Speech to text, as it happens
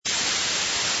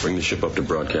Bring the ship up to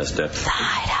broadcast depth. The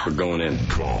Hideout. We're going in.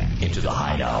 Come into the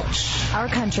Hideout. Our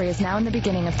country is now in the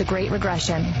beginning of the Great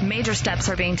Regression. Major steps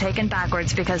are being taken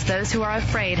backwards because those who are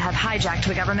afraid have hijacked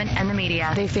the government and the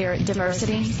media. They fear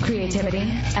diversity, creativity,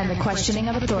 and the questioning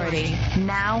of authority.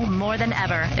 Now, more than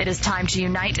ever, it is time to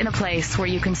unite in a place where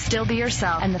you can still be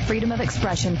yourself and the freedom of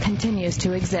expression continues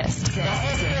to exist.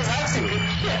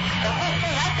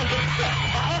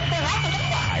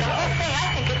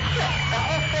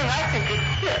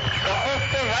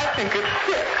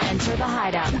 Enter the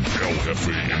Hideout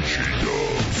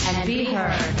and be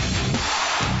heard.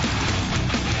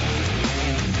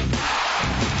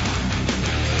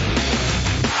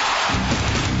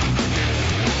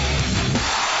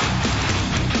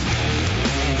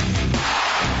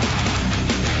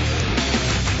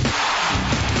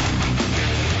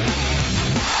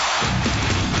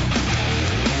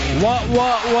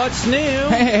 What's new?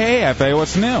 Hey, Hefe,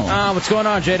 what's new? What's going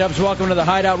on, J-Dubs? Welcome to the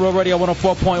Hideout, Road Radio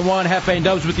 104.1. Hefe and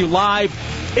Dubs with you live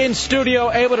in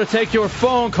studio, able to take your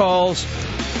phone calls.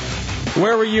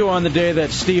 Where were you on the day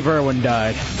that Steve Irwin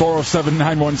died?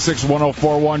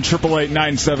 407-916-1041,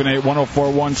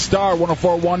 888-978-1041, star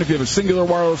 1041. If you have a singular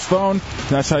wireless phone,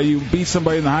 that's how you beat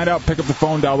somebody in the Hideout. Pick up the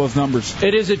phone, dial those numbers.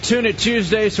 It is a Tune It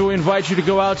Tuesday, so we invite you to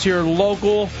go out to your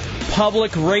local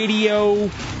public radio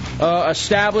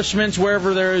establishments,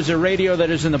 wherever there is a radio that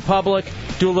is in the public,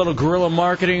 do a little guerrilla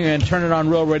marketing and turn it on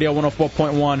Real Radio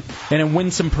 104.1 and then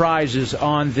win some prizes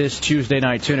on this Tuesday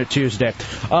night, Tune It Tuesday.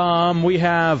 We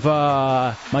have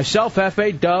myself,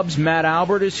 F.A. Dubs, Matt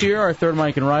Albert is here, our third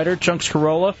mic and writer, Chunks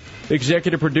Corolla,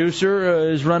 executive producer,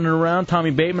 is running around,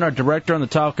 Tommy Bateman, our director on the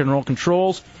Talk and Roll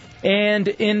controls, and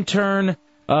intern,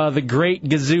 the great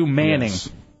Gazoo Manning. Yes.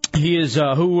 He is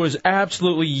who was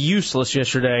absolutely useless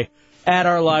yesterday at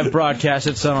our live broadcast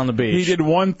at Sun on the Beach. He did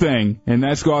one thing, and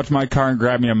that's go out to my car and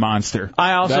grab me a Monster.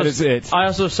 That is it. I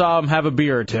also saw him have a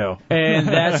beer or two, and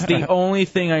that's the only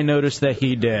thing I noticed that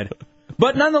he did.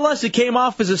 But nonetheless, it came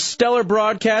off as a stellar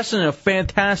broadcast and a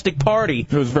fantastic party.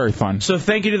 It was very fun. So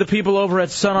thank you to the people over at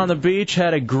Sun on the Beach.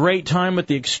 Had a great time with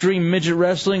the Extreme Midget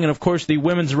Wrestling and, of course, the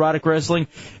Women's Erotic Wrestling.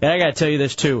 And I got to tell you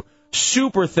this, too.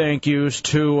 Super thank yous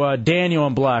to Daniel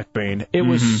and Blackbean. It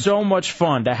was so much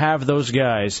fun to have those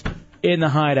guys in the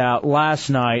Hideout last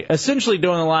night, essentially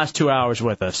doing the last 2 hours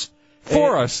with us.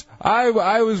 For us. I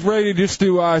was ready just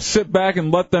to sit back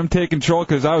and let them take control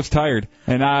because I was tired.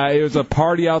 And it was a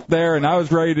party out there, and I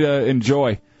was ready to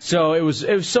enjoy. So it was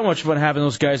so much fun having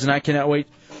those guys, and I cannot wait.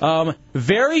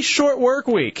 Very short work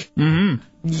week. Mm-hmm.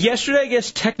 Yesterday, I guess,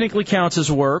 technically counts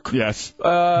as work. Yes.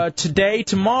 Today,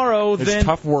 tomorrow, it's then...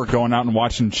 tough work going out and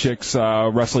watching chicks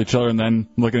wrestle each other and then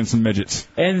looking at some midgets.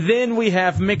 And then we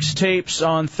have mixtapes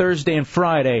on Thursday and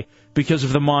Friday because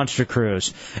of the Monster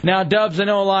Cruise. Now, Dubs, I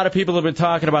know a lot of people have been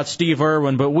talking about Steve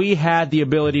Irwin, but we had the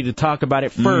ability to talk about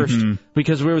it first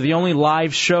because we were the only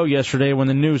live show yesterday when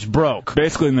the news broke.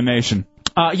 Basically in the nation.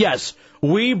 Yes.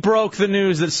 We broke the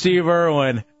news that Steve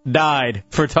Irwin died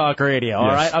for talk radio. All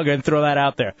right? I'll go ahead and throw that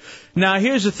out there. Now,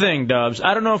 here's the thing, Dubs.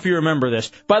 I don't know if you remember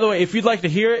this. By the way, if you'd like to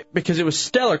hear it, because it was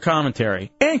stellar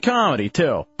commentary and comedy,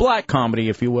 too. Black comedy,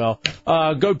 if you will.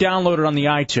 Go download it on the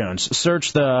iTunes.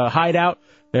 Search the Hideout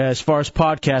as far as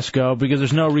podcasts go, because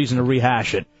there's no reason to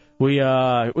rehash it. We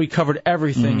covered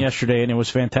everything yesterday, and it was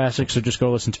fantastic, so just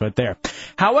go listen to it there.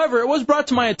 However, it was brought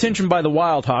to my attention by the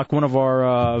Wild Hawk, one of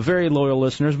our very loyal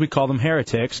listeners. We call them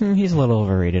heretics. He's a little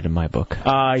overrated in my book.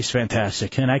 He's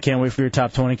fantastic, and I can't wait for your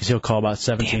top 20 because he'll call about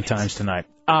 17 times tonight.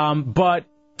 But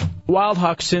Wild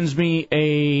Hawk sends me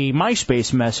a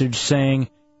MySpace message saying,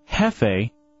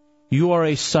 Hefe, you are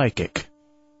a psychic.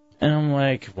 And I'm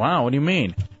like, wow, what do you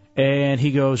mean? And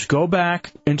he goes, go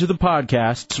back into the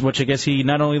podcasts, which I guess he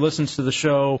not only listens to the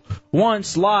show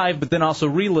once live, but then also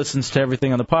re-listens to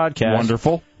everything on the podcast.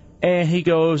 Wonderful. And he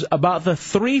goes, about the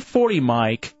 340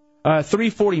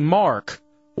 mark,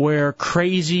 where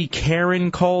Crazy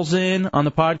Karen calls in on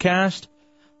the podcast,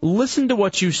 listen to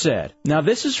what you said. Now,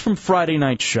 this is from Friday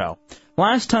night's show.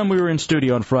 Last time we were in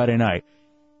studio on Friday night,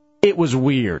 it was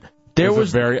weird. It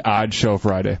was a very odd show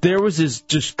Friday. There was this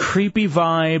just creepy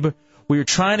vibe. We were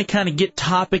trying to kind of get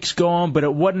topics going, but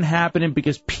it wasn't happening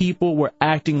because people were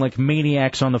acting like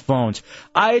maniacs on the phones.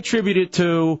 I attribute it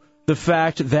to the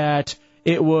fact that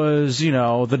it was,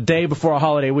 the day before a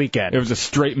holiday weekend. It was a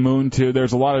straight moon, too.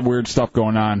 There's a lot of weird stuff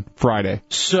going on Friday.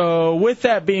 So with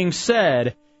that being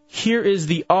said, here is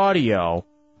the audio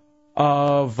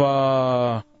of,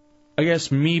 I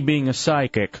guess, me being a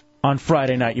psychic on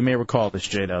Friday night. You may recall this,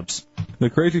 J-Dubs. The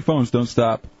crazy phones don't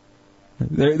stop.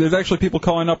 There's actually people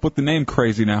calling up with the name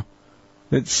Crazy now.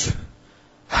 It's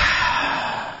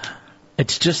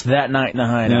just that night in the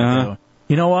Hideout.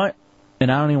 You know what?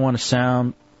 and I don't even want to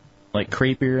sound like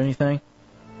creepy or anything,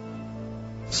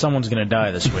 someone's going to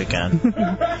die this weekend.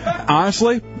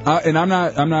 Honestly, and I'm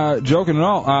not joking at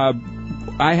all.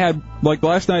 I had, like,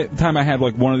 last time I had,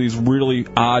 like, one of these really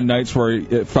odd nights where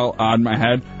it felt odd in my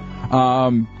head.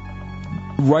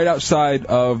 Right outside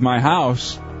of my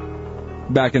house,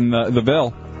 back in the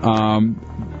Ville,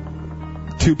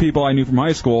 2 people I knew from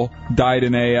high school died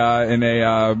in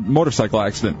a motorcycle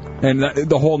accident, and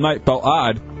the whole night felt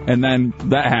odd. And then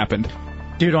that happened.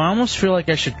 Dude, I almost feel like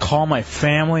I should call my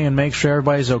family and make sure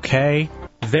everybody's okay.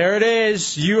 There it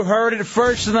is. You heard it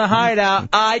first in the Hideout.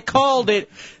 I called it.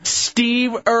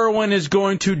 Steve Irwin is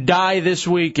going to die this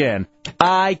weekend.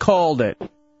 I called it.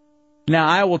 Now,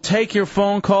 I will take your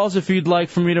phone calls if you'd like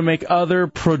for me to make other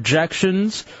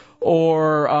projections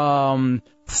or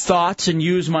thoughts and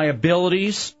use my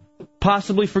abilities,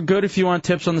 possibly for good if you want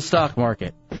tips on the stock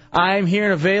market. I am here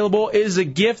and available. It is a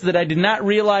gift that I did not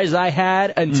realize I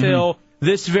had until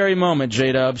this very moment,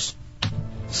 J-Dubs.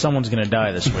 Someone's going to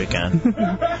die this weekend.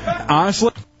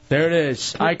 Honestly? There it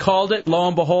is. I called it. Lo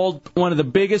and behold, one of the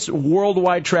biggest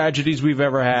worldwide tragedies we've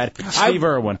ever had. Steve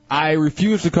Irwin. I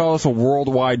refuse to call this a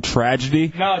worldwide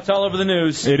tragedy. No, it's all over the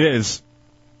news. It is.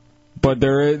 But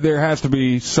there has to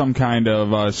be some kind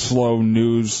of slow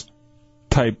news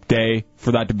type day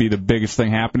for that to be the biggest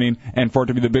thing happening. And for it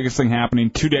to be the biggest thing happening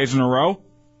 2 days in a row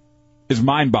is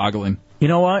mind-boggling. You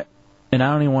know what? And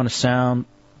I don't even want to sound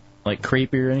like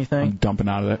creepy or anything. I'm dumping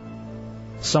out of it.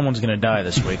 Someone's going to die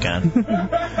this weekend.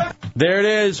 There it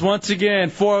is. Once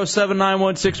again,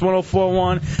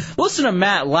 407-916-1041. Listen to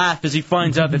Matt laugh as he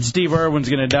finds out that Steve Irwin's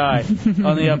going to die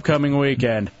on the upcoming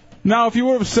weekend. Now, if you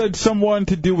would have said someone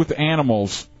to do with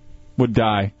animals would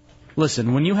die.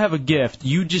 Listen, when you have a gift,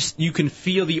 you can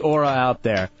feel the aura out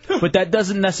there. But that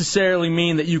doesn't necessarily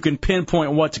mean that you can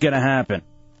pinpoint what's going to happen.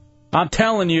 I'm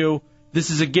telling you, this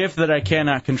is a gift that I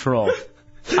cannot control.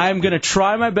 I'm going to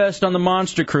try my best on the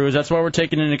Monster Cruise. That's why we're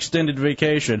taking an extended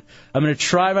vacation. I'm going to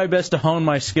try my best to hone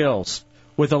my skills.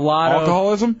 With a lot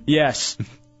Alcoholism? Yes.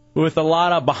 With a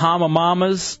lot of Bahama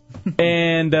Mamas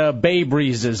and Bay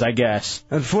Breezes, I guess.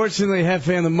 Unfortunately,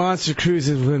 Hefe, on the Monster Cruise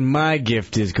is when my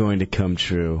gift is going to come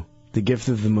true. The gift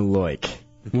of the Maloik.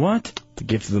 What? The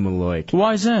gift of the Maloik.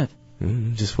 Why is that?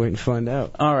 Just wait and find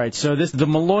out. All right, so the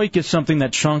Maloik is something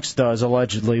that Chunks does,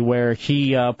 allegedly, where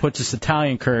he puts this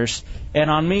Italian curse. And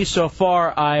on me so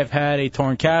far, I have had a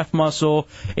torn calf muscle,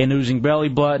 an oozing belly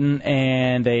button,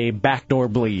 and a backdoor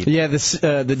bleed. Yeah,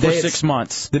 the day for 6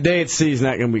 months. The day at sea is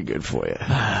not going to be good for you.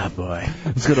 Ah, boy.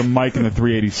 Let's go to Mike in the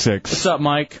 386. What's up,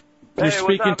 Mike? You're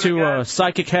speaking to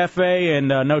Psychic Hefe and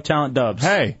No Talent Dubs.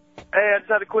 Hey. Hey, I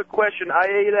just had a quick question. I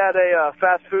ate at a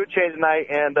fast food chain tonight,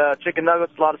 and chicken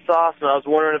nuggets, a lot of sauce, and I was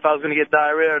wondering if I was going to get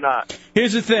diarrhea or not.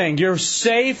 Here's the thing. You're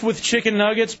safe with chicken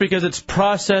nuggets because it's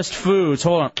processed foods.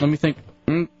 Hold on. Let me think.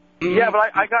 Yeah,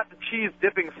 but I got the cheese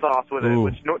dipping sauce with it,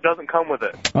 which doesn't come with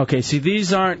it. Okay, see,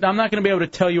 these aren't... I'm not going to be able to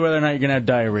tell you whether or not you're going to have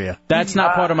diarrhea. That's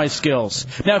not part of my skills.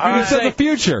 Now, if you're going to say... the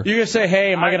future. You're going to say,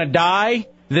 hey, am I going to die?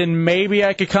 Then maybe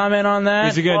I could comment on that.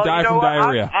 Is he going to die from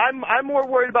diarrhea? I'm more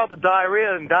worried about the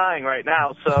diarrhea than dying right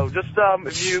now. So just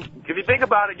if you think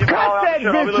about it, give me a call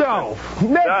out.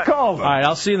 Next call. All right,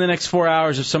 I'll see you in the next 4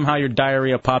 hours if somehow your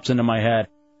diarrhea pops into my head.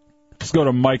 Let's go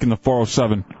to Mike in the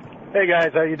 407. Hey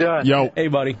guys, how you doing? Yo. Hey,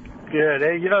 buddy. Good.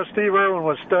 Hey, Steve Irwin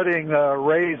was studying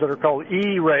rays that are called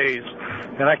E-rays,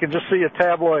 and I can just see a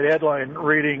tabloid headline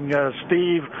reading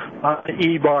Steve on the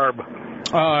E-barb.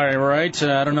 All right.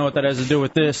 I don't know what that has to do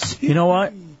with this. You know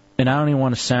what? And I don't even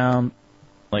want to sound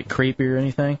like creepy or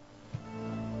anything.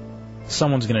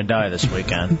 Someone's going to die this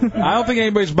weekend. I don't think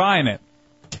anybody's buying it.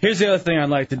 Here's the other thing I'd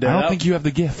like to do. I don't think you have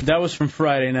the gift. That was from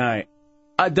Friday night.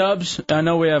 Dubs, I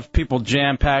know we have people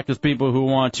jam-packed with people who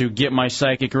want to get my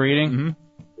psychic reading.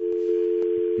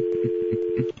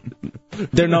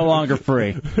 They're no longer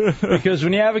free. Because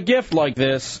when you have a gift like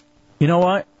this, you know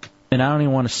what? And I don't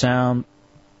even want to sound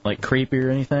like creepy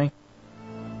or anything.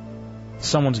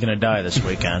 Someone's going to die this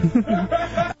weekend.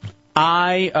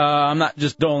 I'm not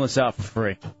just doling this out for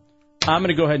free. I'm going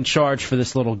to go ahead and charge for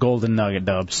this little golden nugget,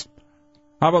 Dubs.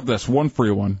 How about this? One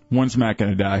free one. When's Matt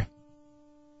going to die?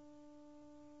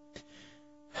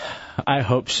 I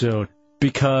hope soon.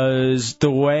 Because the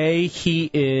way he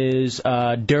is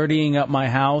dirtying up my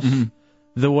house,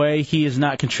 the way he is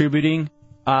not contributing,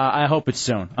 I hope it's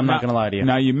soon. I'm not going to lie to you.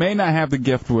 Now, you may not have the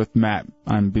gift with Matt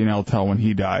on being able to tell when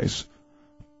he dies,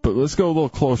 but let's go a little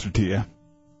closer to you.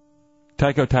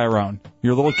 Tycho Tyrone,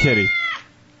 your little kitty.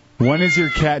 When is your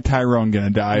cat Tyrone going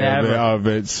to die of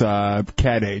its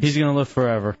cat age? He's going to live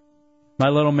forever. My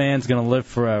little man's going to live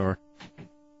forever.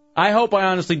 I hope I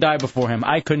honestly die before him.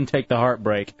 I couldn't take the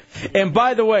heartbreak. And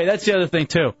by the way, that's the other thing,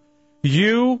 too.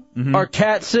 You are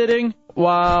cat-sitting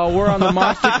while we're on the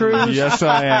Monster Cruise? Yes,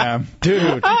 I am.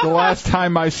 Dude. The last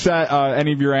time I sat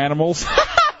any of your animals...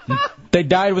 They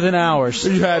died within hours.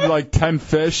 You had like 10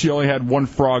 fish. You only had 1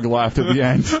 frog left at the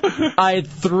end. I had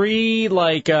 3,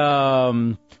 I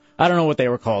don't know what they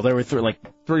were called. They were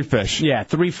 3 fish. Yeah,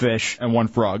 3 fish. And 1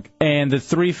 frog. And the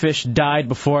 3 fish died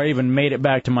before I even made it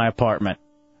back to my apartment.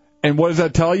 And what does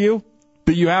that tell you?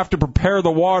 That you have to prepare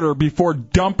the water before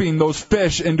dumping those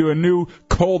fish into a new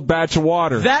cold batch of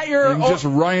water. And just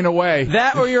running away.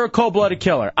 That or you're a cold-blooded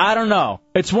killer. I don't know.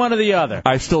 It's one or the other.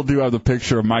 I still do have the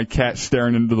picture of my cat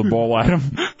staring into the bowl at him.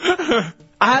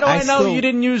 How do I know you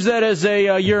didn't use that as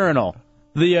a urinal?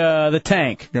 The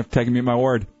tank. You have to take me at my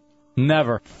word.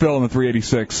 Never. Phil in the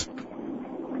 386.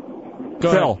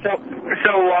 Go Phil. ahead. So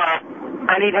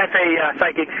I need Hefe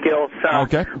psychic skills.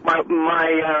 Okay.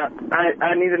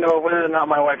 I need to know whether or not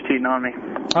my wife's cheating on me.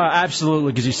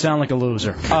 Absolutely, because you sound like a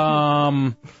loser.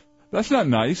 That's not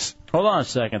nice. Hold on a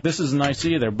second. This isn't nice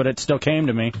either, but it still came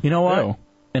to me. You know what? Ew.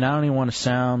 And I don't even want to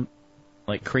sound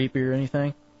like creepy or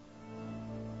anything.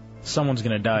 Someone's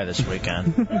going to die this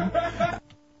weekend.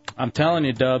 I'm telling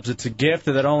you, Dubs, it's a gift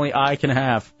that only I can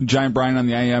have. Giant Brian on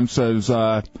the AM says,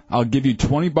 I'll give you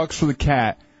 $20 for the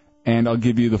cat, and I'll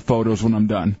give you the photos when I'm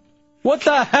done. What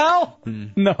the hell?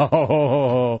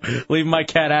 No. Leave my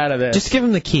cat out of this. Just give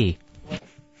him the key.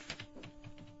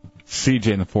 CJ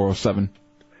in the 407.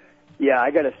 Yeah,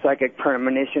 I got a psychic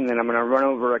premonition that I'm going to run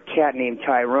over a cat named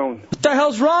Tyrone. What the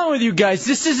hell's wrong with you guys?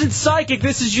 This isn't psychic.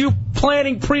 This is you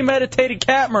planning premeditated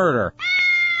cat murder.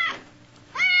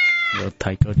 Little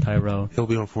Tycho Tyrone. He'll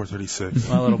be on 436.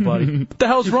 My little buddy. What the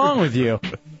hell's wrong with you?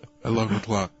 11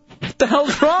 o'clock. What the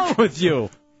hell's wrong with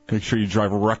you? Make sure you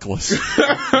drive reckless.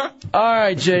 All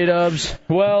right, J-Dubs.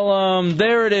 Well,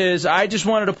 there it is. I just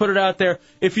wanted to put it out there.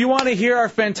 If you want to hear our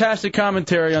fantastic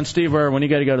commentary on Steve Irwin, you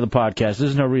got to go to the podcast.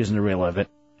 There's no reason to relive it.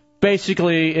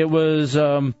 Basically, it was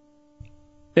awesome.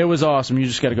 You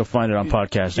just got to go find it on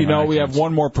podcasting. You know, we have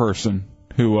one more person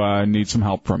who needs some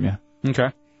help from you.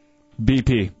 Okay.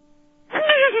 BP.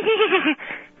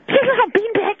 Your little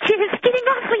beanbag chair is getting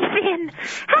awfully thin.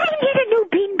 I need a new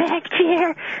beanbag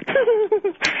chair.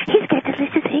 He's got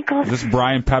delicious ankles. Is this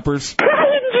Brian Peppers?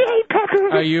 Brian J.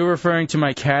 Peppers. Are you referring to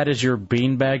my cat as your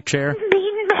beanbag chair?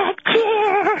 Beanbag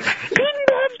chair.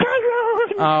 Beanbag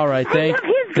Tyrone. All right, I love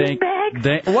his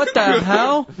beanbag. What the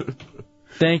hell?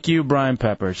 Thank you, Brian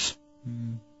Peppers.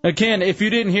 Again, if you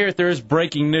didn't hear it, there is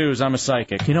breaking news. I'm a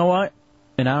psychic. You know what?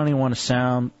 And I don't even want to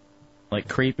sound like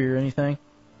creepy or anything.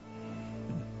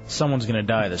 Someone's going to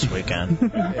die this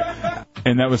weekend.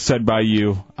 And that was said by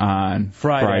you on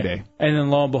Friday. And then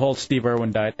lo and behold, Steve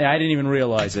Irwin died. I didn't even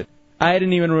realize it. I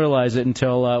didn't even realize it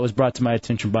until it was brought to my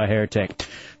attention by Heretic.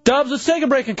 Dubs, let's take a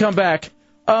break and come back.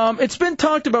 It's been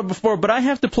talked about before, but I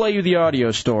have to play you the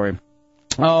audio story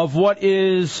of what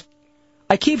is...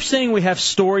 I keep saying we have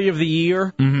Story of the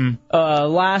Year. Mm-hmm.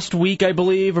 Last week, I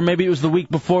believe, or maybe it was the week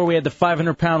before, we had the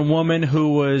 500-pound woman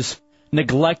who was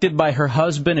neglected by her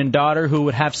husband and daughter who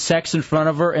would have sex in front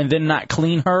of her and then not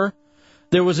clean her.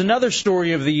 There was another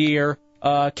Story of the Year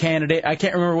candidate. I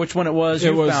can't remember which one it was.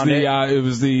 It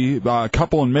was the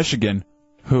couple in Michigan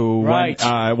who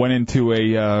went into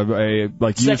a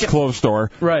used clothes store.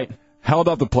 Right. Held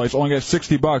up the place, only got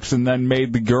 $60, and then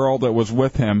made the girl that was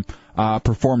with him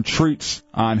perform treats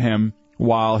on him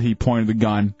while he pointed the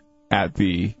gun at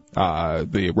the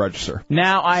register.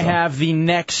 Now I have the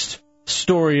next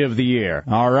Story of the Year.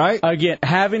 All right. Again,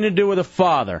 having to do with a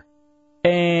father.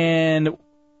 And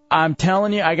I'm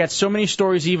telling you, I got so many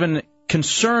stories even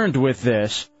concerned with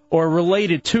this or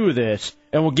related to this,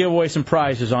 and we'll give away some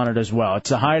prizes on it as well. It's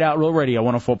the Hideout Real Radio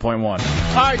 104.1. All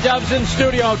right, Dubs in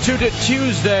studio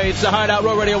Tuesday. It's the Hideout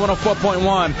Real Radio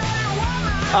 104.1.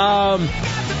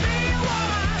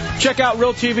 Check out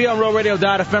Real TV on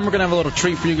RealRadio.fm. We're going to have a little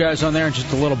treat for you guys on there in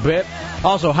just a little bit.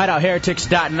 Also,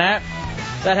 HideoutHeretics.net.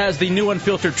 That has the new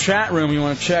unfiltered chat room. You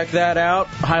want to check that out.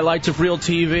 Highlights of Real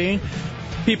TV.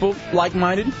 People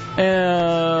like-minded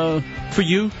for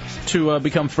you to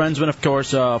become friends with, of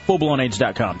course,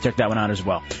 fullblownaids.com. Check that one out as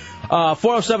well.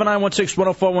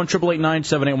 407-916-1041,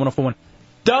 888-978-1041.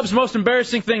 Dubs, most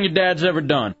embarrassing thing your dad's ever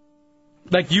done?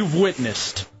 Like you've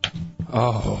witnessed.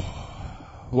 Oh.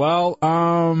 Well,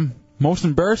 most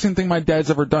embarrassing thing my dad's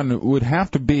ever done would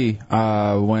have to be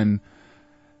when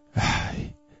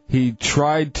he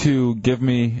tried to give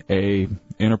me a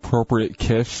inappropriate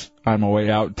kiss on my way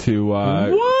out to...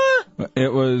 what?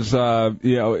 It was,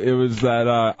 it was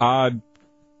that odd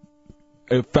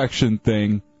affection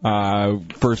thing,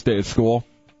 first day of school.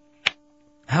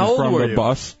 How old were you? From the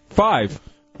bus. 5.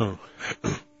 Oh.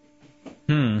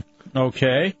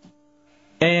 Okay.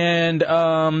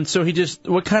 And so he just,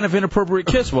 what kind of inappropriate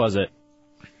kiss was it?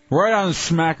 Right on the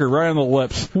smacker, right on the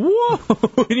lips. Whoa!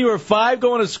 And you were 5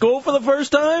 going to school for the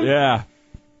first time? Yeah.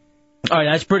 All right,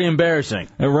 that's pretty embarrassing.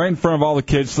 And right in front of all the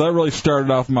kids. So that really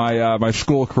started off my my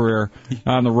school career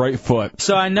on the right foot.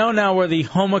 So I know now where the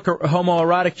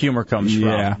homoerotic humor comes from.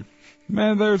 Yeah.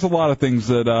 Man, there's a lot of things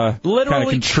that kind of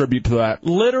contribute to that.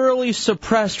 Literally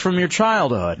suppressed from your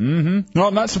childhood. Mm-hmm. No,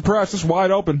 not suppressed. It's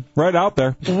wide open, right out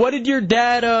there. What did your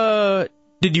dad,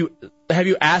 have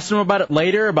you asked him about it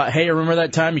later? About, hey, remember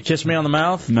that time you kissed me on the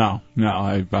mouth? No,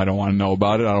 I don't want to know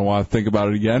about it. I don't want to think about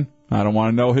it again. I don't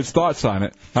want to know his thoughts on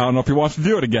it. I don't know if he wants to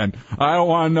do it again. I don't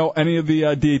want to know any of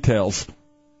the details.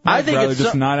 I'd rather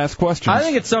just not ask questions. I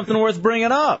think it's something worth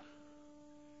bringing up.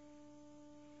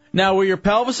 Now, were your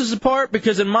pelvises apart?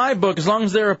 Because in my book, as long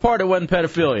as they were apart, it wasn't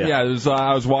pedophilia. Yeah, it was,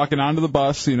 I was walking onto the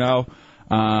bus, and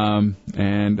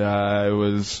it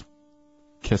was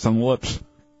kiss on the lips.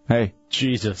 Hey.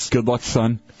 Jesus. Good luck,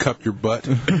 son. Cup your butt.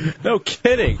 No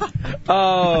kidding.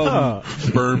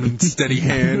 Firm and steady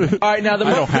hand. All right, now I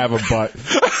don't have a butt.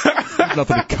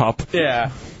 Nothing to cup.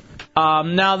 Yeah.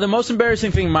 Now, the most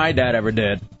embarrassing thing my dad ever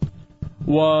did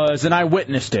was, and I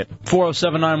witnessed it,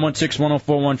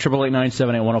 407-916-1041,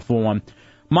 888-978-1041.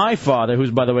 My father, who's,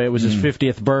 by the way, it was his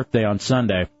 50th birthday on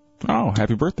Sunday. Oh,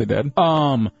 happy birthday, Dad.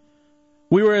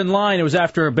 We were in line. It was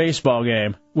after a baseball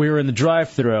game. We were in the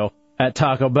drive-thru at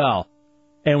Taco Bell,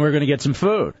 and we were going to get some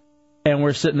food. And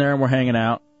we're sitting there, and we're hanging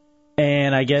out.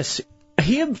 And I guess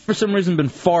he had, for some reason, been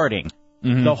farting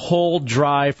the whole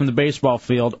drive from the baseball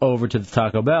field over to the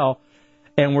Taco Bell.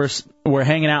 And we're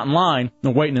hanging out in line,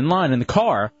 waiting in line in the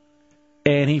car,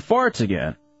 and he farts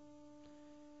again.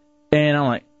 And I'm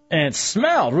like, and it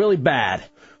smelled really bad.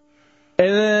 And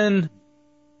then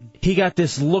he got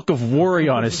this look of worry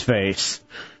on his face.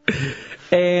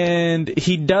 And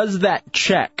he does that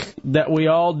check that we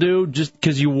all do just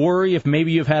because you worry if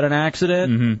maybe you've had an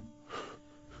accident. Mm-hmm.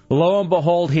 Lo and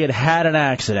behold, he had an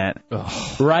accident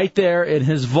right there in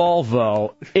his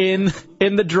Volvo in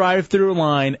the drive-thru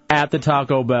line at the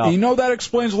Taco Bell. You know, that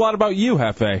explains a lot about you,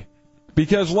 Hefe.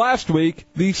 Because last week,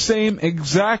 the same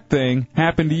exact thing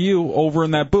happened to you over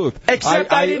in that booth.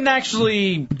 Except I didn't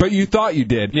actually... But you thought you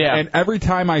did. Yeah. And every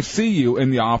time I see you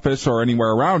in the office or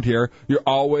anywhere around here, you're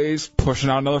always pushing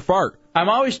out another fart. I'm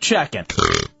always checking.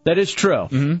 That is true.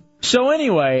 Mm-hmm. So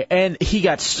anyway, and he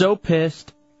got so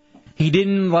pissed. He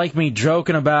didn't like me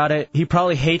joking about it. He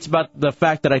probably hates about the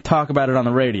fact that I talk about it on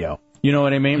the radio. You know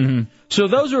what I mean? Mm-hmm. So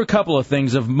those are a couple of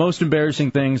things of most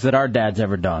embarrassing things that our dad's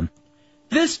ever done.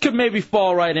 This could maybe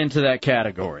fall right into that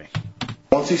category.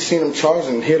 Once he seen him charge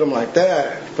and hit him like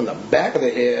that from the back of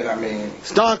the head, I mean...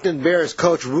 Stockton Bears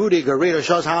coach Rudy Garrido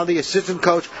shows how the assistant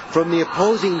coach from the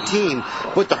opposing team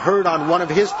put the hurt on one of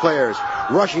his players,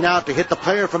 rushing out to hit the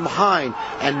player from behind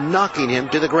and knocking him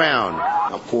to the ground.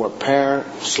 For a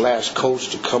parent/coach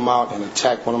to come out and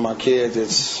attack one of my kids,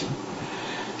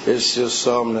 it's just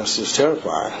something that's just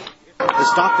terrifying. The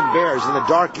Stockton Bears in the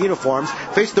dark uniforms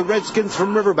faced the Redskins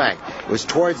from Riverbank. It was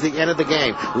towards the end of the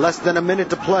game, less than a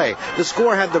minute to play. The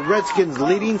score had the Redskins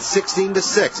leading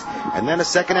 16-6, and then a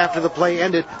second after the play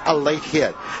ended, a late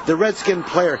hit. The Redskin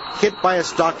player hit by a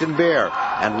Stockton Bear,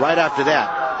 and right after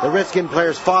that, the Redskin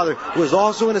player's father, who was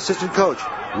also an assistant coach,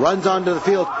 runs onto the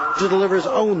field to deliver his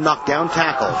own knockdown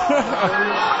tackle.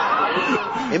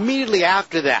 Immediately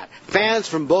after that, fans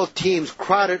from both teams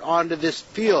crowded onto this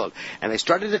field, and they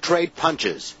started to trade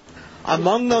punches.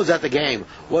 Among those at the game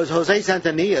was Jose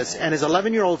Santanillas and his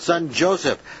 11-year-old son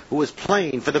Joseph, who was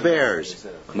playing for the Bears.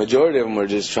 Majority of them were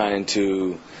just trying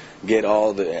to get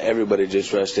everybody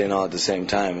just rushed in all at the same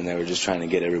time, and they were just trying to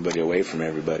get everybody away from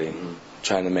everybody.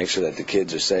 Trying to make sure that the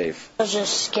kids are safe. It was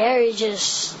just scary.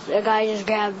 A guy just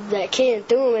grabbed that kid and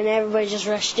threw him, and everybody just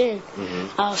rushed in.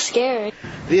 I was scared.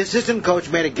 The assistant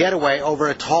coach made a getaway over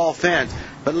a tall fence,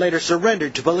 but later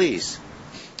surrendered to police.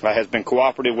 Has been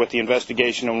cooperative with the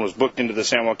investigation and was booked into the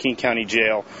San Joaquin County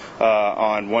Jail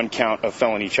on one count of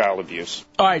felony child abuse.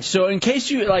 All right, so in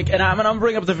case you, and I'm going to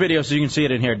bring up the video so you can see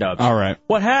it in here, Dubs. All right.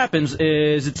 What happens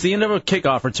is it's the end of a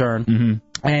kickoff return,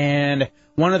 and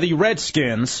one of the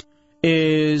Redskins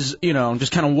is,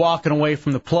 just kind of walking away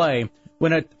from the play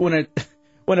when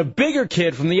a bigger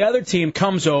kid from the other team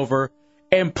comes over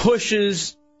and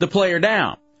pushes the player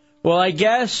down. Well, I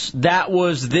guess that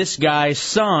was this guy's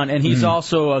son, and he's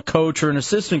also a coach or an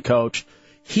assistant coach.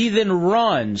 He then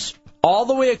runs all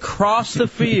the way across the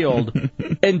field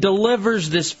and delivers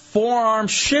this forearm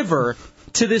shiver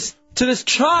to this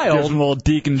child. Gives him a little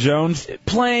Deacon Jones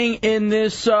playing in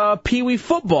this Pee Wee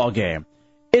football game.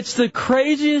 It's the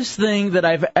craziest thing that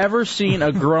I've ever seen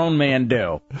a grown man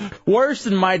do. Worse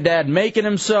than my dad making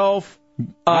himself.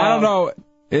 I don't know.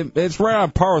 It's right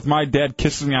on par with my dad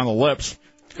kissing me on the lips.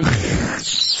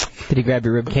 Did he grab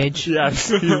your rib cage? Yes.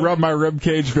 He rubbed my rib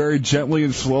cage very gently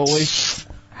and slowly.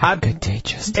 How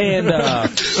contagious. And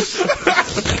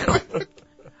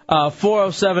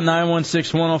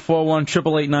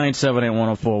 407-916-1041,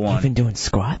 888-978-1041. You've been doing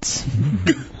squats?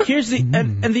 Here's the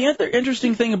and the other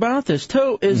interesting thing about this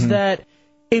too is that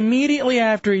immediately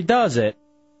after he does it,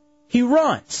 he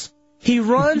runs. He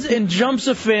runs and jumps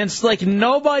a fence like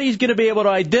nobody's going to be able to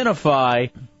identify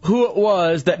who it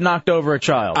was that knocked over a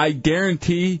child. I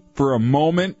guarantee for a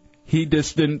moment he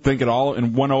just didn't think at all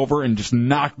and went over and just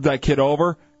knocked that kid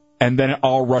over, and then it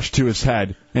all rushed to his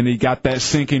head, and he got that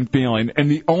sinking feeling.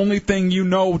 And the only thing you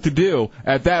know to do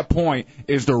at that point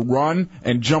is to run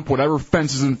and jump whatever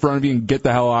fence is in front of you and get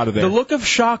the hell out of there. The look of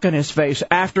shock on his face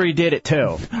after he did it,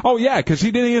 too. Oh, yeah, because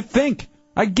he didn't even think.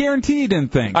 I guarantee he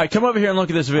didn't think. All right, come over here and look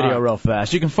at this video real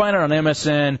fast. You can find it on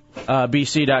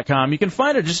MSNBC.com. You can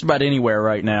find it just about anywhere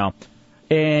right now.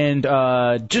 And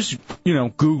just,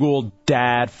 Google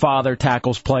dad, father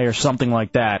tackles player, something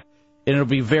like that. And it'll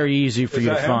be very easy for you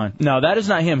to find. No, that is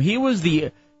not him. He was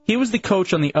the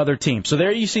coach on the other team. So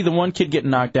there you see the one kid getting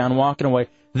knocked down, walking away.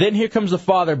 Then here comes the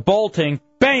father bolting.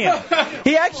 Bam!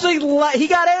 He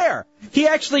got air. He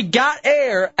actually got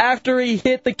air after he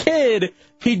hit the kid.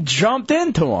 He jumped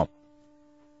into him.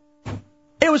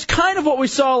 It was kind of what we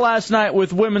saw last night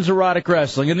with women's erotic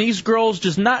wrestling, and these girls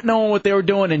just not knowing what they were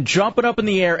doing and jumping up in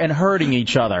the air and hurting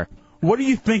each other. What are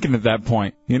you thinking at that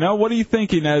point? What are you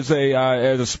thinking as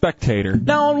a spectator?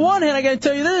 Now, on one hand, I got to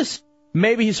tell you this: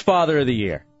 maybe he's father of the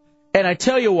year, and I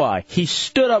tell you why. He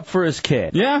stood up for his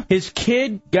kid. Yeah, his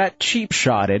kid got cheap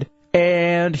shotted,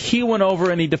 and he went over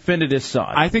and he defended his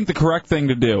son. I think the correct thing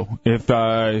to do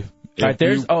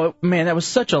oh man, that was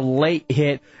such a late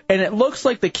hit, and it looks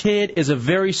like the kid is a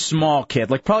very small kid,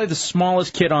 like probably the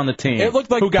smallest kid on the team. It looked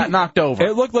like who got knocked over.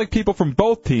 It looked like people from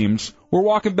both teams were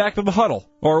walking back to the huddle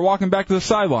or walking back to the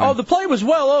sideline. Oh, the play was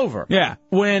well over. Yeah,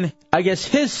 when I guess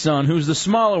his son, who's the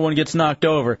smaller one, gets knocked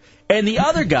over, and the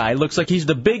other guy looks like he's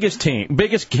the biggest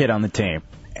kid on the team.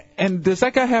 And does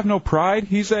that guy have no pride?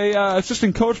 He's a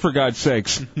assistant coach, for God's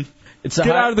sakes. Get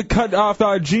out of the cut-off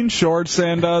jean shorts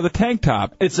and the tank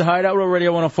top. It's the Hideout Row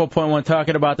Radio 104.1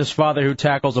 talking about this father who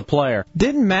tackles a player.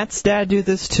 Didn't Matt's dad do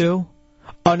this too?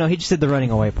 Oh, no, he just did the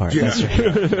running away part. Yeah. That's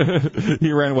right.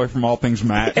 He ran away from all things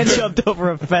Matt. And jumped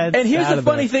over a fence. And here's the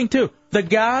funny thing, too. The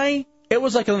guy, it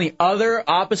was like on the other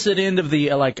opposite end of the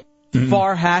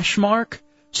far hash mark.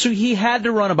 So he had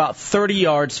to run about 30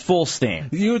 yards full steam.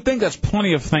 You would think that's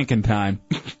plenty of thinking time.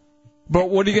 But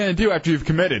what are you going to do after you've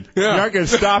committed? Yeah. You're not going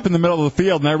to stop in the middle of the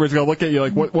field and everybody's going to look at you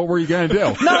like, what were you going to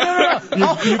do?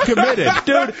 No. You committed.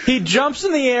 Dude, he jumps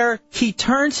in the air, he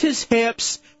turns his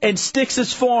hips, and sticks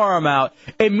his forearm out.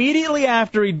 Immediately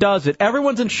after he does it,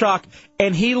 everyone's in shock,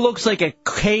 and he looks like a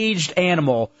caged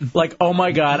animal. Like, oh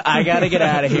my God, I got to get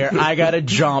out of here. I got to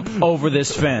jump over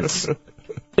this fence.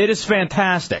 It is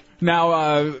fantastic.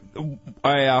 Now,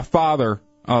 a father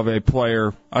of a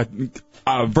player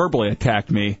verbally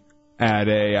attacked me at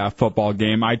a football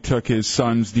game. I took his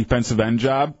son's defensive end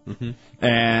job,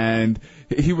 and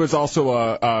he was also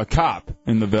a cop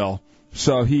in the Ville.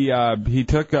 So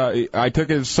I took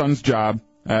his son's job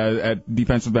at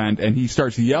defensive end, and he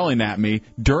starts yelling at me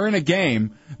during a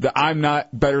game that I'm not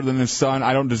better than his son.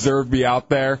 I don't deserve to be out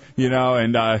there,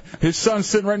 and his son's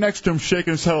sitting right next to him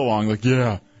shaking his head along like,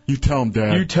 yeah, you tell him,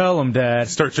 Dad. You tell him, Dad.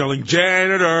 Start yelling,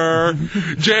 janitor,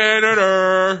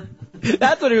 janitor.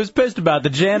 That's what he was pissed about. The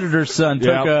janitor's son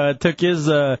took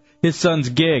his son's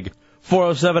gig.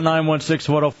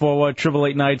 407-916-1041,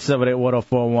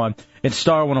 888-978-1041. It's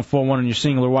star 1041 on your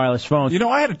singular wireless phone.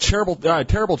 I had a terrible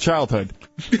childhood.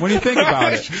 When you think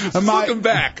about it. Looking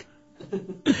back.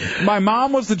 My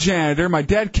mom was the janitor. My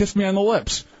dad kissed me on the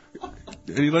lips.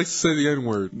 And he likes to say the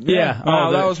N-word. Yeah.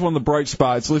 Oh, that was one of the bright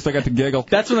spots. At least I got to giggle.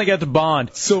 That's when they got to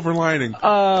bond. Silver lining.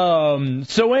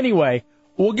 So anyway,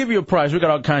 we'll give you a prize. We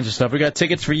got all kinds of stuff. We got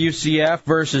tickets for UCF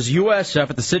versus USF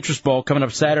at the Citrus Bowl coming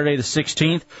up Saturday the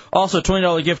 16th. Also, a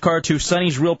 $20 gift card to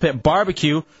Sonny's Real Pit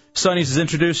Barbecue. Sonny's is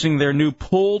introducing their new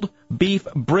pulled beef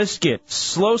brisket.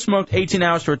 Slow smoked 18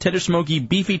 hours for a tender, smoky,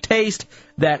 beefy taste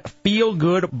that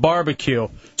feel-good barbecue.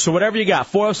 So whatever you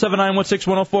got,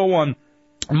 407-916-1041.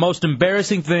 Most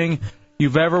embarrassing thing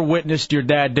you've ever witnessed your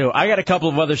dad do. I got a couple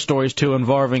of other stories, too,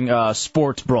 involving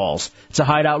sports brawls. It's a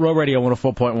Hideout Row Radio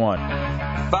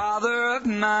 104.1. Father of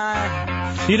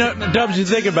mine. Dubs, you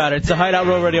think about it. It's a Hideout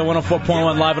Row Radio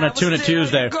 104.1 live on a Tuna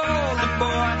Tuesday.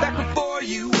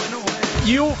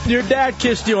 Your dad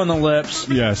kissed you on the lips.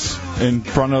 Yes, in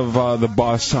front of the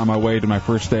bus on my way to my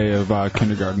first day of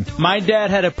kindergarten. My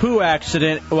dad had a poo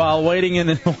accident while waiting in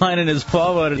the line in his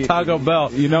Volvo at Taco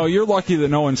Bell. You know, you're lucky that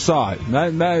no one saw it.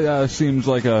 That seems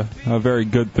like a very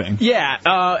good thing. Yeah,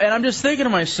 and I'm just thinking to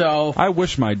myself, I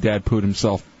wish my dad pooed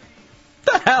himself.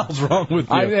 What the hell's wrong with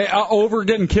you? Over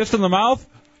getting kissed in the mouth?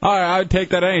 I'd take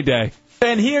that any day.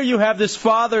 And here you have this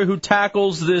father who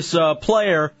tackles this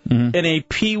player in a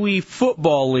peewee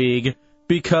football league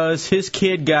because his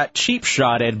kid got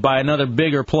cheap-shotted by another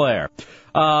bigger player.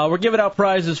 We're giving out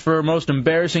prizes for most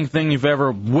embarrassing thing you've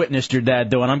ever witnessed your dad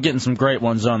doing. I'm getting some great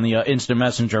ones on the Instant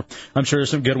Messenger. I'm sure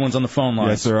there's some good ones on the phone line.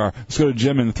 Yes, there are. Let's go to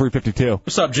Jim in the 352.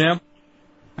 What's up, Jim?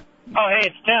 Oh, hey,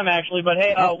 it's Tim, actually. But,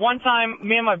 hey, one time,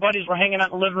 me and my buddies were hanging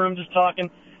out in the living room just talking.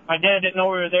 My dad didn't know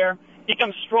we were there. He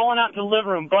comes strolling out into the living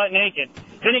room, butt naked.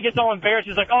 Then he gets all embarrassed.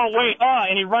 He's like, oh, wait,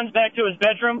 and he runs back to his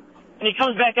bedroom. And he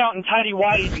comes back out in tidy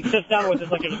whities and sits down with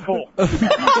us like it was cool.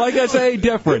 Like I say,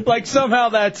 different. Like somehow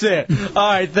that's it. All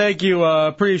right, thank you.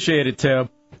 Appreciate it, Tim.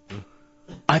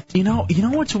 You know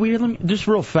what's weird? Just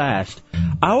real fast.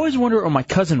 I always wonder what my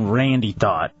cousin Randy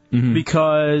thought.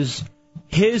 Because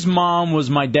his mom was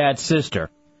my dad's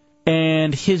sister.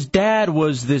 And his dad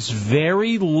was this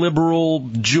very liberal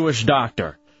Jewish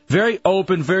doctor. Very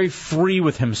open, very free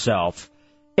with himself.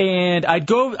 And I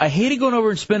hated going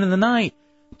over and spending the night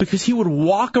because he would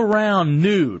walk around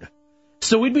nude.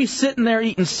 So we'd be sitting there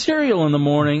eating cereal in the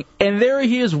morning, and there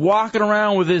he is walking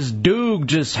around with his doog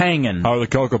just hanging. How are the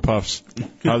Cocoa Puffs?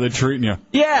 How are they treating you?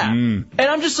 Yeah. And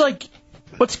I'm just like,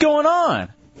 what's going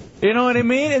on? You know what I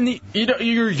mean? And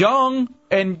you're young,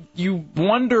 and you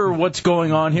wonder what's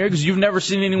going on here because you've never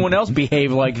seen anyone else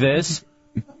behave like this.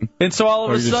 And so all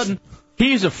of a sudden...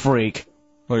 He's a freak.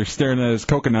 Well, you're staring at his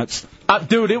coconuts.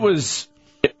 Dude, it was...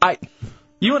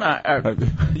 You and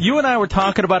I were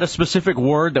talking about a specific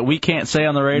word that we can't say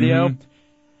on the radio.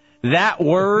 That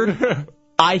word,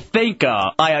 I think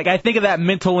of. I think of that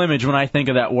mental image when I think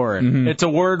of that word. It's a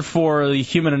word for the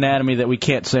human anatomy that we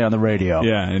can't say on the radio.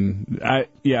 Yeah, and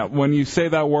when you say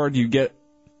that word, you get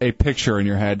a picture in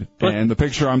your head. And the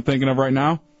picture I'm thinking of right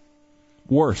now,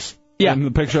 worse. Yeah. Than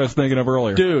the picture I was thinking of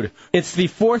earlier. Dude, it's the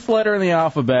fourth letter in the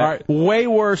alphabet. Right. Way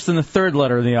worse than the third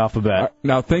letter in the alphabet. Right.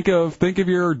 Now think of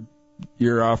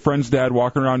your friend's dad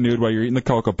walking around nude while you're eating the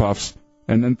Cocoa Puffs,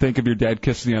 and then think of your dad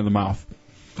kissing you on the mouth.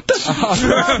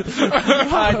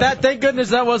 Thank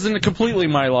goodness that wasn't completely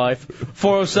my life.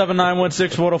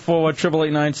 407-916-1041,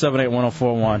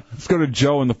 888-978-1041. Let's go to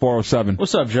Joe in the 407.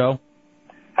 What's up, Joe?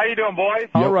 How you doing, boys?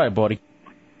 All right, buddy.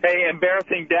 Hey,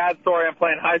 embarrassing dad story. I'm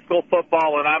playing high school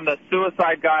football, and I'm the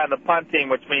suicide guy on the punt team,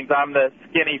 which means I'm the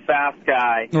skinny, fast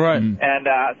guy. Right. And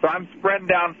so I'm sprinting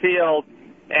downfield,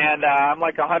 and I'm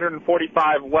like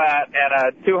 145 wet, and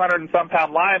a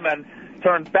 200-and-some-pound lineman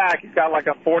turns back. He's got like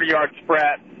a 40-yard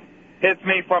spread, hits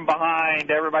me from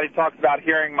behind. Everybody talks about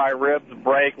hearing my ribs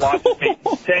break, launches me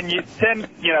 10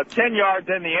 yards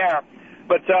in the air.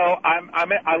 But so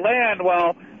I land.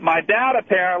 Well, my dad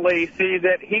apparently sees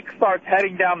it. He starts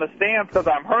heading down the stands because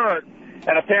I'm hurt,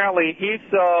 and apparently he's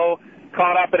so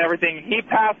caught up in everything, he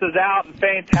passes out and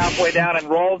faints halfway down and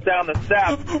rolls down the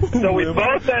steps. So we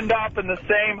both end up in the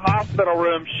same hospital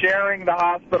room, sharing the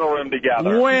hospital room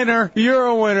together. Winner. You're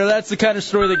a winner. That's the kind of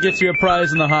story that gets you a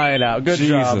prize in the Hideout. Good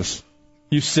job. Jesus.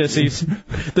 You sissies.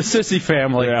 The sissy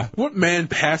family. Yeah. What man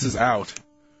passes out?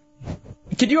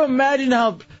 Can you imagine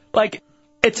how,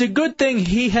 it's a good thing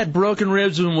he had broken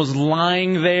ribs and was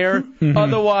lying there.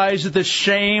 Otherwise, the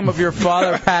shame of your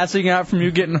father passing out from you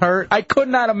getting hurt, I could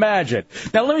not imagine.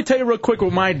 Now, let me tell you real quick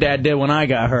what my dad did when I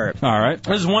got hurt. All right.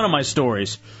 This is one of my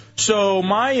stories. So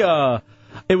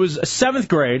it was 7th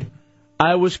grade.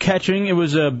 I was catching, it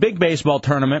was a big baseball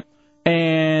tournament,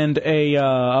 and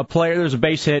a player, there was a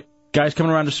base hit, guy's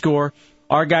coming around to score.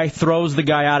 Our guy throws the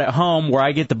guy out at home where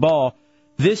I get the ball.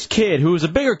 This kid, who was a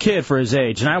bigger kid for his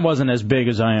age, and I wasn't as big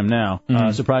as I am now,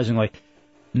 surprisingly,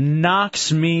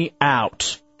 knocks me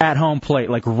out at home plate,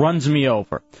 runs me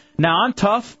over. Now, I'm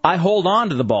tough. I hold on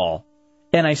to the ball,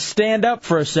 and I stand up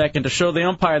for a second to show the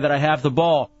umpire that I have the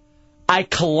ball. I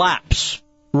collapse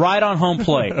right on home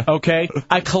plate, okay?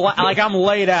 Like I'm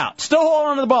laid out. Still holding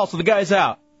on to the ball, so the guy's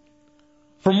out.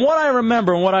 From what I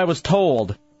remember and what I was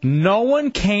told, no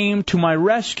one came to my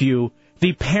rescue.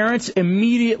 The parents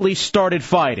immediately started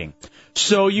fighting.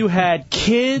 So you had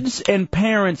kids and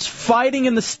parents fighting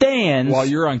in the stands. While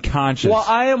you're unconscious. While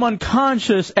I am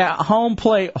unconscious at home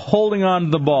plate holding on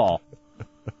to the ball.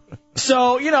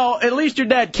 So, at least your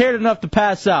dad cared enough to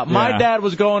pass out. Yeah. My dad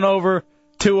was going over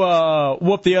to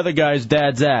whoop the other guy's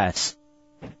dad's ass.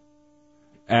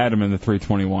 Adam in the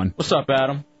 321. What's up,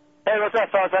 Adam? Hey, Hey, what's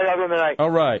up, fellas? How y'all doing tonight? All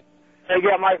right. Hey,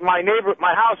 yeah, my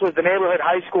house was the neighborhood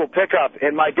high school pickup,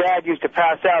 and my dad used to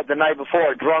pass out the night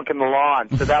before, drunk in the lawn.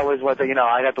 So that was what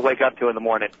I'd have to wake up to in the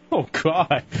morning. Oh,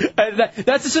 God.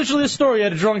 That's essentially the story. You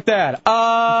had a drunk dad.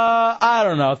 I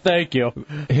don't know. Thank you.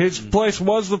 His place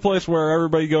was the place where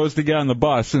everybody goes to get on the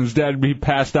bus, and his dad would be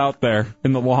passed out there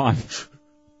in the lawn.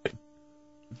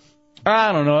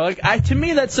 I don't know. To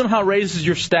me, that somehow raises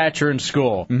your stature in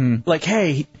school. Mm-hmm. Like,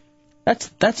 hey,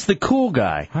 that's the cool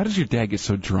guy. How does your dad get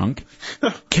so drunk?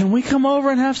 Can we come over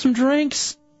and have some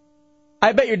drinks?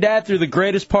 I bet your dad threw the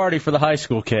greatest party for the high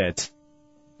school kids.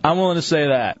 I'm willing to say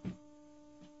that. At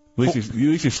least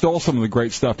you stole some of the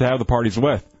great stuff to have the parties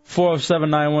with.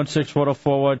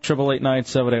 407-916-1041,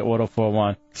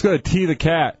 888-978-1041. Let's go to T the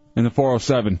Cat in the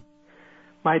 407.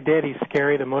 My daddy's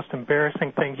scary. The most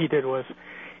embarrassing thing he did was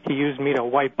he used me to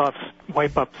wipe up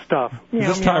stuff. Is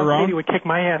this Tyrone? He would kick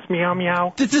my ass. Meow,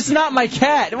 meow. This is not my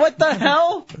cat. What the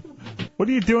hell? What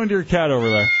are you doing to your cat over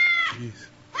there? Jeez.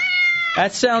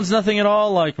 That sounds nothing at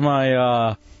all like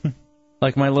my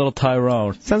little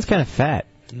Tyrone. Sounds kind of fat.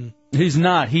 He's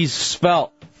not. He's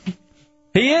svelte.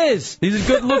 He is. He's a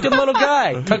good-looking little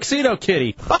guy. Tuxedo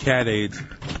kitty. Cat AIDS.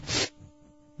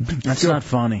 That's not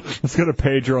funny. Let's go to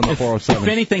Pedro on the 407. If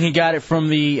anything, he got it from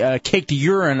the caked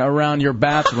urine around your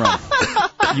bathroom.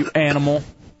 You animal.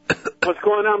 What's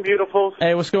going on, beautifuls?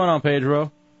 Hey, what's going on,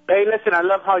 Pedro? Hey, listen, I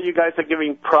love how you guys are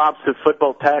giving props to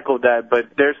football tackle dad, but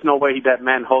there's no way that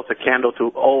man holds a candle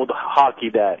to old hockey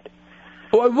dad.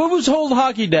 What was old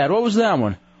hockey dad? What was that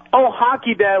one? Oh,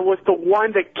 hockey dad was the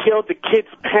one that killed the kid's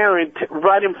parent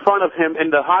right in front of him in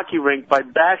the hockey rink by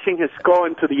bashing his skull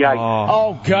into the ice.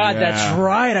 Oh, God, that's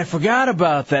right. I forgot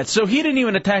about that. So he didn't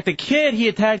even attack the kid. He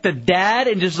attacked the dad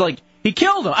and just, he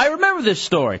killed him. I remember this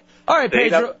story. All right,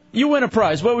 Pedro, you win a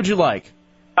prize. What would you like?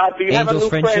 Do you have a new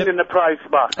friend in the prize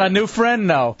box? A new friend?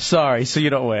 No. Sorry, so you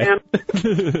don't win.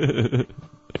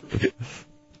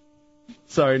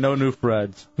 Sorry, no new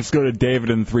friends. Let's go to David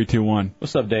in the 321.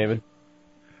 What's up, David?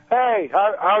 Hey,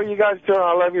 how are you guys doing?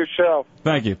 I love your show.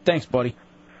 Thank you. Thanks, buddy.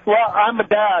 Well, I'm a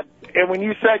dad, and when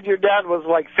you said your dad was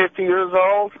like 50 years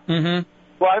old,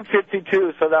 well, I'm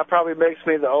 52, so that probably makes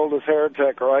me the oldest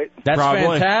heretic, right? That's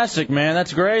fantastic, man.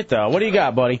 That's great, though. What do you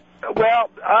got, buddy? Well,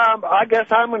 I guess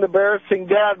I'm an embarrassing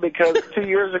dad because 2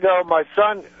 years ago, my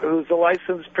son, who's a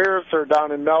licensed piercer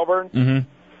down in Melbourne,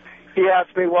 he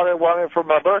asked me what I wanted for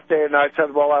my birthday, and I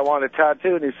said, well, I want a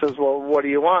tattoo. And he says, well, what do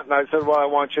you want? And I said, well, I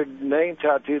want your name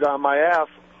tattooed on my ass.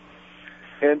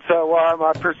 And so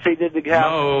I proceeded to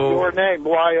have your name,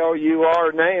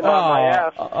 Y-O-U-R name on my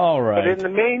ass. All right. But in the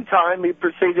meantime, he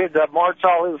proceeded to march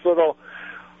all his little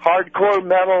hardcore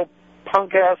metal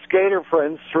punk-ass skater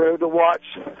friends through to watch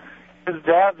his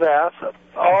dad's ass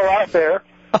all out there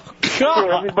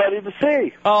for everybody to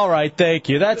see. All right, thank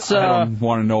you. That's I don't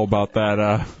want to know about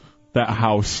that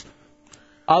house.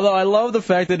 Although I love the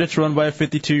fact that it's run by a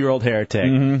 52-year-old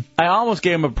heretic. I almost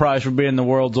gave him a prize for being the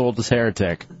world's oldest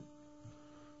heretic.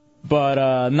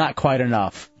 But not quite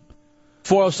enough.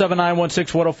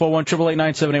 407-916-1041,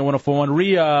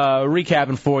 888-978-1041.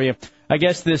 Recapping for you. I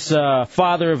guess this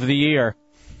Father of the Year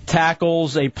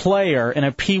tackles a player in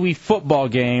a Pee-wee football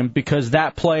game because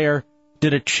that player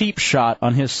did a cheap shot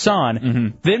on his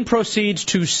son, then proceeds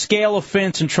to scale a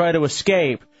fence and try to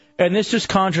escape. And this just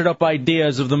conjured up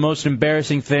ideas of the most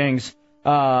embarrassing things,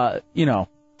 that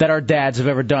our dads have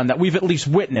ever done, that we've at least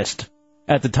witnessed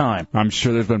at the time. I'm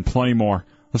sure there's been plenty more.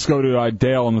 Let's go to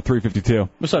Dale on the 352.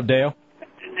 What's up, Dale?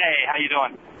 Hey, how you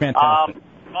doing? Fantastic.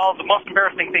 Well, the most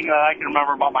embarrassing thing that I can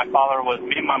remember about my father was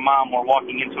me and my mom were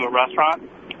walking into a restaurant,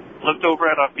 looked over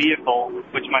at our vehicle,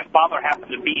 which my father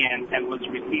happened to be in, and was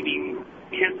receiving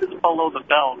kisses below the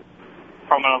belt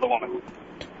from another woman.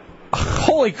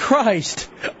 Holy Christ.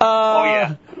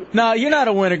 Yeah. No, you're not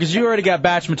a winner because you already got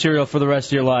batch material for the rest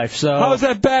of your life. So how is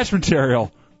that batch material?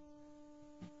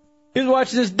 He's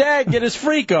watching his dad get his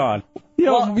freak on. You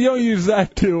don't use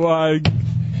that to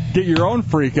get your own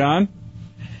freak on.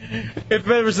 If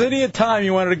there was any time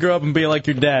you wanted to grow up and be like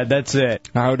your dad, that's it.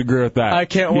 I would agree with that. I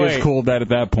can't wait. He is cool dad at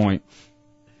that point.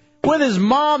 With his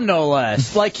mom, no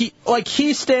less. like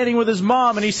he's standing with his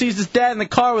mom and he sees his dad in the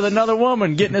car with another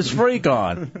woman getting his freak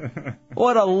on.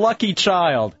 What a lucky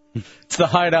child. It's the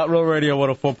Hideout Real Radio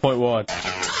 104.1.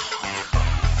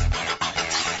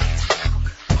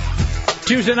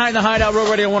 Tuesday night in the Hideout Real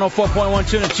Radio 104.1.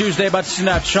 Tuna Tuesday, about to send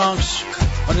out chunks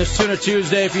on this Tuna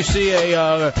Tuesday. If you see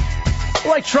a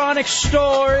electronics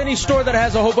store, any store that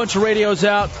has a whole bunch of radios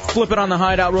out, flip it on the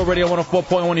Hideout Real Radio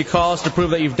 104.1. You call us to prove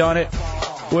that you've done it.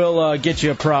 We'll get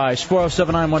you a prize.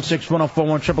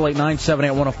 407-916-1041,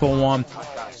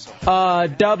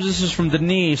 888-978-1041. Dubs, this is from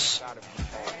Denise.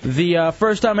 The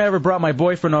first time I ever brought my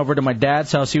boyfriend over to my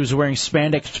dad's house, he was wearing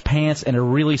spandex pants and a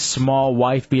really small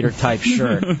wife-beater type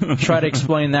shirt. Try to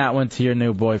explain that one to your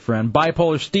new boyfriend.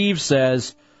 Bipolar Steve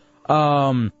says,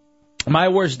 my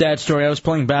worst dad story, I was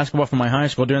playing basketball for my high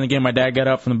school. During the game, my dad got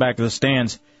up from the back of the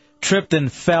stands, tripped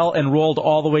and fell and rolled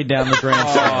all the way down the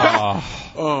grandstand.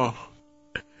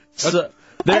 So,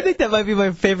 I think that might be my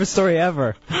favorite story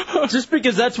ever. Just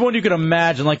because that's one you can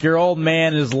imagine, like your old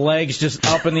man, his legs just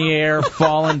up in the air,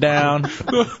 falling down.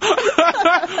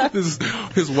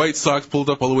 His white socks pulled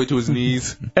up all the way to his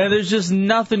knees. And there's just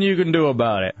nothing you can do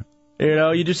about it. You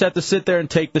know, you just have to sit there and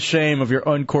take the shame of your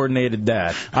uncoordinated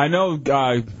dad. I know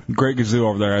Great Gazoo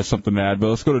over there has something to add, but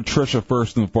let's go to Trisha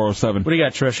first in the 407. What do you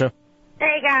got, Trisha?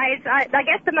 Hey, guys. I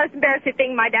guess the most embarrassing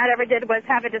thing my dad ever did was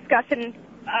have a discussion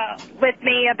with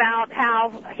me about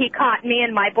how he caught me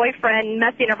and my boyfriend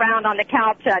messing around on the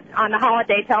couch on the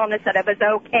holiday, telling us that it was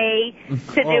okay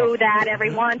to do that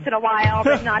every once in a while,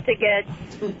 but not to get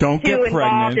too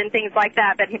involved in things like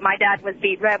that. But my dad was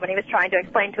beat red when he was trying to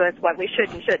explain to us what we should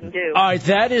and shouldn't do. All right,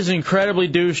 that is incredibly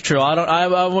douche true.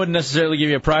 I wouldn't necessarily give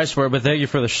you a prize for it, but thank you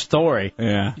for the story.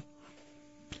 Yeah.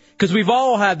 Because we've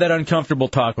all had that uncomfortable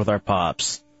talk with our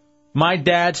pops. My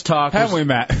dad's talk Haven't we,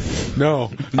 Matt?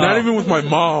 No, not even with my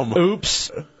mom.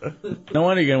 Oops. No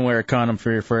wonder you're going to wear a condom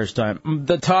for your first time.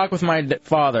 The talk with my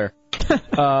father,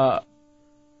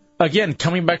 again,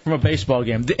 coming back from a baseball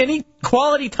game. Any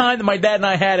quality time that my dad and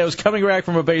I had, it was coming back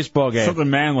from a baseball game. Something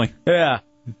manly. Yeah.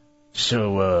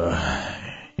 So,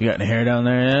 you got any hair down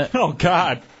there yet? Oh,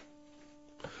 God.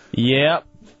 Yep.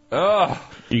 Ugh.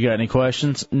 You got any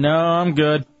questions? No, I'm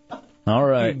good. All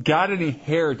right. You got any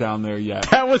hair down there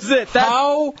yet? That was it.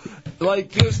 How,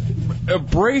 just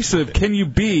abrasive can you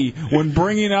be when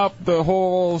bringing up the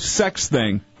whole sex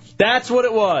thing? That's what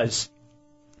it was.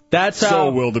 That's how.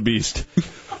 So wildebeest.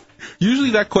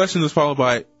 Usually that question is followed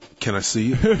by, can I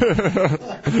see it?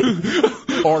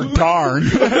 Or darn.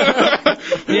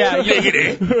 Yeah,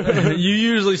 you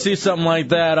usually see something like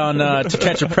that on To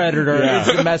Catch a Predator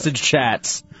instant message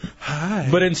chats. Hi.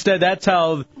 But instead, that's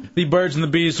how the birds and the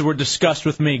bees were discussed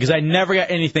with me, because I never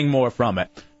got anything more from it.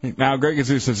 Now, Greg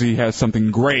Gazoo says he has something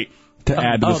great to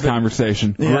add to this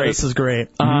conversation. Yeah, Great. this is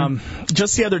great. Mm-hmm.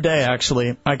 Just the other day,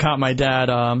 actually, I caught my dad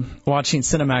watching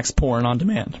Cinemax porn on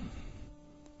demand.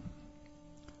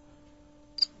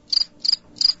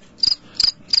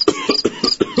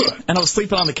 And I was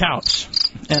sleeping on the couch.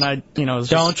 And I, was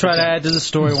Don't try to add to the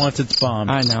story once it's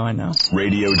bombed. I know.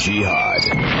 Radio Jihad.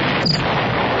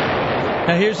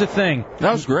 Now, here's the thing.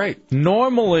 That was great.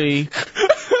 Normally,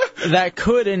 that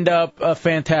could end up a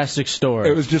fantastic story.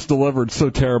 It was just delivered so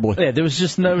terribly. Yeah, there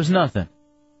was nothing.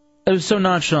 It was so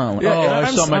nonchalant. Yeah,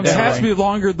 I saw my dad. It has to be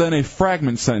longer than a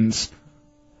fragment sentence.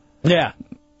 Yeah.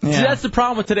 See, that's the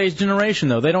problem with today's generation,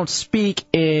 though. They don't speak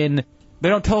in... They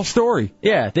don't tell a story.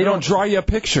 Yeah, they don't draw you a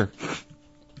picture.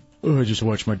 Oh, I just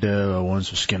watched my dad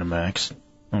once with Skinamax.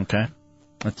 Okay.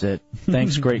 That's it.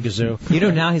 Thanks, Great Gazoo.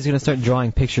 Now he's going to start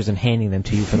drawing pictures and handing them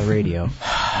to you for the radio.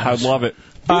 I'd love it.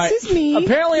 This is me.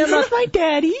 Apparently, this is my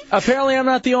daddy. Apparently, I'm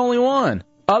not the only one.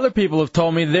 Other people have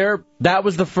told me that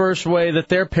was the first way that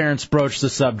their parents broached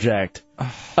the subject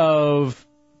of,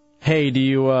 hey, do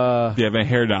you have any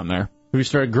hair down there? Have you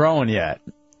started growing yet?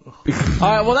 All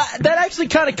right, well, that actually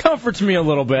kind of comforts me a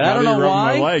little bit. I don't know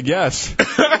why. My leg, yes.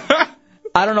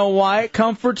 I don't know why it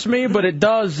comforts me, but it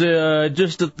does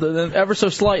just ever so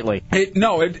slightly.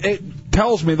 It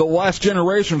tells me the last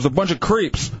generation was a bunch of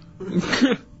creeps.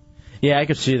 Yeah, I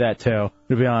could see that, too,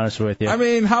 to be honest with you. I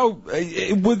mean, how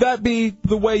would that be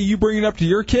the way you bring it up to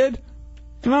your kid?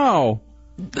 No.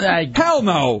 Hell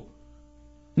no.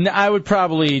 I would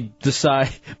probably decide.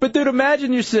 But, dude,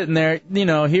 imagine you're sitting there,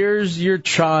 here's your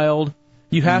child.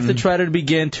 You have to try to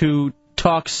begin to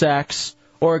talk sex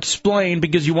or explain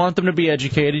because you want them to be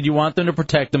educated. You want them to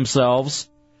protect themselves.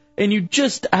 And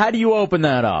how do you open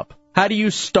that up? How do you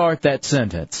start that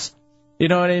sentence? You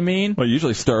know what I mean? Well, you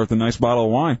usually start with a nice bottle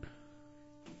of wine.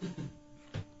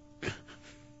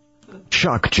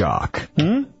 Shock jock.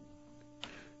 I'm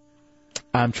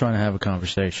trying to have a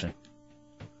conversation.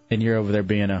 And you're over there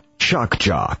being a shock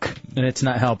jock. And it's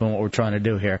not helping what we're trying to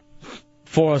do here.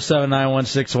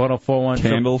 407-916-1041.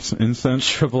 Candles,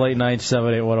 incense.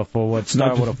 888-978-1041. Star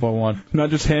 1041. Not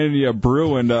just handing you a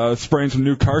brew and spraying some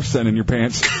new car scent in your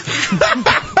pants.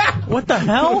 What the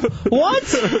hell? What?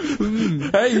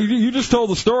 Hey, you just told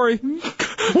the story.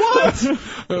 What?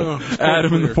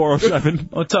 Adam in the 407.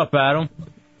 What's up, Adam?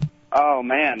 Oh,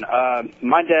 man.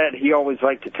 My dad, he always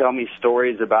liked to tell me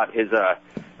stories about his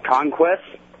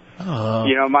conquests.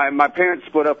 You know, my parents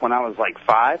split up when I was like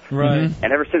 5. Right.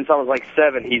 And ever since I was like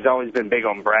 7, he's always been big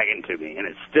on bragging to me. And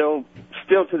it's still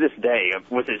to this day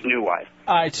with his new wife.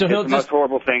 All right, so it's he'll the just. most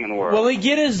horrible thing in the world. Will he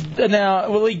get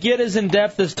as in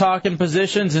depth as talking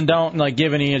positions and don't like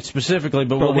give any specifically?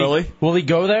 But will he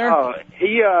go there? Oh,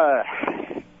 he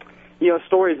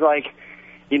stories like,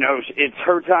 it's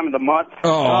her time of the month. Oh,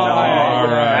 all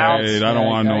right. I don't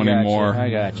want to know anymore. I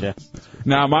gotcha.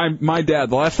 Now, my dad,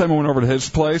 the last time I went over to his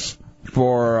place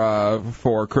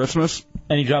for Christmas.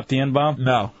 And he dropped the N-bomb?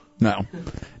 No,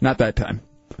 not that time.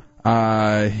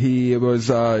 He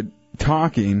was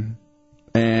talking,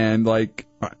 and, like,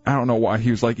 I don't know why,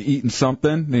 he was, like, eating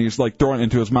something, and he was, like, throwing it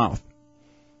into his mouth.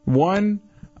 One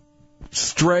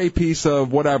stray piece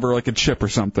of whatever, like a chip or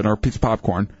something, or a piece of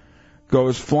popcorn,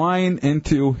 goes flying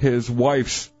into his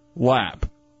wife's lap.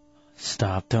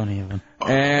 Stop, don't even.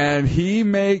 And he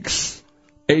makes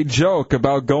a joke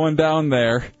about going down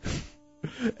there,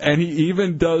 and he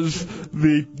even does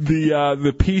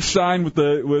the peace sign with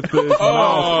his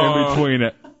mouth in between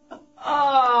it.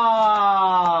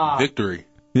 Ah. Victory.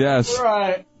 Yes.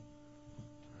 Right.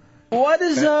 What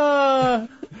is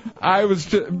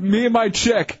me and my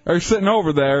chick are sitting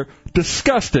over there,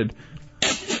 disgusted.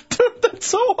 Dude, that's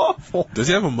so awful. Does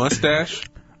he have a mustache?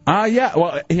 Yeah.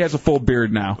 Well, he has a full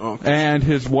beard now, Okay. and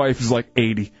his wife is like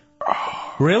 80.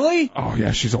 Really? Oh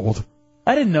yeah, she's old.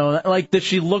 I didn't know that. Like, does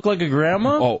she look like a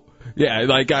grandma? Oh yeah,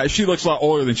 like she looks a lot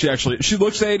older than she actually. She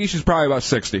looks 80. She's probably about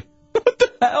 60. What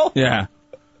the hell? Yeah.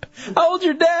 How old's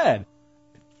your dad?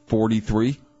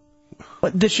 43.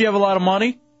 What, does she have a lot of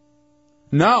money?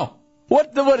 No.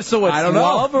 What? So what's I don't know.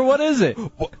 love or what is it?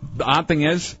 Well, the odd thing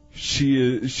is,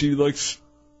 she looks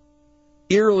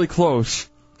eerily close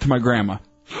to my grandma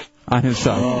on his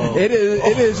side. Oh. It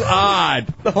is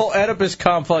odd. The whole Oedipus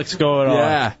complex going on.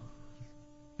 Yeah.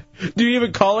 Do you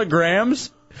even call her Grams?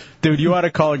 Dude, you ought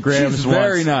to call her Grams She's once.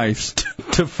 very nice.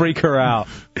 To freak her out.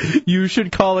 You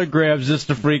should call her Grams just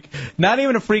to freak, not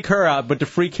even to freak her out, but to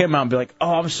freak him out and be like,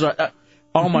 oh, I'm sorry.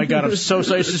 Oh, my God, I'm so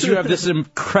sorry. It's just you have this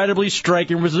incredibly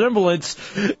striking resemblance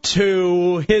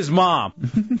to his mom.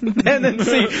 And then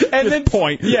see, and then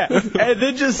point. Yeah, and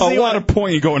then just see a lot of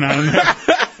pointing going on in there.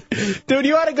 Dude,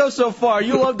 you ought to go so far.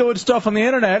 You love doing stuff on the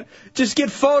internet. Just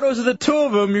get photos of the two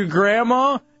of them, your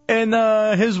grandma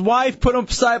and his wife, put them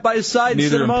side by side.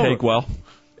 Neither and of send them them take well.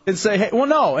 And say, hey, well,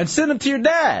 no, and send them to your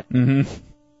dad. Mm-hmm.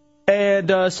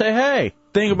 And say, hey,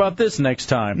 think about this next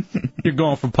time you're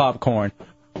going for popcorn.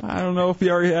 I don't know if he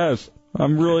already has.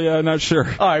 I'm really not sure.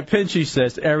 All right, Pinchy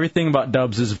says everything about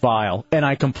Dubs is vile, and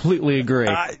I completely agree.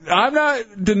 I'm not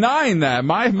denying that.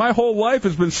 My whole life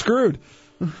has been screwed.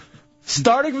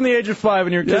 Starting from the age of 5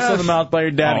 and you're kissed on the mouth by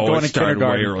your dad and going to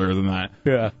kindergarten. Way earlier than that.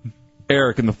 Yeah.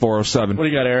 Eric in the 407. What do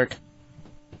you got, Eric?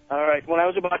 All right. When I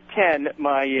was about 10,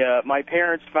 my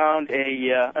parents found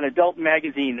an adult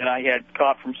magazine that I had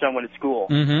caught from someone at school.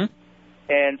 Mm-hmm.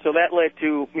 And so that led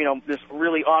to, this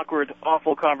really awkward,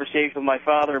 awful conversation with my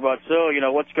father about,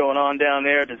 what's going on down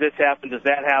there? Does this happen? Does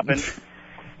that happen?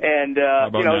 And, now?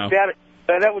 it's bad.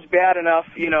 That was bad enough,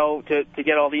 to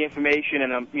get all the information,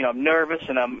 and I'm nervous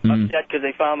and I'm upset because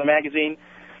they found the magazine.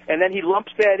 And then he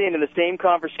lumps that in the same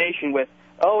conversation with,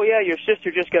 oh yeah, your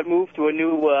sister just got moved to a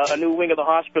new wing of the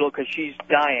hospital because she's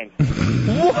dying.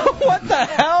 What the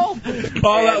hell?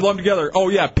 All that lumped together. Oh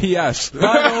yeah, P.S.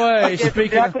 By the way,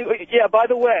 Yeah, by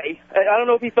the way, I don't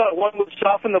know if he thought one would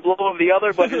soften the blow of the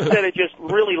other, but instead it just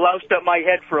really loused up my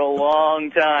head for a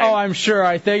long time. Oh, I'm sure.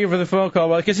 I thank you for the phone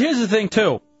call. Because here's the thing,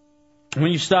 too.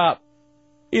 When you stop,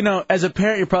 as a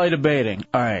parent, you're probably debating,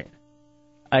 all right,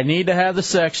 I need to have the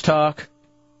sex talk.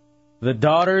 The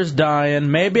daughter's dying.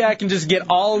 Maybe I can just get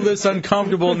all of this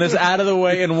uncomfortableness out of the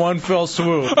way in one fell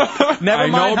swoop. Never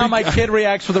mind how my kid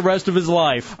reacts for the rest of his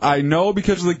life. I know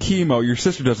because of the chemo, your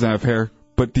sister doesn't have hair,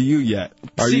 but do you yet?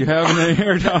 Are you having any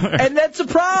hair down there? And that's a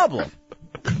problem.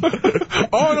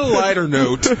 On a lighter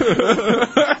note.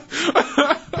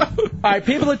 All right,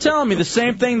 people are telling me the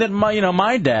same thing that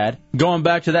my dad, going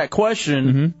back to that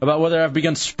question about whether I've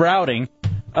begun sprouting,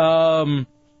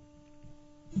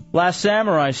 Last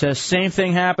Samurai says, same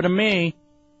thing happened to me,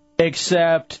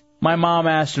 except my mom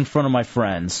asked in front of my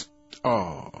friends.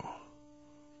 Oh.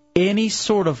 Any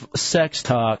sort of sex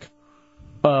talk,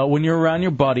 when you're around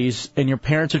your buddies and your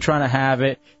parents are trying to have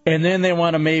it, and then they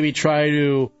want to maybe try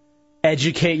to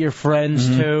educate your friends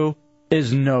too,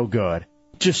 is no good.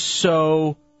 Just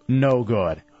so no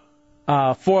good.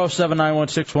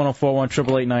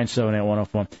 407-916-1041,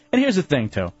 888-978-1041. And here's the thing,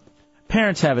 too.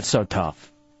 Parents have it so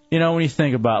tough. When you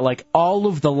think about, like, all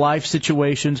of the life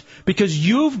situations, because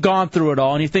you've gone through it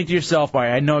all, and you think to yourself, all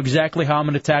right, I know exactly how I'm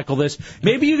going to tackle this.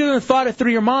 Maybe you even thought it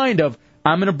through your mind of,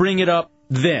 I'm going to bring it up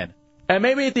then. And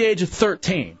maybe at the age of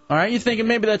 13, all right? You're thinking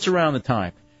maybe that's around the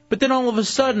time. But then all of a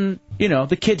sudden,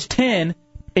 the kid's 10,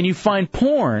 and you find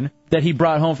porn that he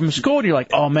brought home from school, and you're like,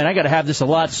 oh, man, I got to have this a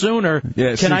lot sooner. Yeah,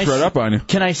 it sneaks right up on you.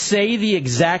 Can I say the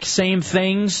exact same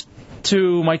things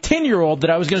to my 10-year-old that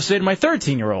I was going to say to my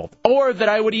 13-year-old? Or that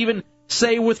I would even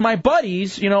say with my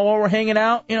buddies, while we're hanging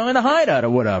out, in a hideout or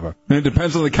whatever. And it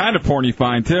depends on the kind of porn you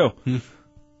find, too.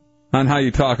 On how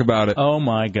you talk about it. Oh,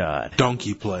 my God.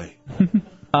 Donkey play.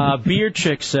 Beer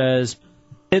Chick says,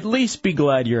 at least be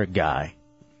glad you're a guy.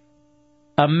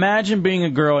 Imagine being a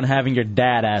girl and having your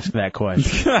dad ask that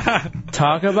question.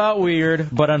 Talk about weird,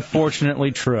 but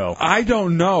unfortunately true. I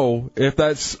don't know if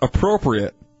that's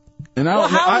appropriate. And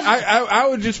I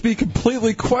would just be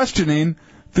completely questioning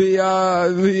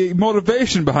the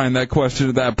motivation behind that question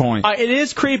at that point. It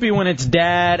is creepy when it's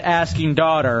dad asking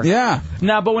daughter. Yeah.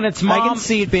 Now, but when it's mom... I can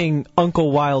see it being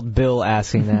Uncle Wild Bill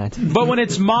asking that. But when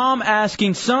it's mom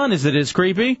asking son, is it as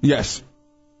creepy? Yes.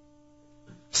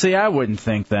 See, I wouldn't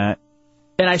think that.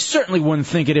 And I certainly wouldn't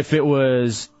think it if it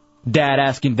was dad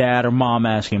asking dad or mom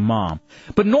asking mom.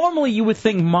 But normally you would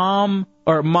think mom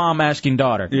asking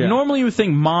daughter. Yeah. Normally you would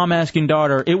think mom asking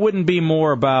daughter, it wouldn't be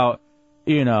more about,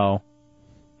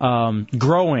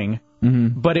 growing,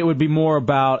 but it would be more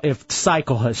about if the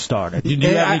cycle has started. Do you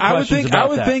have any questions about that? I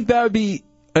would think that would be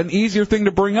an easier thing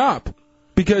to bring up.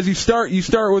 Because you start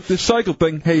with this cycle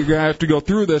thing. Hey, you're going to have to go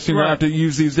through this. You're going to have to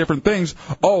use these different things.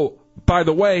 Oh, by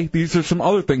the way, these are some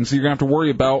other things that you're going to have to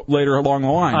worry about later along the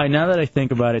line. Now that I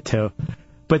think about it, too.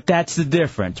 But that's the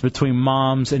difference between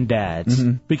moms and dads.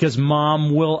 Because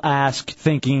mom will ask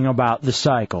thinking about the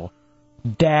cycle.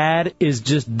 Dad is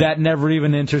just, that never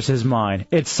even enters his mind.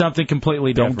 It's something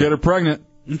completely different. Don't get her pregnant.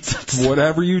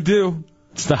 Whatever you do.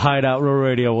 It's the Hideout Real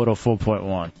Radio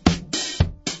 104.1.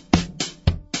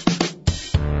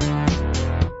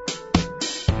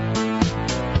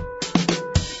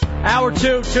 Hour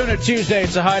 2, Tuna Tuesday.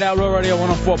 It's a Hideout Real Radio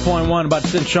 104.1. About to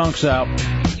send Chunks out.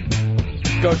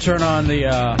 Go turn on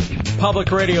the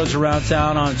public radios around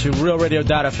town onto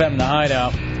realradio.fm, the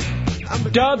Hideout.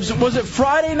 Dubs, was it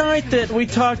Friday night that we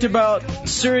talked about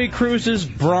Siri Cruz's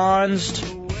bronzed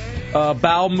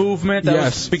bowel movement that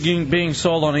was being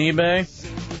sold on eBay?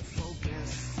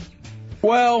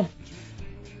 Well,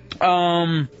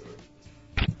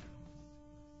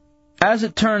 as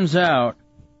it turns out,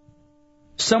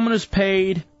 someone has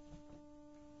paid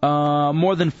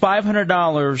more than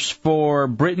 $500 for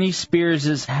Britney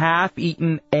Spears'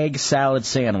 half-eaten egg salad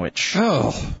sandwich.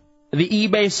 Oh. The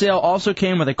eBay sale also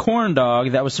came with a corn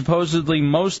dog that was supposedly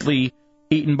mostly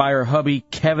eaten by her hubby,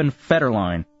 Kevin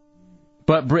Federline.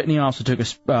 But Britney also took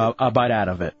a bite out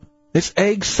of it. It's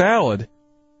egg salad.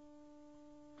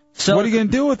 What are you going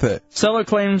to do with it? Seller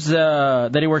claims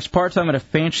that he works part-time at a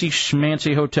fancy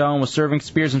schmancy hotel and was serving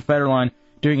Spears and Federline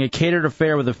during a catered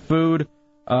affair with the food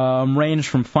ranged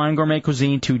from fine gourmet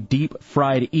cuisine to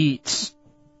deep-fried eats.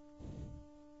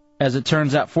 As it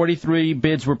turns out, 43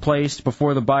 bids were placed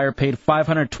before the buyer paid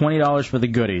 $520 for the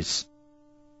goodies.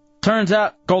 Turns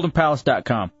out,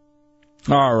 goldenpalace.com.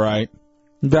 All right.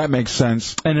 That makes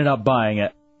sense. Ended up buying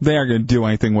it. They aren't going to do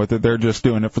anything with it. They're just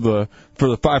doing it for the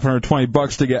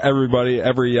 $520 to get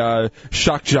every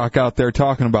shock jock out there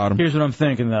talking about them. Here's what I'm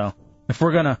thinking, though. If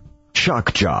we're going to...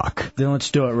 Shock jock. Then let's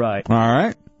do it right. All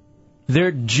right. There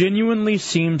genuinely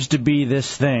seems to be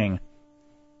this thing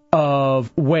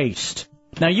of waste.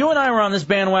 Now, you and I were on this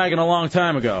bandwagon a long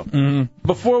time ago. Mm-hmm.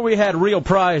 Before we had real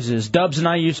prizes, Dubs and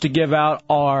I used to give out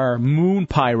our moon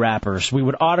pie wrappers. We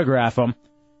would autograph them,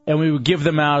 and we would give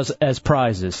them out as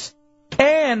prizes.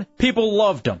 And people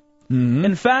loved them. Mm-hmm.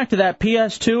 In fact, that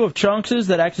PS2 of Chunks's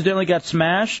that accidentally got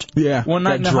smashed one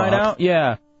night in the Hideout,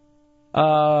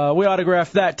 we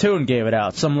autographed that, too, and gave it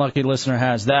out. Some lucky listener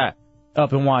has that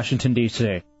up in Washington,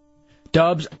 D.C.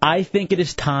 Dubs, I think it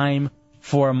is time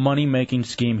for a money-making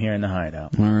scheme here in the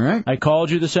Hideout. All right. I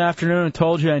called you this afternoon and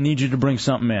told you I need you to bring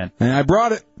something in. And I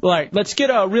brought it. Like, let's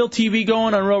get a real TV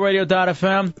going on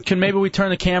realradio.fm. Can maybe we turn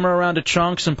the camera around to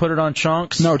Chunks and put it on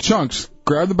Chunks? No, Chunks.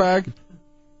 Grab the bag.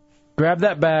 Grab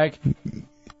that bag.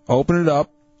 Open it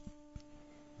up.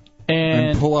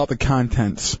 And pull out the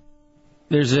contents.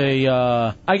 There's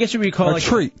I guess you would call it a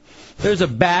treat. There's a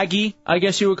baggie, I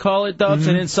guess you would call it, Dubs,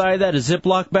 and inside that a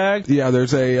Ziploc bag? Yeah,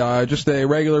 there's just a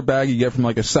regular bag you get from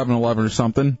like a 7-Eleven or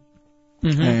something.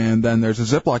 Mm-hmm. And then there's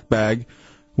a Ziploc bag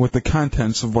with the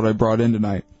contents of what I brought in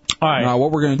tonight. All right. Now,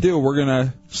 what we're going to do, we're going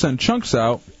to send Chunks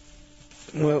out.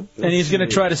 Well, and he's going to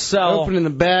try to sell. Opening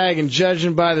the bag and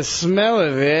judging by the smell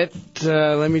of it,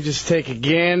 let me just take a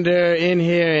gander in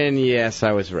here, and yes,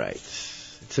 I was right.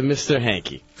 It's a Mr.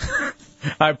 Hanky.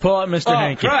 right, pull out Mr.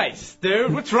 Hanky. Christ,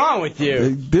 dude, what's wrong with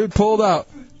you? Dude, pull it out.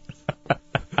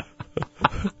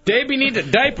 Davey needs a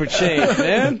diaper change,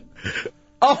 man.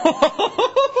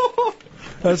 Oh,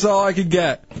 that's all I could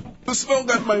get. The smell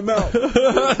got in my mouth.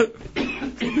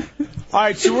 All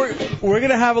right, so we're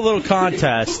gonna have a little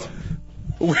contest.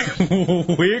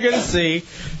 We're gonna see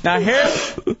now.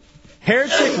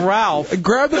 Heretic Ralph,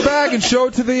 grab the bag and show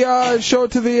it to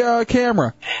the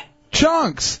camera.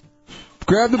 Chunks,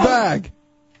 grab the bag.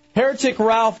 Heretic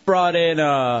Ralph brought in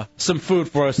some food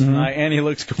for us tonight, and he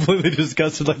looks completely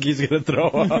disgusted, like he's gonna throw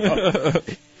up.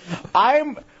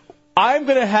 I'm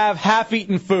gonna have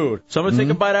half-eaten food, so I'm gonna take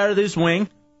a bite out of this wing.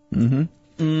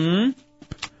 And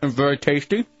very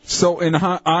tasty. So, in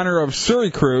honor of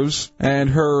Surrey Cruise and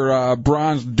her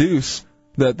bronze deuce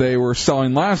that they were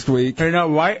selling last week. You know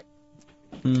what?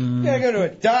 You gotta go to a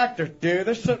doctor, dude.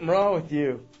 There's something wrong with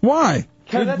you. Why?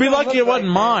 You'd be lucky it wasn't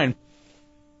mine.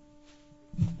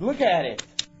 Look at it.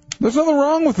 There's nothing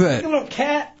wrong with Like it. a little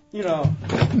cat, you know.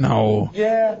 No.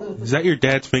 Yeah. Is that your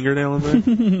dad's fingernail in there?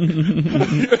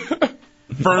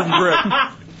 Firm grip.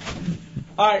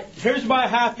 All right, here's my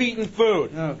half-eaten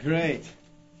food. Oh, great.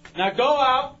 Now go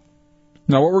out.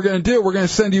 Now, what we're going to do, we're going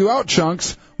to send you out,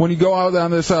 Chunks, when you go out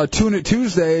on this Tune It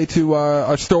Tuesday to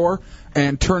a store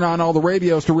and turn on all the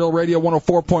radios to Real Radio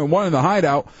 104.1 in the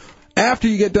Hideout. After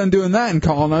you get done doing that and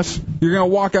calling us, you're going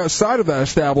to walk outside of that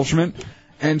establishment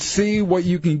and see what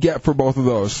you can get for both of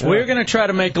those. We're going to try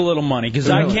to make a little money, because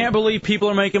I can't believe people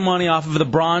are making money off of the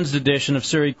bronzed edition of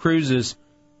Surrey Cruise's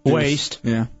waste.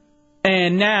 Yeah.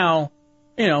 And now,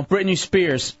 you know, Britney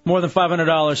Spears, more than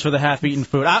 $500 for the half-eaten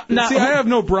food. I have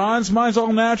no bronze. Mine's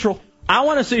all natural. I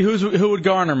want to see who would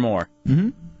garner more.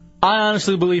 I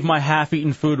honestly believe my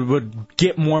half-eaten food would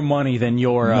get more money than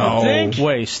your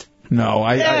waste. No,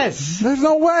 there's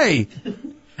no way.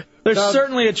 There's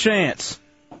certainly a chance.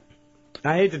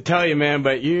 I hate to tell you, man,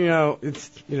 but you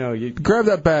grab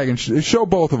that bag and show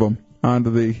both of them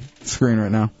onto the screen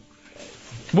right now.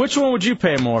 Which one would you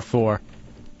pay more for?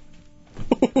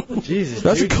 Jesus,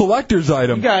 that's dude. a collector's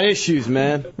item. You got issues,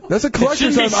 man. That's a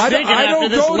collector's item. I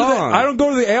don't go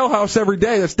to the ale house every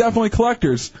day. That's definitely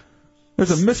collector's.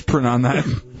 There's a misprint on that.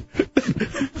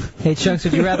 Hey, Chunks,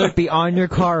 would you rather it be on your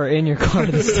car or in your car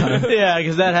this time? Yeah,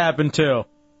 because that happened too.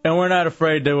 And we're not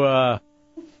afraid to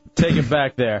take it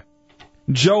back there.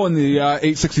 Joe in the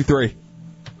 863.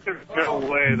 There's no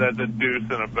way that's a deuce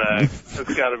in a bag.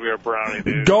 It's got to be a brownie,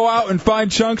 dude. Go out and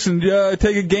find Chunks and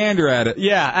take a gander at it.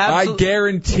 Yeah, absolutely. I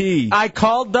guarantee. I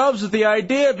called Dubs with the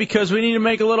idea because we need to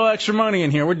make a little extra money in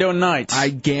here. We're doing nights. I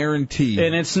guarantee.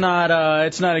 And it's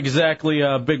not exactly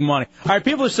big money. All right,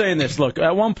 people are saying this. Look,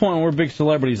 at one point when we're big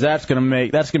celebrities, that's gonna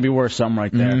be worth something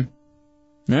right there.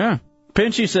 Yeah.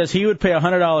 Pinchy says he would pay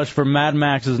 $100 for Mad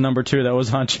Max's number 2 that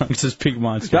was on Chunks' Pig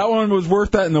Monster. That one was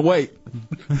worth that in the wait.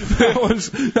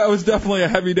 that was definitely a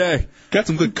heavy day. Got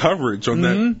some good coverage on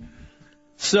that.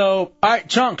 So, all right,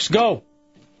 Chunks, go.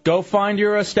 Go find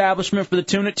your establishment for the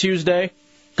Tune It Tuesday.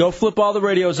 Go flip all the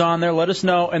radios on there. Let us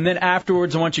know. And then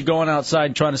afterwards, I want you going outside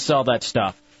and trying to sell that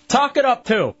stuff. Talk it up,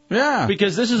 too. Yeah.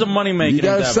 Because this is a money-making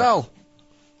endeavor. You got to sell.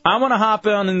 I want to hop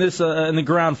in this in the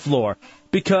ground floor.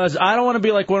 Because I don't want to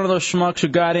be like one of those schmucks who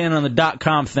got in on the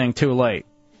 .com thing too late.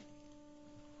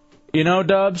 You know,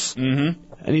 Dubs? I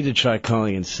need to try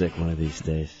calling in sick one of these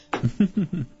days.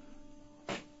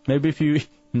 Maybe if you...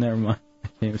 Never mind. I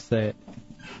can't even say it.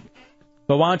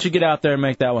 But why don't you get out there and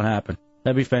make that one happen?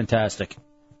 That'd be fantastic.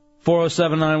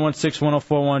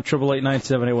 407-916-1041,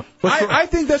 888-9781. I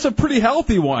think that's a pretty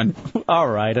healthy one. All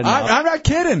right, enough. I'm not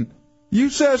kidding. You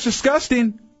said it's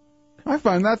disgusting. I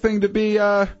find that thing to be...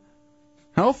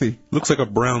 healthy. Looks like a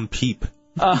brown peep.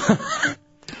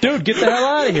 Dude, get the hell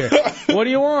out of here. What do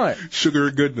you want? Sugar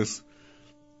and goodness.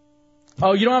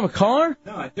 Oh, you don't have a car?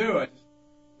 No, I do. Where am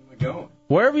I going?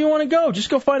 Wherever you want to go. Just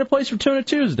go find a place for Tune It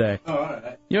Tuesday. Oh, all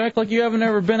right. You act like you haven't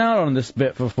ever been out on this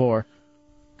bit before.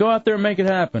 Go out there and make it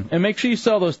happen. And make sure you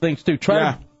sell those things, too. If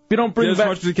you don't bring as back,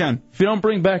 much as you can. If you don't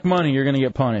bring back money, you're going to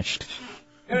get punished.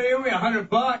 Give me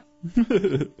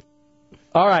 $100.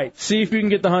 All right, see if you can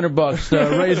get the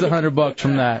 $100. Raise the $100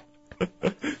 from that.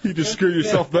 You just screw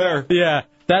yourself there. Yeah,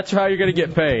 that's how you're going to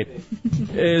get paid,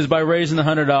 is by raising the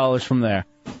 $100 from there.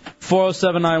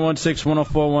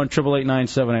 407-916-1041,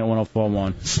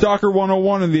 888-978-1041. Stalker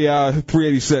 101 in the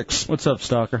 386. What's up,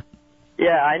 Stalker?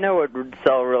 Yeah, I know what would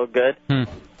sell real good.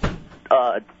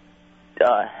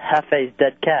 Hefe's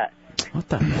dead cat. What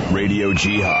the? Radio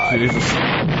Jihad.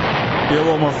 You're a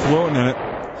little more fluent in it.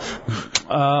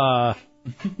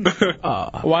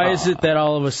 Why is it that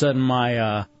all of a sudden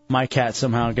my cat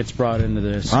somehow gets brought into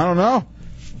this? I don't know.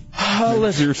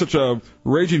 Listen, you're such a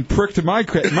raging prick to my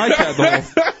cat the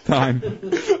whole time.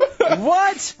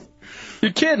 What?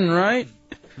 You're kidding, right?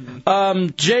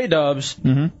 J-Dubs.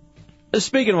 Mm-hmm.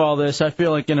 Speaking of all this, I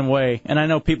feel like in a way, and I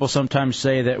know people sometimes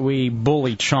say that we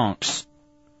bully chunks,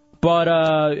 but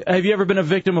have you ever been a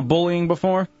victim of bullying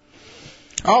before?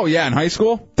 Oh, yeah, in high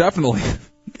school? Definitely.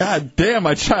 God damn,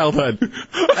 my childhood.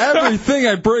 Everything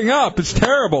I bring up is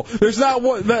terrible. There's not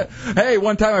one that, hey,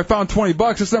 one time I found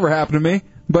 $20. This never happened to me.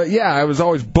 But, yeah, I was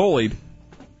always bullied.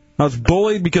 I was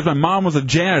bullied because my mom was a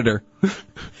janitor.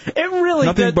 It really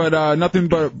nothing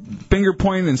but finger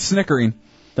pointing and snickering.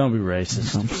 Don't be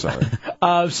racist. I'm sorry.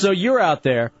 So you're out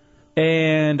there,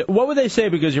 and what would they say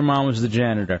because your mom was the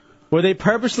janitor? Would they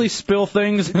purposely spill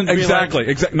things? And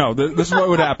Exactly. No, this is what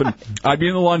would happen. I'd be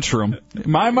in the lunchroom,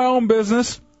 mind my own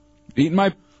business, eating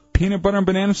my peanut butter and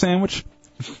banana sandwich,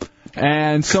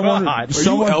 and someone... Are you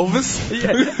Elvis?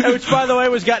 Yeah, which, by the way,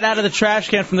 was gotten out of the trash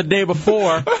can from the day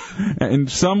before.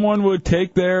 And someone would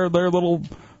take their little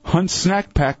Hunt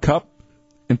snack pack cup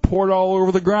and pour it all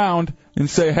over the ground and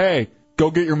say, hey,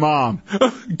 go get your mom.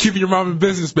 Keep your mom in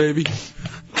business, baby.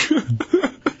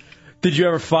 Did you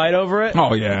ever fight over it?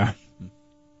 Oh, yeah.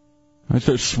 I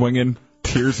start swinging,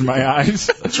 tears in my eyes.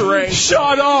 Trey.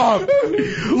 Shut up!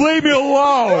 Leave me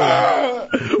alone!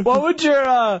 What would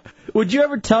your, would you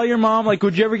ever tell your mom, like,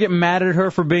 would you ever get mad at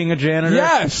her for being a janitor?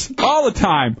 Yes, all the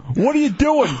time. What are you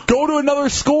doing? Go to another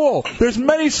school. There's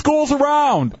many schools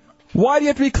around. Why do you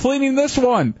have to be cleaning this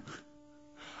one?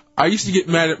 I used to get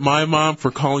mad at my mom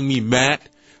for calling me Matt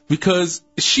because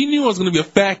she knew I was going to be a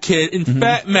fat kid, and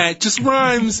Fat Matt just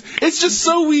rhymes. It's just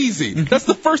so easy. That's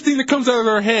the first thing that comes out of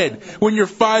her head when you're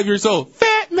 5 years old.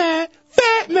 Fat Matt,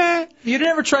 Fat Matt. You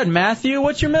never tried Matthew?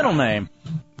 What's your middle name?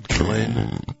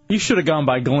 Glenn. You should have gone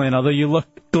by Glenn, although you look...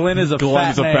 Glenn is a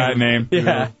fat name.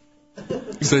 Yeah.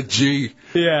 It's a G.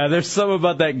 Yeah, there's something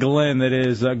about that Glenn that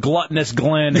is gluttonous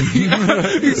Glenn.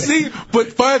 You see, but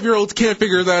 5-year-olds can't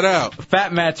figure that out.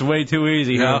 Fat Matt's way too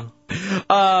easy, huh?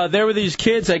 There were these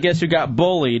kids, I guess, who got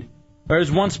bullied. There's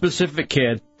one specific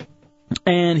kid,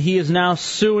 and he is now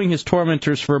suing his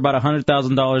tormentors for about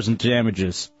 $100,000 in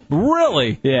damages.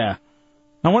 Really? Yeah.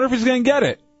 I wonder if he's going to get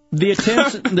it. The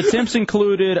attempts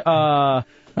included...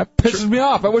 that pisses me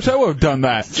off. I wish I would have done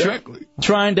that. Exactly.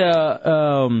 Trying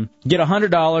to get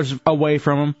 $100 away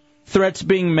from him. Threats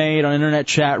being made on internet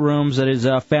chat rooms at his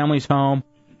family's home.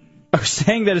 Or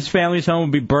saying that his family's home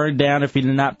would be burned down if he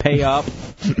did not pay up.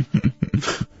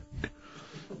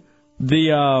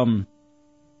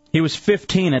 He was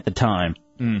 15 at the time.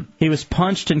 He was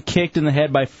punched and kicked in the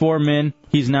head by 4 men.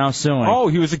 He's now suing. Oh,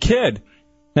 he was a kid.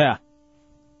 Yeah.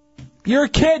 You're a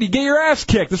kid. You get your ass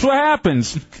kicked. That's what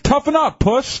happens. Toughen up,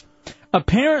 puss.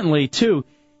 Apparently, too,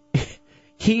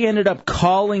 he ended up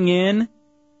calling in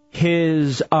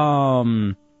his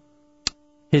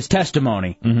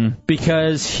testimony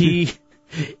because he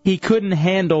couldn't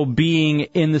handle being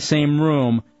in the same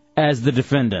room as the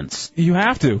defendants. You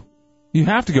have to. You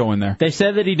have to go in there. They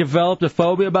said that he developed a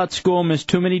phobia about school, missed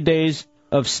too many days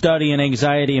of study, and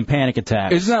anxiety and panic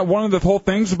attacks. Isn't that one of the whole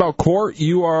things about court?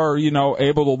 You are,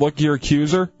 able to look your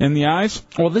accuser in the eyes?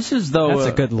 Well, this is, though...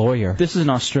 That's a good lawyer. This is in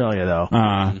Australia,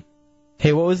 though.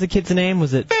 Hey, what was the kid's name?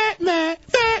 Was it... Fat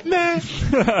man.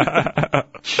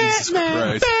 Jesus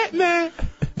Christ. Fat man.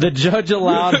 The judge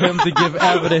allowed him to give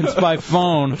evidence by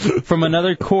phone from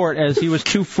another court as he was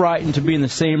too frightened to be in the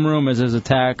same room as his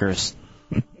attackers.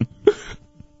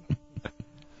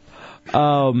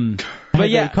 But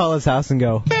yeah, call his house and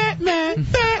go. Fat man.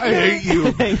 I hate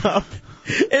you. Hang up.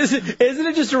 Isn't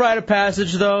it just a rite of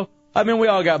passage, though? I mean, we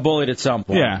all got bullied at some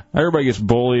point. Yeah, everybody gets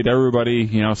bullied.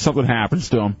 Everybody, something happens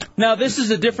to them. Now, this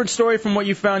is a different story from what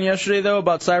you found yesterday, though,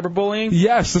 about cyberbullying?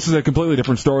 Yes, this is a completely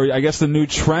different story. I guess the new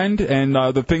trend and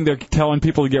the thing they're telling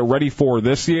people to get ready for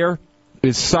this year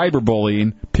is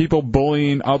cyberbullying, people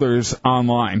bullying others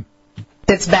online.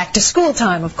 It's back to school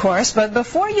time, of course, but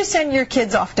before you send your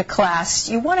kids off to class,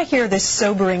 you want to hear this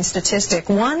sobering statistic.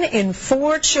 1 in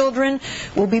 4 children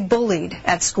will be bullied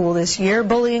at school this year.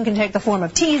 Bullying can take the form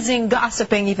of teasing,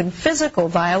 gossiping, even physical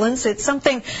violence. It's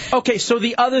something... Okay, so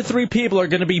the other 3 people are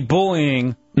going to be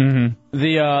bullying the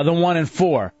 1 in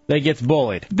 4 that gets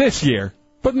bullied. This year.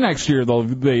 But next year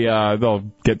they'll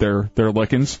get their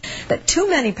lickings. That too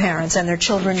many parents and their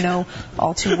children know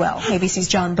all too well. ABC's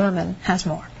John Berman has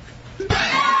more.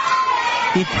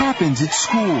 It happens at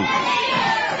school.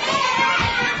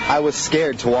 I was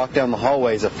scared to walk down the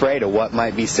hallways, afraid of what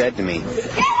might be said to me.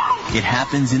 It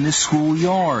happens in the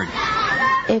schoolyard.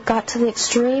 It got to the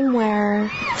extreme where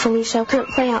Felicia couldn't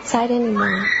play outside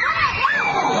anymore.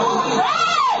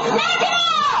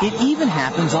 It even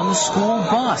happens on the school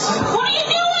bus. What are you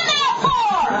doing that for?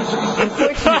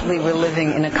 Unfortunately, we're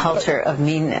living in a culture of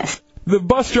meanness. The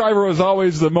bus driver was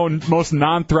always the most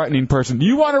non-threatening person.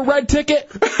 You want a red ticket?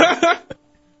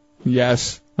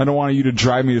 Yes. I don't want you to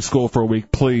drive me to school for a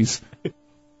week, please.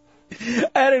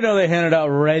 I didn't know they handed out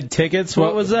red tickets.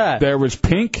 What was that? There was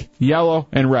pink, yellow,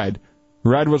 and red.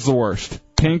 Red was the worst.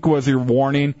 Pink was your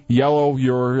warning. Yellow,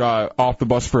 you're off the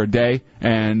bus for a day.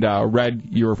 And red,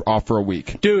 you're off for a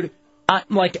week. Dude,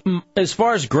 as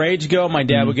far as grades go, my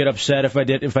dad would get upset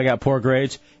if I got poor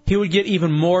grades. He would get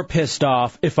even more pissed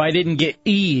off if I didn't get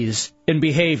E's in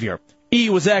behavior. E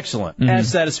was excellent. As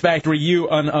satisfactory. U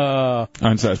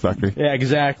unsatisfactory. Yeah,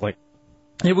 exactly.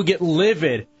 He would get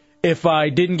livid if I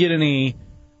didn't get an E.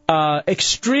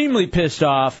 Extremely pissed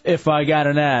off if I got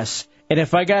an S. And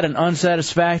if I got an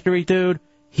unsatisfactory, dude,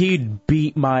 he'd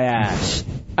beat my ass.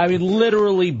 I mean,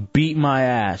 literally beat my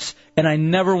ass. And I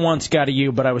never once got a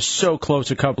U, but I was so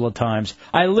close a couple of times.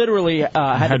 I literally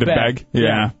had to beg.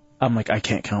 Yeah. I'm like, I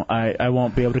can't come. I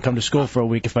won't be able to come to school for a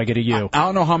week if I get a U. I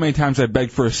don't know how many times I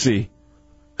begged for a C.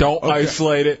 Don't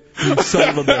isolate it, you son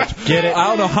of a bitch. Get it? I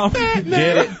don't know how many.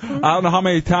 Get it? I don't know how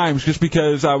many times, just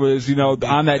because I was,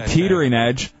 on that teetering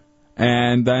edge,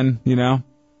 and then,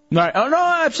 Right. Oh no,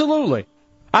 absolutely.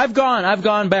 I've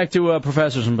gone back to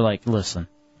professors and be like, listen,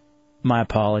 my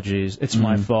apologies. It's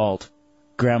my fault.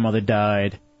 Grandmother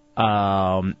died.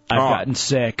 I've gotten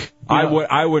sick.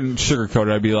 I wouldn't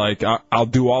sugarcoat it. I'd be like, I'll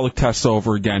do all the tests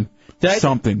over again.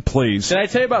 Something, please. Did I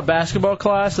tell you about basketball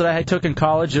class that I took in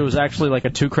college? It was actually like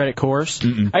a 2-credit course.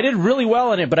 I did really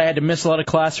well in it, but I had to miss a lot of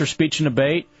class for speech and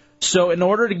debate. So in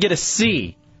order to get a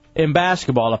C in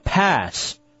basketball, to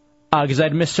pass, because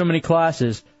I'd missed so many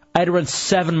classes, I had to run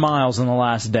 7 miles in the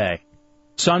last day.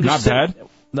 So I'm just not bad.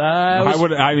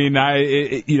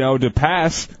 To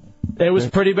pass. It was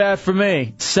pretty bad for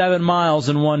me. 7 miles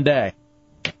in one day.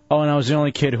 Oh, and I was the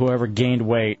only kid who ever gained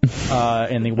weight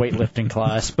in the weightlifting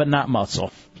class, but not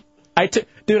muscle. I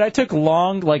took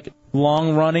long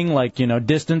running,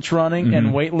 distance running and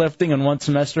weightlifting in one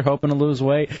semester, hoping to lose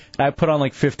weight. I put on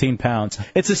like 15 pounds.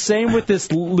 It's the same with this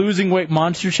losing weight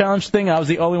monster challenge thing. I was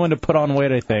the only one to put on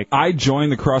weight, I think. I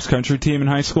joined the cross country team in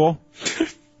high school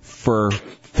for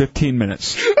 15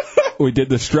 minutes. We did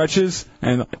the stretches,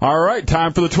 and all right,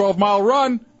 time for the 12-mile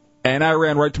run, and I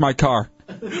ran right to my car.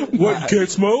 What, can't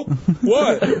smoke?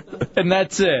 What? And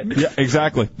that's it. Yeah,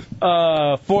 exactly.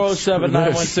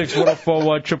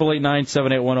 407-916-1041,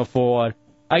 888-978-1041.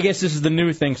 I guess this is the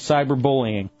new thing,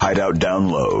 cyberbullying. Hideout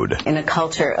download. In a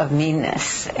culture of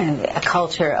meanness and a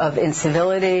culture of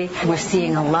incivility, we're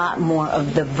seeing a lot more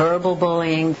of the verbal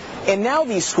bullying. And now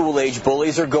these school-age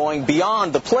bullies are going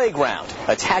beyond the playground,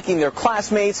 attacking their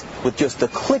classmates with just the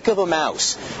click of a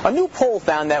mouse. A new poll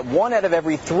found that 1 out of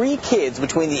every 3 kids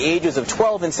between the ages of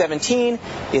 12 and 17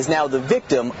 is now the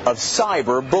victim of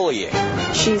cyberbullying.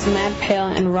 She's mad pale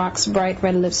and rocks bright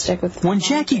red lipstick with... When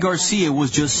Jackie Garcia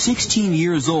was just 16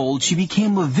 years old, she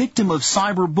became a victim of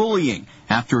cyberbullying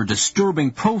after a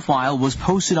disturbing profile was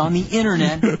posted on the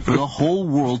internet for the whole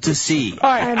world to see. All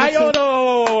right, I don't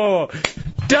know.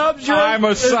 Dubs, I'm a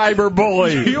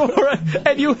cyberbully.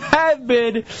 And you have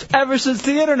been ever since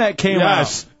the internet came out.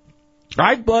 Yes.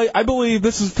 I believe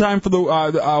this is time for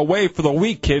the way for the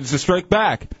weak kids to strike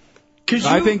back.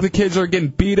 I think the kids are getting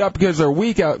beat up because they're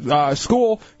weak at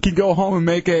school. Can go home and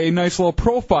make a nice little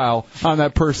profile on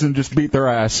that person and just beat their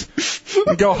ass.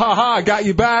 And go, ha-ha, I got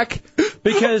you back.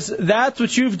 Because that's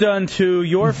what you've done to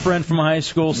your friend from high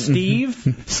school,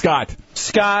 Steve? Scott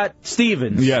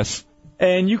Stevens. Yes.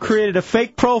 And you created a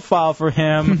fake profile for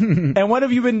him. And what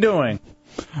have you been doing?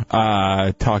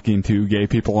 Talking to gay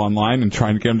people online and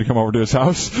trying to get them to come over to his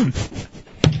house.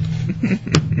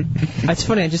 It's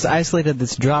funny, I just isolated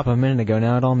this drop a minute ago.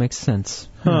 Now it all makes sense.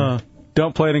 Huh.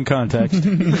 Don't play it in context.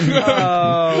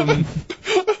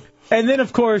 And then,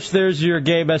 of course, there's your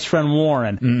gay best friend,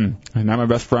 Warren. And not my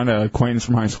best friend, an acquaintance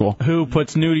from high school. Who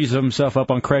puts nudies of himself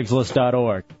up on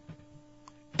Craigslist.org.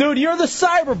 Dude, you're the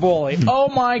cyberbully. Oh,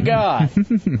 my God.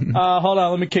 Hold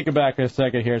on, let me kick it back a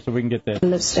second here so we can get this.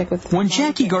 When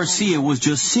Jackie Garcia was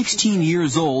just 16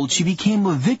 years old, she became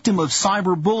a victim of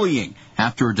cyberbullying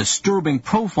after a disturbing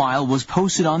profile was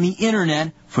posted on the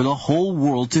internet for the whole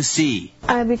world to see.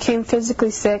 I became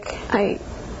physically sick. I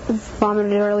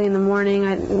vomited early in the morning.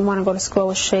 I didn't want to go to school. I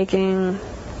was shaking.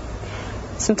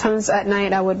 Sometimes at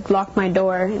night I would lock my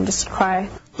door and just cry.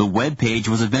 The webpage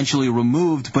was eventually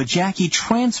removed, but Jackie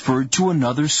transferred to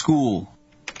another school.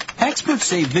 Experts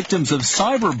say victims of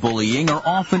cyberbullying are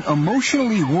often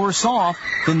emotionally worse off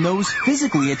than those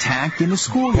physically attacked in a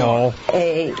schoolyard.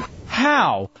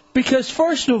 How? Because,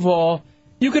 first of all,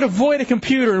 you could avoid a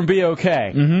computer and be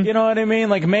okay. You know what I mean?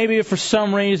 Like, maybe if for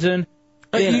some reason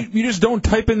You just don't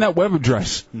type in that web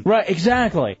address. Right,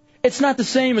 exactly. It's not the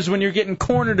same as when you're getting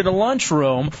cornered in a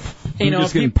lunchroom. You're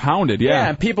just getting pounded, Yeah,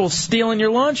 and people stealing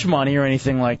your lunch money or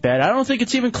anything like that. I don't think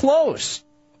it's even close.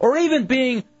 Or even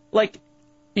being, like,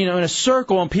 in a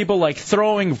circle and people, like,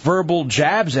 throwing verbal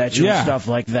jabs at you and stuff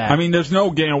like that. I mean, there's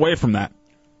no getting away from that.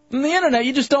 On the internet,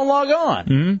 you just don't log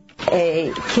on.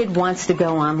 A kid wants to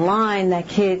go online, that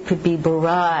kid could be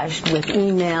barraged with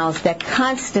emails that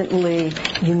constantly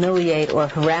humiliate or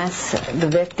harass the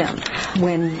victim.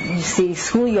 When you see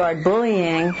schoolyard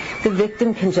bullying, the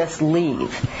victim can just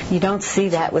leave. You don't see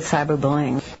that with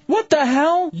cyberbullying. What the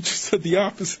hell? You just said the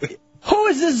opposite. Who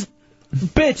is this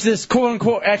bitch, this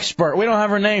quote-unquote expert? We don't have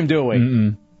her name, do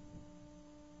we?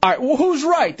 All right, well, who's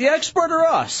right, the expert or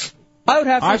us? I would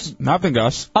have to. I think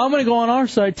us. I'm going to go on our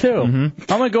side, too. I'm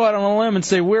going to go out on a limb and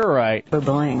say we're right.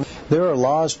 There are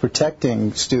laws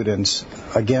protecting students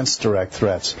against direct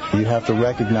threats. You have to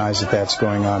recognize that that's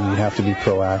going on. You have to be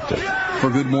proactive. For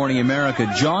Good Morning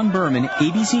America, John Berman,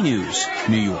 ABC News,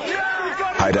 New York.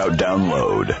 Hideout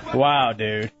download. Wow,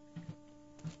 dude.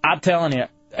 I'm telling you,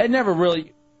 it never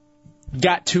really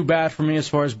got too bad for me as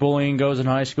far as bullying goes in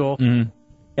high school. And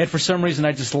for some reason,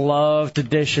 I just love to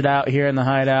dish it out here in the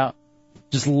Hideout.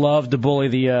 Just love to bully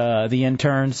the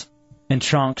interns and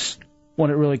chunks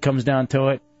when it really comes down to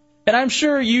it. And I'm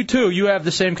sure you, too, you have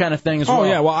the same kind of thing as well. Oh,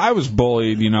 yeah, well, I was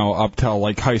bullied, up till,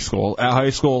 like, high school. At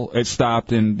high school, it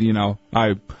stopped, and,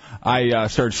 I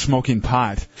started smoking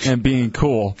pot and being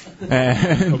cool.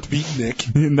 And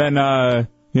beatnik. And then,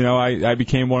 I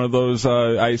became one of those,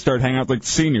 I started hanging out with, like,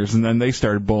 seniors, and then they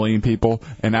started bullying people,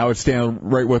 and I would stand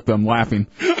right with them laughing.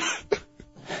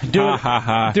 Dude, ha, ha,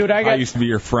 ha. Dude, I used to be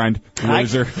your friend,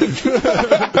 loser.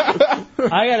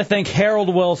 I got to thank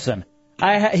Harold Wilson.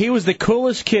 He was the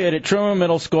coolest kid at Truman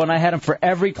Middle School, and I had him for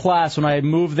every class when I had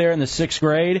moved there in the 6th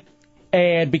grade.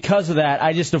 And because of that,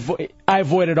 I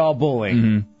avoided all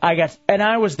bullying. And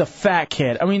I was the fat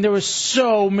kid. I mean, there was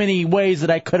so many ways that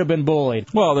I could have been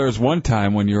bullied. Well, there was one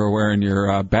time when you were wearing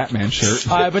your Batman shirt.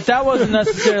 But that wasn't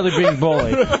necessarily being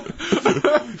bullied.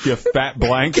 You fat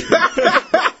blank.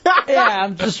 Yeah,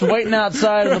 I'm just waiting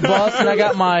outside of the bus, and I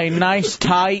got my nice,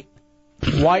 tight,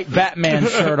 white Batman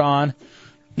shirt on.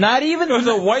 Not even... It was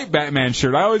a white Batman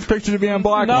shirt. I always pictured it being a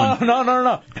black one.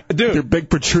 No. Dude. Your big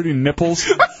protruding nipples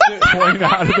pointing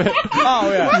out of it.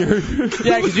 Oh, yeah.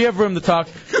 Yeah, because you have room to talk.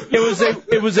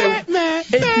 It was a...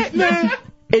 Batman.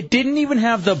 It didn't even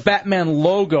have the Batman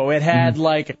logo. It had,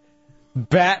 like,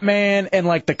 Batman and,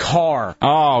 like, the car.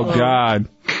 Oh, God.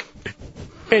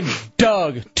 And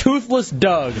Doug, Toothless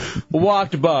Doug,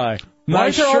 walked by. Why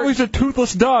is there always a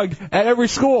Toothless Doug at every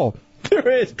school?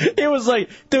 There is. It was like,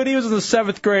 dude, he was in the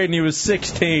 7th grade and he was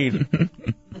 16.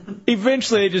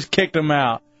 Eventually, they just kicked him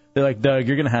out. They're like, Doug,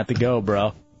 you're going to have to go,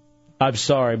 bro. I'm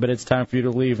sorry, but it's time for you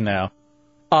to leave now.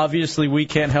 Obviously, we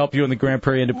can't help you in the Grand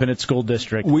Prairie Independent School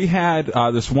District. We had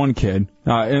this one kid,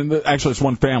 actually this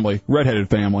one family, redheaded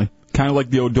family, kind of like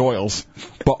the O'Doyles,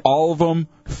 but all of them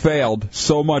failed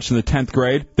so much in the 10th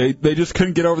grade, they just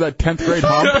couldn't get over that 10th grade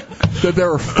hump, that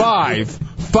there were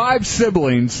five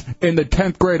siblings in the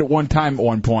 10th grade at one time at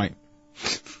one point.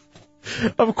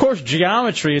 Of course,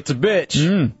 geometry, it's a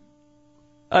bitch.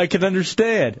 I can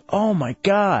understand. Oh, my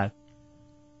God.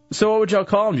 So what would y'all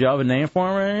call him? Do y'all have a name for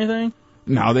him or anything?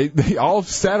 No, they all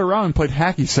sat around and played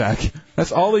hacky sack.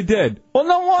 That's all they did. Well,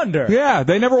 no wonder. Yeah,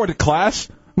 they never went to class.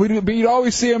 But you'd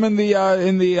always see them in the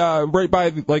right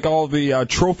by like all the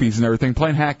trophies and everything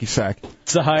playing hacky sack.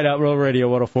 It's the Hideout Real Radio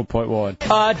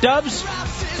 104.1. Dubs,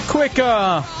 quick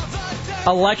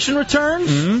election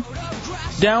returns.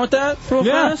 Down with that real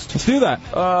fast? Let's do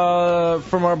that.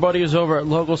 From our buddies over at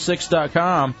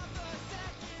local6.com.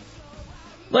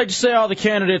 I'd like to say all the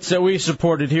candidates that we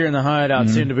supported here in the Hideout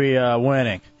seem to be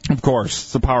winning. Of course.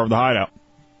 It's the power of the Hideout.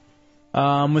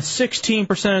 With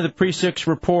 16% of the precincts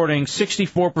reporting,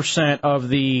 64% of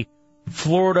the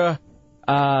Florida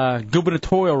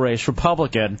gubernatorial race,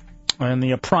 Republican, in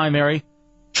the primary,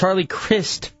 Charlie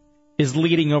Crist is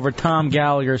leading over Tom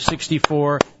Gallagher,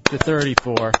 64 to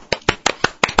 34.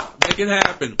 Make it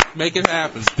happen. Make it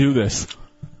happen. Let's do this.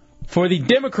 For the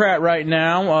Democrat right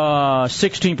now,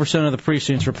 16% of the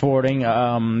precincts reporting.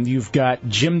 You've got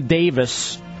Jim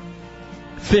Davis,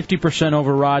 50%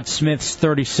 over Rod Smith's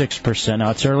 36%.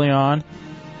 Now, it's early on,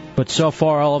 but so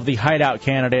far all of the Hideout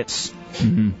candidates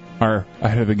are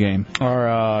ahead of the game.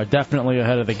 Are definitely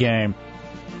ahead of the game.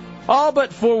 All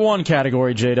but for one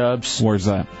category, J-Dubs. Where's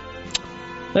that?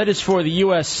 That is for the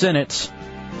U.S. Senate.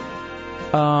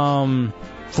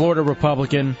 Florida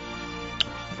Republican.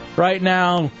 Right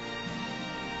now,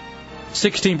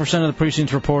 16% of the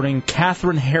precincts reporting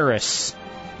Catherine Harris.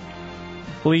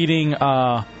 leading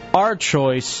our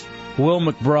choice, Will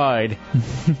McBride.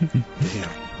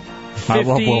 I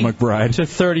love Will McBride. To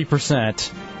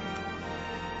 30%.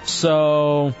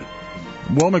 So...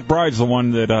 Will McBride's the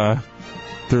one that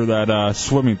threw that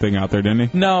swimming thing out there, didn't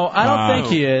he? No, I don't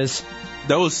think he is.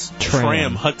 That was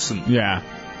Tram Hudson. Yeah.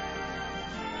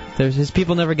 His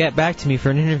people never get back to me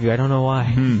for an interview. I don't know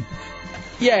why.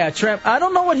 Yeah, Tram. I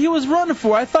don't know what he was running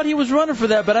for. I thought he was running for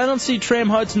that, but I don't see Tram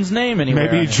Hudson's name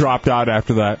anywhere. Maybe he dropped out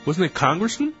after that. Wasn't it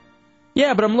congressman?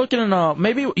 Yeah, but I'm looking at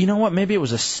maybe, you know what? Maybe it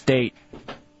was a state.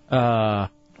 A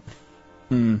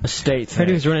state thing. I heard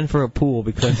he was running for a pool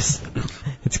because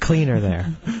it's cleaner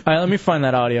there. All right, let me find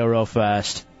that audio real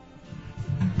fast.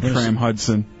 Tram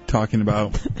Hudson talking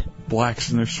about blacks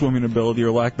and their swimming ability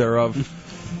or lack thereof.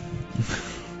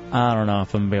 I don't know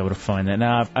if I'm going to be able to find that.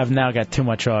 Now, I've now got too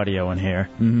much audio in here,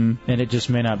 Mm-hmm. and it just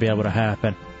may not be able to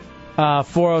happen.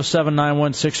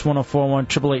 407-916-1041,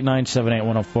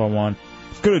 888-978-1041.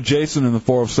 Let's go to Jason in the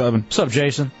 407. What's up,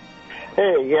 Jason?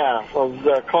 Hey, yeah, I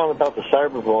was calling about the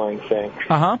cyberbullying thing.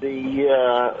 Uh-huh. I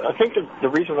think the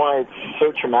reason why it's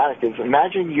so traumatic is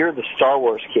imagine you're the Star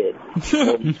Wars kid,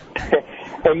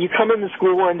 and you come into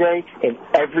school one day and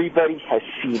everybody has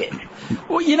seen it.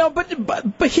 Well, you know,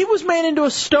 but he was made into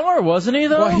a star, wasn't he,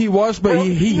 though? Well, he was, but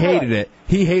he hated it.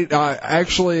 He hated.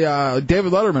 Actually,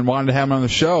 David Letterman wanted to have him on the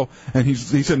show, and he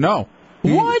said no.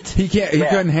 What? He can't. He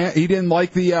couldn't. He didn't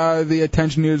like the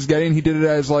attention he was getting. He did it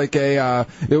as like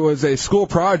it was a school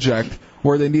project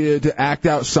where they needed to act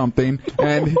out something,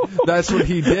 and that's what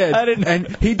he did.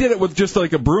 And he did it with just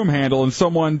like a broom handle, and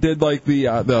someone did like the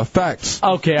effects.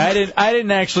 Okay, I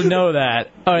didn't actually know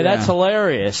that. All right, that's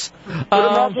hilarious. But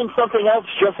imagine something else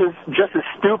just as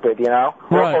stupid, you know,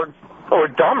 or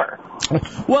dumber.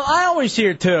 Well, I always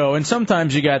hear, too, and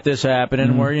sometimes you got this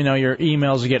happening where, you know, your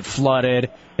emails get flooded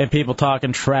and people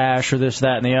talking trash or this,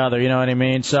 that, and the other, you know what I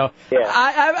mean? So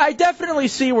I definitely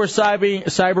see where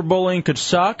cyberbullying could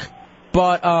suck,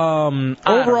 but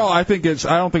overall, I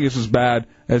don't think it's as bad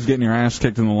as getting your ass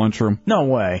kicked in the lunchroom. No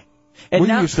way. And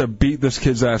we used to beat this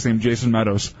kid's ass named Jason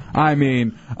Meadows. I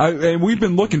mean, and we've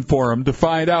been looking for him to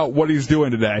find out what he's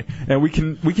doing today, and we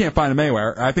can't find him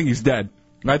anywhere. I think he's dead.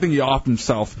 I think he offed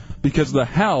himself because of the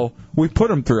hell we put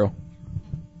him through.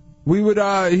 We would,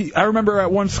 I remember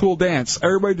at one school dance,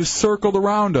 everybody just circled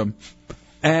around him,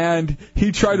 and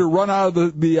he tried to run out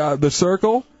of the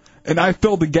circle, and I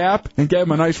filled the gap and gave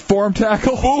him a nice form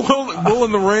tackle. Bull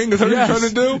in the ring, is that what you're trying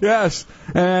to do? Yes,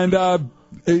 and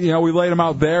you know, we laid him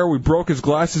out there. We broke his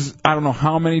glasses. I don't know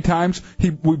how many times.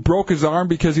 We broke his arm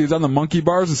because he was on the monkey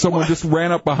bars, and someone just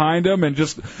ran up behind him and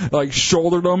just like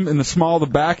shouldered him in the small of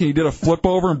the back, and he did a flip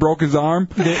over and broke his arm.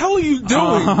 What the hell are you doing?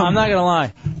 I'm not gonna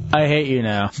lie, I hate you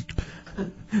now.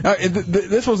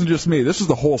 This wasn't just me. This was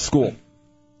the whole school.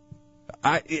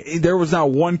 There was not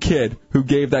one kid who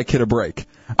gave that kid a break.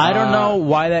 I don't know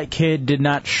why that kid did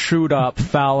not shoot up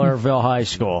Fowlerville High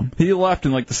School. He left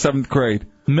in like the 7th grade.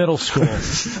 Middle school.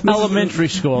 Elementary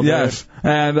school. Yes.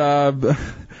 And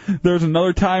there was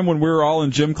another time when we were all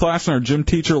in gym class and our gym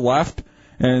teacher left,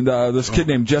 and this kid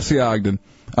named Jesse Ogden.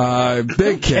 Big kid.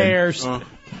 Who cares?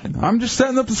 I'm just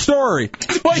setting up the story.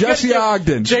 Jesse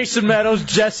Ogden. Jason Meadows,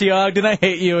 Jesse Ogden. I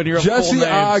hate you and your full names. Jesse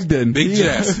Ogden. Big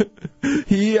Jess.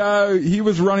 He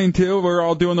was running too. We were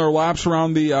all doing their laps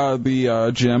around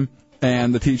the gym,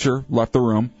 and the teacher left the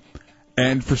room.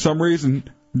 And for some reason,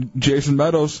 Jason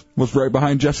Meadows was right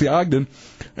behind Jesse Ogden,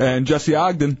 and Jesse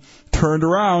Ogden turned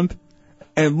around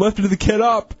and lifted the kid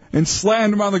up and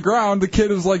slammed him on the ground. The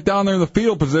kid was like down there in the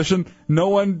fetal position. No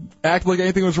one acted like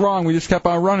anything was wrong. We just kept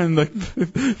on running.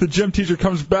 The gym teacher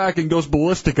comes back and goes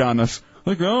ballistic on us.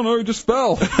 Like, I don't know, he just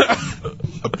fell.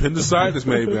 Appendicitis,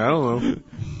 maybe. I don't know.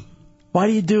 Why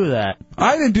do you do that?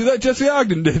 I didn't do that. Jesse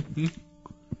Ogden did.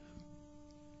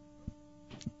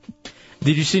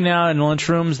 Did you see now in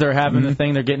lunchrooms they're having the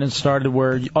thing, they're getting it started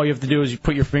where all you have to do is you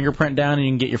put your fingerprint down and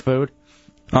you can get your food?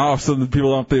 Oh, so the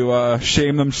people don't have to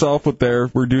shame themselves with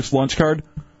their reduced lunch card?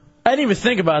 I didn't even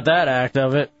think about that act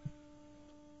of it.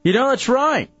 You know, that's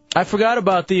right. I forgot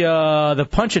about the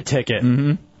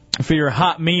punch-a-ticket for your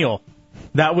hot meal.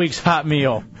 That week's hot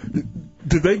meal.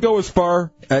 Did they go as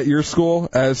far at your school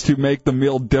as to make the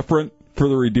meal different for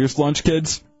the reduced lunch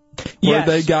kids? Yes. Where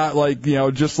they got like, you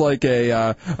know, just like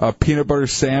a peanut butter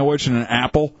sandwich and an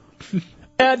apple?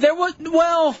 There was,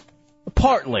 well,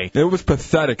 partly. It was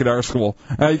pathetic at our school.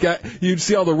 You'd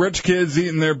see all the rich kids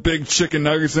eating their big chicken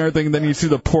nuggets and everything, and then you see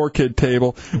the poor kid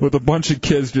table with a bunch of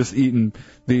kids just eating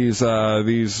these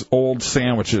old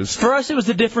sandwiches. For us, it was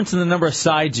the difference in the number of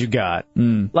sides you got.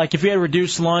 Like if you had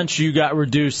reduced lunch, you got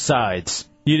reduced sides.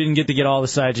 You didn't get to get all the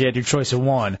sides. You had your choice of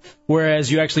one.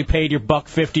 Whereas you actually paid your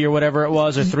 $1.50 or whatever it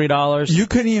was, or $3. You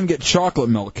couldn't even get chocolate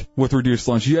milk with reduced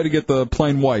lunch. You had to get the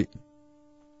plain white.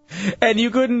 And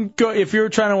you couldn't go, if you were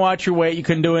trying to watch your weight, you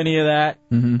couldn't do any of that.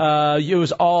 It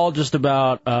was all just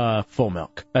about full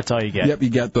milk. That's all you get. Yep, you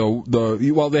get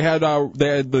they had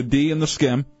the D and the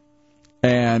skim,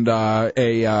 and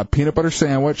a peanut butter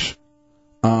sandwich,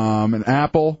 an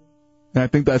apple, and I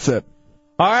think that's it.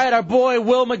 All right, our boy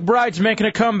Will McBride's making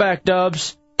a comeback,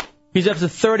 Dubs. He's up to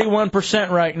 31%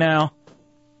 right now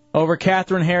over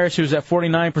Catherine Harris, who's at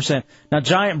 49%. Now,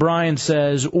 Giant Brian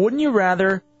says, wouldn't you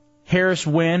rather Harris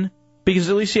win? Because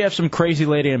at least you have some crazy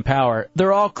lady in power.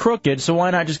 They're all crooked, so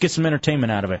why not just get some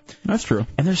entertainment out of it? That's true.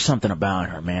 And there's something about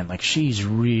her, man. Like, she's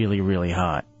really, really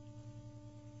hot.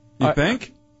 You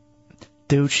think?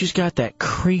 Dude, she's got that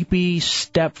creepy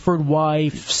Stepford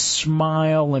wife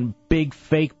smile and big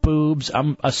fake boobs.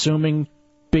 I'm assuming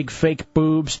big fake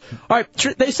boobs. All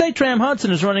right, they say Tram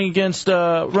Hudson is running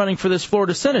for this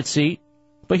Florida Senate seat,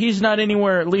 but he's not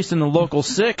anywhere, at least in the local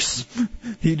 6.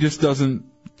 He just doesn't.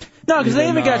 No, because they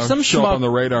even got some show up on the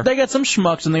radar. They got some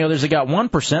schmucks and the others that got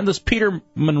 1%. This Peter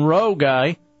Monroe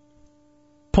guy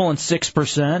pulling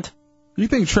 6%. You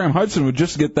think Tram Hudson would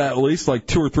just get that at least like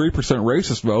 2 or 3%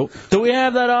 racist vote? Do we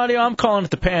have that audio? I'm calling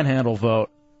it the panhandle vote.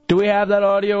 Do we have that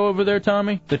audio over there,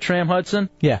 Tommy? The Tram Hudson?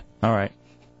 Yeah. All right.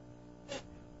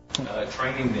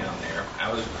 Training down there.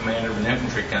 I was commander of an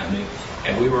infantry company,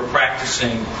 and we were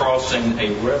practicing crossing a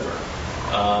river.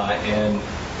 And,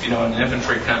 you know, in an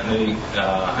infantry company,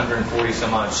 140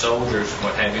 some odd soldiers,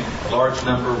 what have you, a large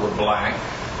number were black.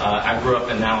 I grew up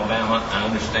in Alabama. I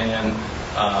understand,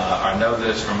 I know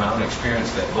this from my own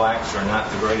experience, that blacks are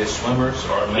not the greatest swimmers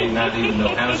or may not even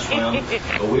know how to swim.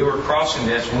 But we were crossing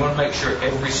this. We want to make sure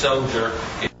every soldier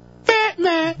is... Fat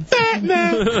man.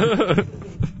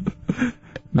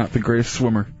 Not the greatest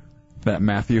swimmer, that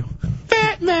Matthew.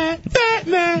 Fat man.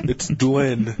 It's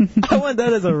Glenn. I want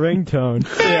that as a ringtone.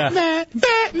 Fat man.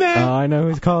 Oh, I know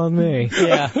who's calling me.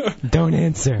 Yeah. Don't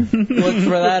answer. Look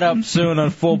for that up soon on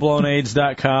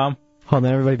fullblownaids.com. Hold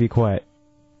on, everybody be quiet.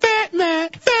 Fat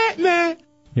man.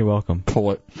 You're welcome.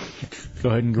 Pull it.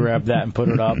 Go ahead and grab that and put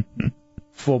it up.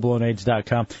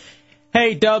 fullblownaids.com.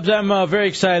 Hey, Dubs, I'm very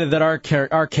excited that our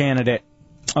candidate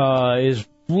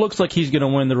looks like he's going to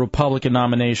win the Republican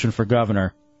nomination for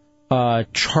governor.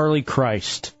 Charlie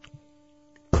Crist.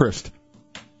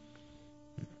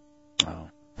 Oh,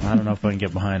 I don't know if I can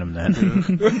get behind him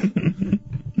then.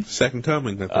 Second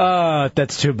coming.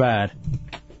 That's too bad.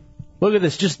 Look at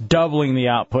this, just doubling the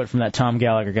output from that Tom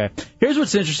Gallagher guy. Here's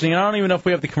what's interesting. I don't even know if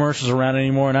we have the commercials around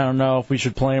anymore, and I don't know if we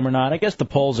should play them or not. I guess the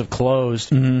polls have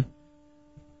closed. Mm-hmm.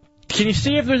 Can you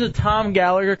see if there's a Tom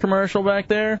Gallagher commercial back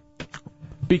there?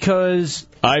 Because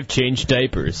I've changed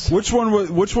diapers. Which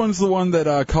one's the one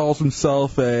that calls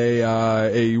himself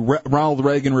a Ronald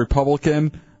Reagan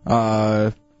Republican?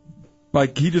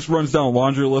 Like he just runs down a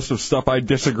laundry list of stuff I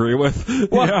disagree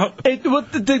with. Well,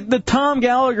 the Tom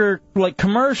Gallagher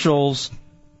commercials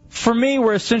for me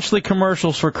were essentially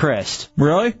commercials for Crist.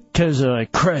 Really? Because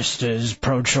Crist is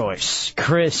pro-choice.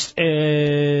 Crist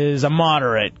is a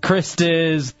moderate. Crist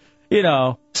is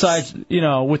sides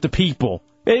with the people.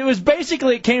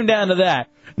 It came down to that.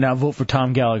 Now vote for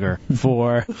Tom Gallagher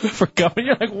for governor.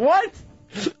 You're like, what?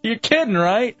 You're kidding,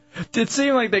 right? It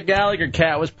seemed like the Gallagher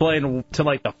cat was playing to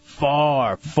the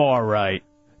far, far right.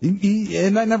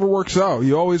 And that never works out.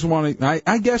 You always want to,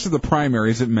 I guess at the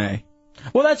primaries it may.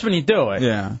 Well, that's when you do it.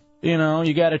 Yeah.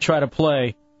 You got to try to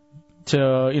play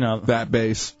to, that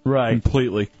base. Right.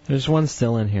 Completely. There's one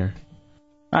still in here.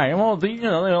 All right, well, the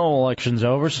whole election's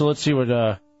over, so let's see what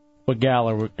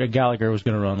Gallagher was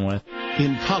going to run with.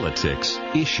 In politics,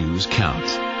 issues count.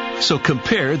 So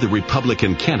compare the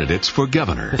Republican candidates for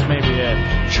governor. This may be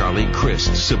it. Charlie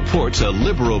Crist supports a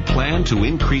liberal plan to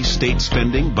increase state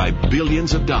spending by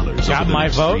billions of dollars over the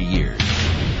next 3 years.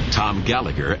 Tom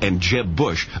Gallagher and Jeb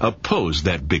Bush oppose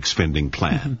that big spending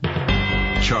plan.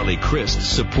 Charlie Crist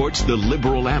supports the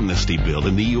liberal amnesty bill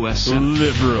in the U.S. Senate.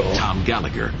 Liberal. Tom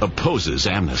Gallagher opposes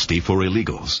amnesty for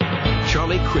illegals.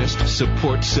 Charlie Crist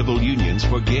supports civil unions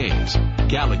for gays.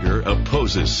 Gallagher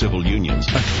opposes civil unions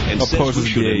and says we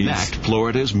should enact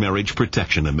Florida's Marriage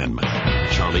Protection Amendment.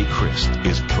 Charlie Crist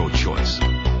is pro-choice.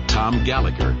 Tom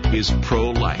Gallagher is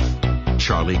pro-life.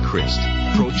 Charlie Crist,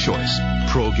 pro-choice,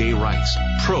 pro-gay rights,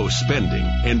 pro-spending,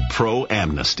 and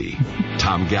pro-amnesty.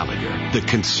 Tom Gallagher, the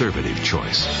conservative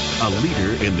choice. A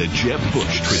leader in the Jeb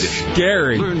Bush tradition.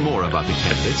 Scary. Learn more about the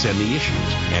candidates and the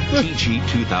issues at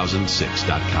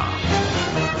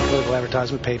TG2006.com. Political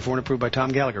advertisement paid for and approved by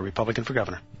Tom Gallagher, Republican for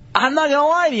governor. I'm not going to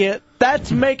lie to you.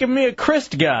 That's making me a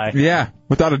Christ guy. Yeah,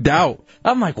 without a doubt.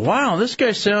 I'm like, wow, this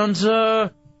guy sounds,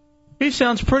 he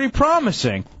sounds pretty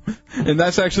promising. And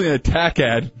that's actually an attack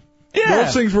ad. Yeah.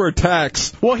 Those things were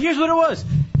attacks. Well, here's what it was.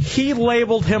 He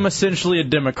labeled him essentially a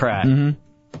Democrat.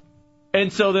 Mm-hmm.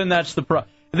 And so then that's the problem.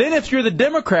 Then if you're the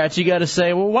Democrats, you got to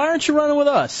say, well, why aren't you running with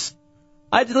us?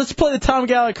 Let's play the Tom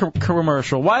Gallagher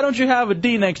commercial. Why don't you have a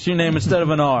D next to your name instead of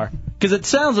an R? Because it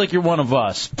sounds like you're one of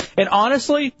us. And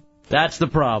honestly, that's the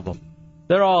problem.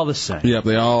 They're all the same. Yep,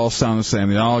 they all sound the same.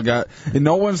 They all got. And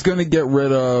no one's going to get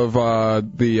rid of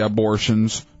the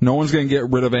abortions. No one's going to get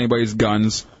rid of anybody's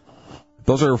guns.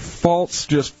 Those are false,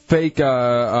 just fake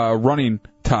running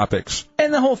topics.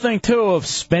 And the whole thing, too, of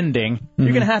spending. You're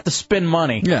going to have to spend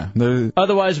money. Yeah.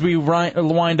 Otherwise, we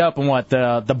wind up in what?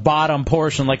 The bottom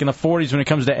portion, like in the 40s when it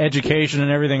comes to education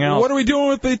and everything else. What are we doing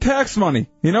with the tax money?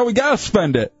 You know, we got to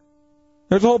spend it.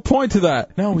 There's a whole point to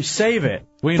that. No, we save it.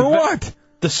 For what?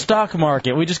 The stock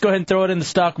market. We just go ahead and throw it in the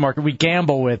stock market. We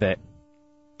gamble with it.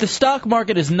 The stock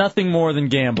market is nothing more than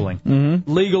gambling.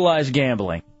 Mm-hmm. Legalized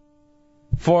gambling.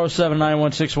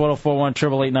 407-916-1041,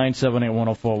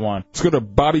 888-978-1041. Let's go to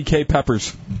Bobby K.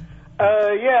 Peppers. Yeah,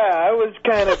 I was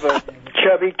kind of a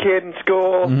chubby kid in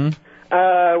school.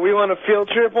 Mm-hmm. We went on a field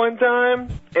trip one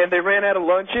time, and they ran out of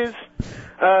lunches.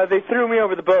 They threw me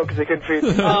over the boat because they couldn't feed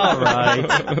me. All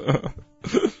right.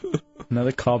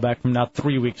 Another call back from now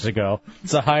 3 weeks ago.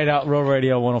 It's a Hideout Road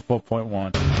Radio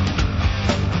 104.1.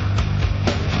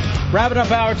 Wrapping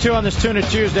up hour 2 on this Tuna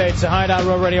Tuesday. It's a Hideout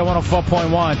Road Radio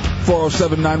 104.1.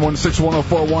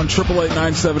 407-916-1041,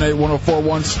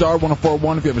 888-978-1041, star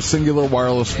 1041 if you have a singular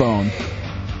wireless phone.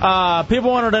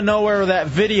 People wanted to know where that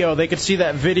video, they could see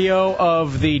that video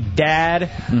of the dad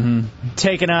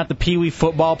taking out the Pee Wee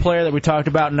football player that we talked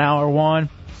about in hour 1.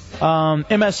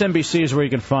 MSNBC is where you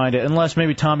can find it, unless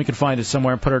maybe Tommy can find it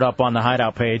somewhere and put it up on the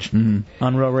Hideout page on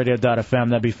RealRadio.fm.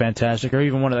 That'd be fantastic. Or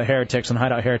even one of the heretics on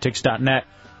HideoutHeretics.net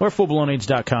or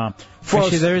FullBaloney's.com.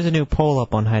 Actually, there is a new poll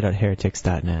up on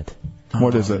HideoutHeretics.net.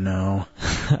 What is it? No.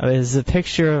 It's a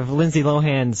picture of Lindsay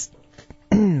Lohan's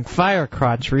fire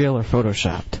crotch, real or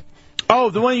photoshopped. Oh,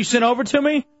 the one you sent over to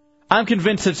me? I'm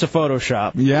convinced it's a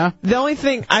Photoshop. Yeah? The only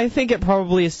thing, I think it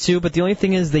probably is too, but the only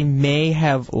thing is they may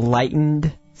have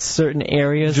lightened certain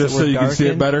areas just that were so you darkened. can see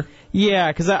it better?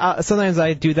 Yeah, because sometimes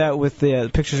I do that with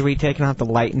the pictures we take and I have to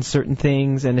lighten certain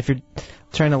things, and if you're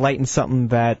trying to lighten something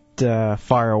that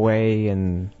far away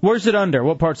and... Where's it under?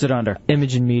 What part's it under?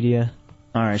 Image and media.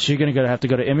 All right, so you're going to have to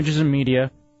go to Images and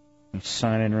Media.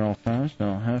 Sign in real fast.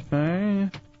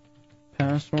 LFA.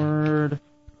 Password.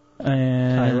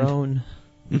 And... Tyrone.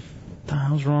 What the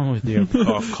hell's wrong with you?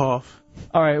 Cough, cough.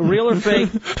 All right, real or fake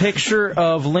picture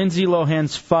of Lindsay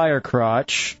Lohan's fire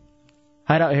crotch.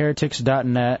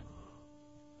 HideoutHeretics.net.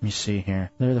 Let me see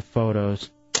here. There are the photos.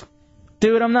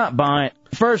 Dude, I'm not buying it.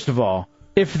 First of all,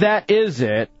 if that is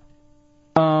it,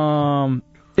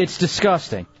 it's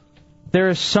disgusting. There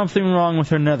is something wrong with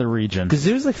her nether region.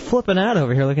 Kazoo's like flipping out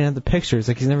over here looking at the pictures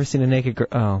like he's never seen a naked girl.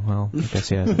 Oh, well, I guess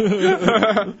he hasn't.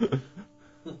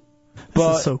 But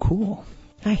this is so cool.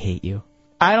 I hate you.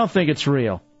 I don't think it's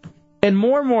real. And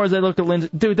more as I look at Lindsay,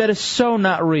 dude, that is so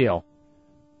not real.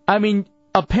 I mean,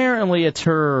 apparently it's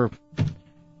her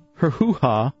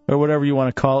hoo-ha, or whatever you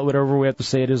want to call it, whatever we have to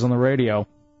say it is on the radio.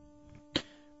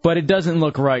 But it doesn't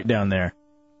look right down there.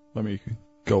 Let me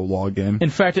go log in. In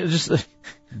fact, it just...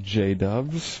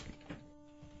 J-Dubs.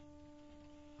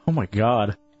 Oh, my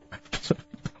God.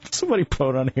 Somebody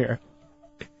put on here.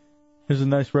 There's a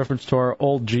nice reference to our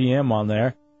old GM on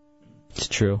there. It's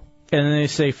true. And then they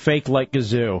say fake like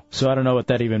Gazoo. So I don't know what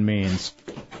that even means.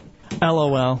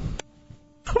 LOL.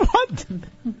 What?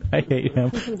 I hate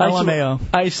him. LMAO.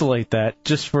 Isolate that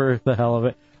just for the hell of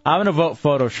it. I'm going to vote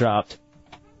Photoshopped.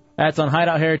 That's on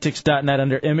HideoutHeretics.net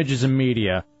under Images and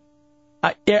Media.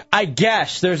 I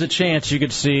guess there's a chance you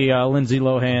could see Lindsay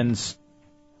Lohan's.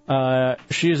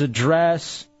 She has a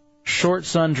dress, short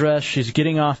sundress. She's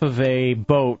getting off of a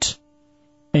boat,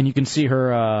 and you can see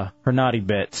her naughty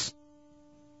bits.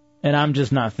 And I'm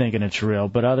just not thinking it's real,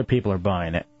 but other people are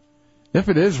buying it. If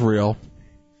it is real,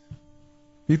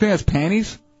 you think that's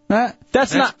panties?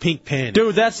 That's not pink panties.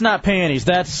 Dude, that's not panties.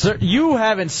 That's you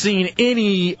haven't seen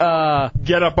any.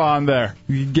 Get up on there.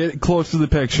 You get close to the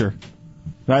picture.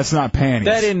 That's not panties.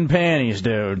 That isn't panties,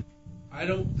 dude. I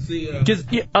don't see.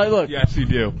 Look. Yes, you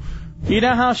do. You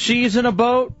know how she's in a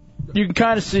boat? You can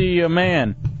kind of see a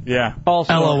man. Yeah.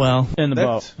 Also LOL. in the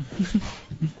boat.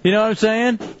 You know what I'm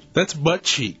saying? That's butt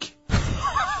cheek.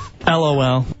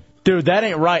 LOL. Dude, that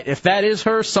ain't right. If that is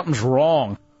her, something's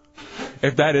wrong.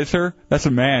 If that is her, that's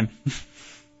a man.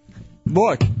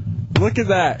 Look at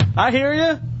that. I hear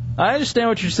you. I understand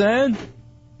what you're saying.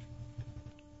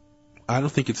 I don't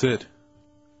think it's it.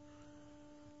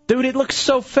 Dude, it looks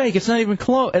so fake. It's not even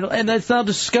close. And that's now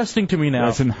disgusting to me now.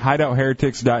 It's in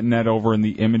hideoutheretics.net over in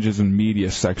the images and media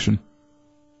section.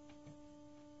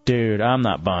 Dude, I'm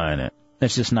not buying it.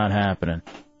 It's just not happening.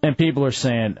 And people are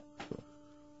saying,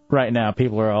 right now,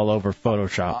 people are all over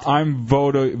Photoshop. I'm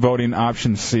voting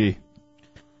option C.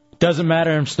 Doesn't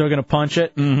matter. I'm still going to punch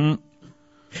it.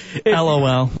 Mm-hmm.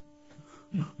 LOL.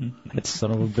 That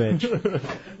son of a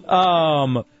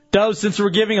bitch. Dove, since we're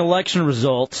giving election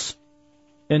results,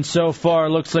 and so far it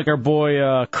looks like our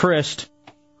boy Christ,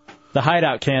 the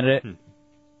Hideout candidate,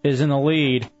 is in the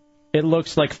lead. It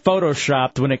looks like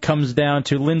photoshopped when it comes down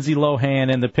to Lindsay Lohan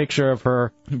and the picture of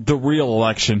her. The real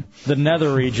election. The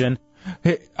nether region.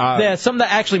 Yeah, something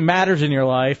that actually matters in your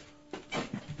life.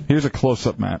 Here's a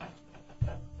close-up, Matt. All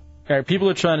right, people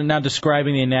are trying to now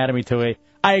describing the anatomy to it.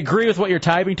 I agree with what you're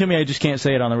typing to me, I just can't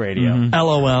say it on the radio. Mm-hmm.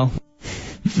 LOL.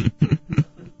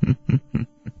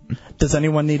 Does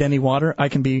anyone need any water? I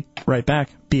can be right back.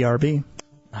 BRB.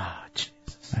 Ah,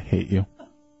 Jesus. I hate you.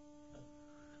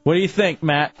 What do you think,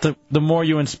 Matt, the more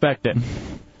you inspect it?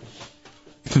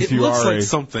 Since It you looks are like a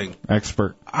something.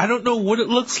 Expert. I don't know what it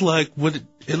looks like.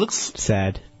 It looks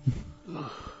sad.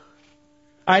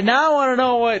 I now want to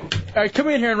know what. All right, come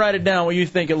in here and write it down. What you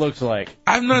think it looks like?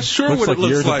 I'm not sure Looks what like it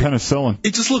looks years like. of penicillin.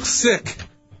 It just looks sick.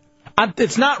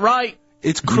 It's not right.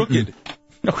 It's crooked.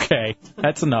 Okay,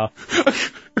 that's enough.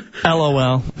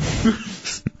 LOL.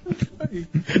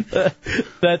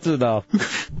 That's enough.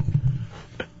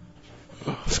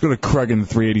 Let's go to Craig in the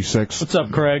 386. What's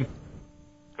up, Craig?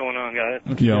 What's going on, guys?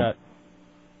 What you got?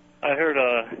 I heard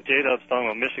J-Dub's talking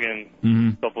about Michigan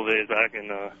a couple of days back,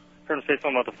 and heard him say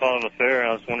something about the Fowlerville Affair, and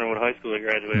I was wondering what high school he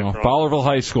graduated No, from. Fowlerville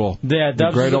High School. Yeah, the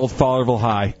Dubs great is- old Fowlerville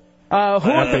High.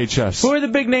 FHS. Who are the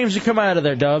big names that come out of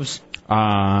there, Dubs?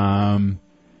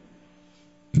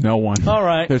 No one. All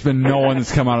right. There's been no one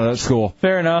that's come out of that school.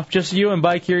 Fair enough. Just you and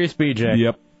Bi-Curious BJ.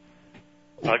 Yep.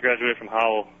 I graduated from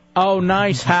Howell. Oh,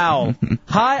 nice, Howell.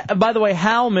 By the way,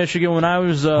 Howell, Michigan, when I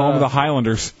was... Home of the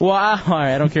Highlanders. Well, all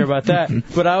right, I don't care about that.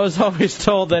 But I was always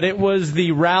told that it was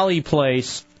the rally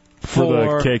place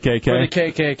For the KKK? For the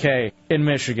KKK in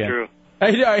Michigan. True.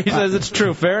 He says it's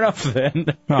true. Fair enough,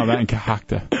 then. No, that in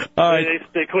Kahakta. All right.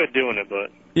 They quit doing it,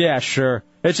 but... Yeah, sure.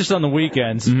 It's just on the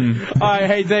weekends. All right,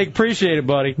 hey, thank, appreciate it,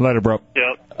 buddy. Later, bro.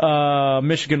 Yep.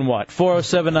 Michigan what?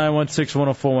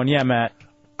 407-916-1041. Yeah, Matt.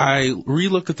 I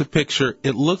re-looked at the picture.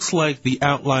 It looks like the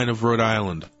outline of Rhode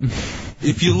Island.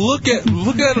 If you look at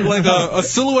it like a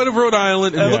silhouette of Rhode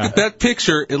Island and look at that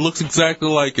picture, it looks exactly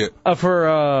like it. Of her,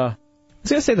 I was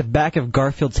going to say the back of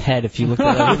Garfield's head if you look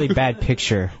at a really bad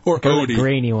picture. Or Odie.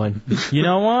 Grainy one. You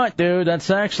know what, dude? That's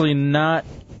actually not...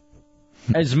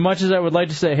 As much as I would like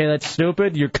to say, hey, that's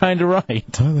stupid, you're kind of right.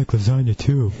 I like lasagna,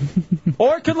 too.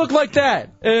 Or it could look like that,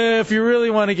 if you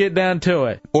really want to get down to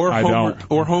it. Or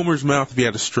Homer's mouth if he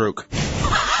had a stroke.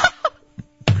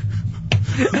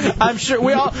 I'm sure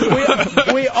we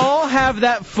all have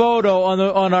that photo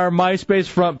on our MySpace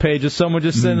front page of someone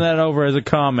just sending that over as a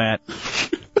comment.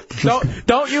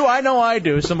 Don't you? I know I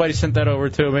do. Somebody sent that over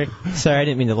to me. Sorry, I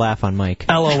didn't mean to laugh on Mike.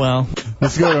 LOL.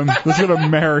 Let's go to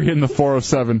Mary in the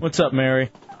 407. What's up, Mary?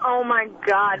 Oh, my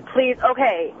God. Please.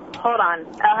 Okay, hold on.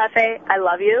 El Jefe, I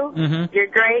love you. Mm-hmm. You're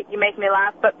great. You make me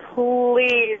laugh. But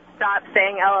please stop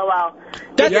saying LOL.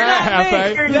 That's not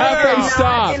Hefe. You're Hefe, not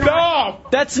stop. in-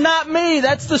 Stop! That's not me.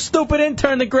 That's the stupid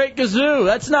intern, the Great Gazoo.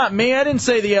 That's not me. I didn't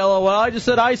say the LOL. I just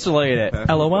said isolate it.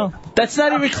 LOL. That's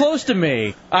not even close to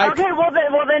me. Okay, well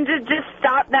then just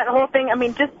stop that whole thing. I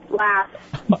mean, just laugh.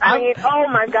 I mean, oh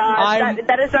my God,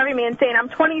 that is driving me insane. I'm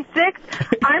 26.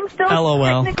 I'm still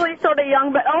LOL. technically sort of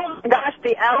young, but oh my gosh,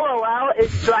 the LOL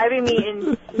is driving me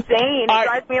insane. It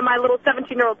drives me and my little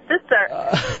 17-year-old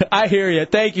sister. I hear you.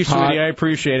 Thank you, sweetie. I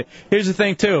appreciate it. Here's the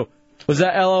thing, too. Was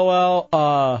that LOL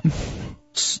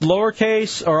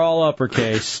lowercase or all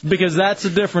uppercase? Because that's the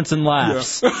difference in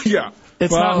laughs. Yeah.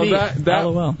 It's well, not me. That,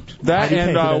 LOL. That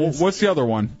and what's the other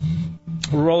one?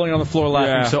 Rolling on the floor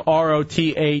laughing. Yeah. So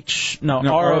R-O-T-H. No,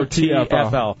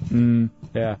 R-O-T-F-L.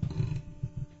 Yeah.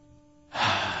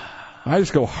 I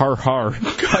just go har har.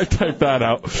 I type that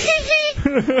out.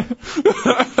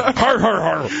 Har har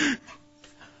har.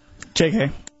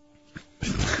 JK.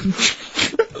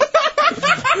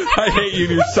 I hate you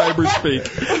in your cyberspeak.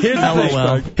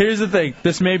 Here's the thing.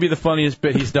 This may be the funniest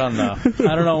bit he's done, though.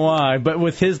 I don't know why, but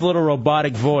with his little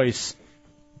robotic voice,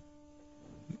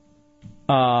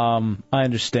 I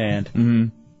understand. Mm-hmm.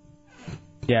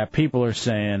 Yeah, people are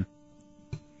saying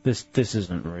this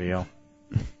isn't real.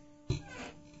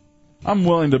 I'm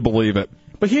willing to believe it.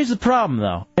 But here's the problem,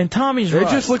 though, and Tommy's right.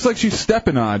 It just looks like she's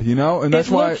stepping on, you know, and that's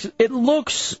why.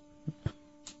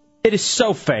 It is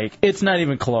so fake. It's not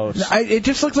even close. It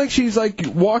just looks like she's like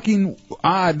walking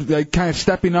odd, like kind of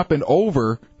stepping up and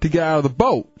over to get out of the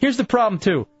boat. Here's the problem,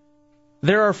 too.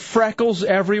 There are freckles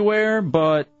everywhere,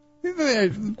 but... A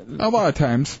lot of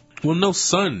times. Well, no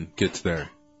sun gets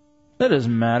there. That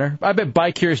doesn't matter. I bet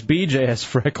Bi-Curious BJ has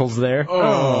freckles there.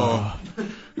 Oh.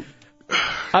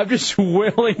 I'm just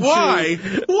willing to... Why?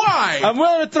 Why? I'm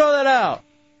willing to throw that out.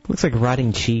 Looks like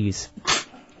rotting cheese.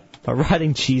 A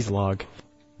rotting cheese log.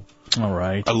 All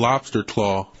right. A lobster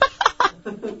claw.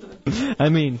 I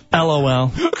mean,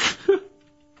 LOL.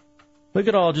 Look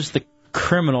at all just the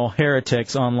criminal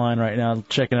heretics online right now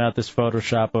checking out this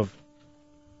Photoshop of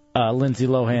Lindsay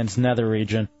Lohan's nether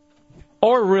region.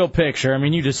 Or a real picture. I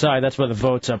mean, you decide. That's why the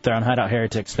vote's up there on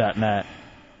hideoutheretics.net.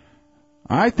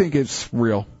 I think it's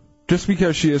real. Just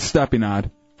because she is stepping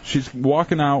odd. She's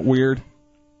walking out weird.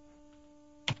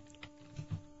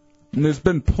 And there's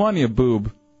been plenty of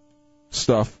boob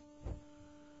stuff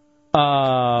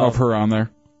of her on there.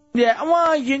 Yeah,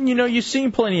 well, you know, you've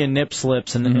seen plenty of nip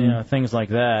slips and you know, things like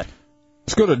that.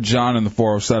 Let's go to John in the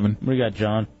 407. What do you got,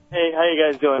 John? Hey, how you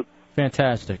guys doing?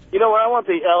 Fantastic. You know what? I want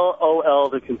the LOL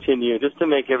to continue just to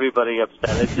make everybody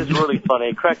upset. It's just really funny.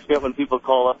 It cracks me up when people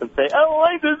call up and say, I don't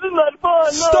like this. This is not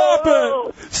fun. Stop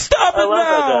it. Stop it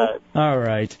now. All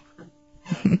right.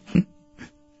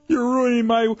 You're ruining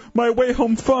my way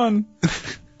home fun.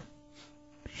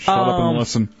 Shut up and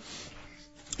listen.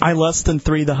 I less than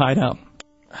 3 the Hideout.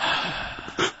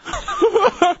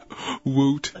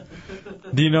 Woot.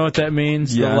 Do you know what that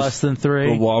means? Yes. The less than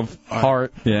 3? The love.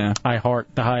 Heart. Yeah. I heart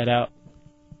the Hideout.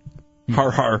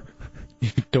 Har.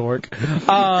 You dork.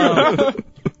 I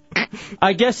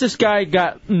guess this guy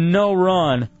got no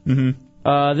run.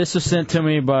 Mm-hmm. This was sent to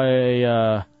me by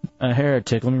a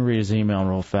heretic. Let me read his email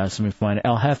real fast. Let me find it.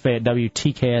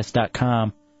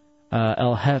 eljefe@wtks.com.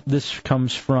 This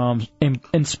comes from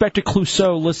Inspector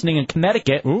Clouseau, listening in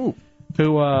Connecticut. Ooh.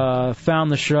 Who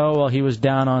found the show while he was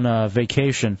down on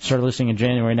vacation. Started listening in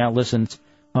January. Now listens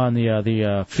on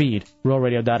the feed,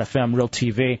 RealRadio.fm, Real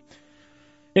TV.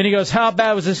 And he goes, how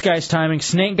bad was this guy's timing?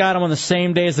 Snake got him on the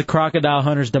same day as the crocodile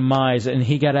hunter's demise, and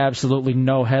he got absolutely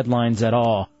no headlines at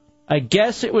all. I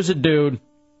guess it was a dude.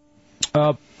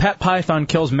 Pet python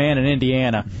kills man in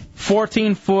Indiana.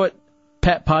 14-foot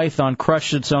pet python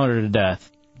crushed its owner to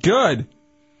death. Good.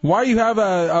 Why do you have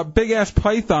a big-ass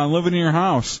python living in your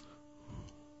house?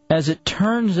 As it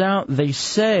turns out, they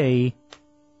say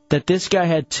that this guy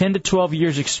had 10 to 12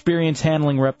 years experience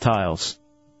handling reptiles.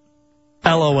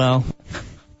 LOL.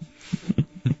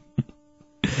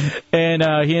 And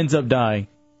he ends up dying.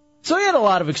 So he had a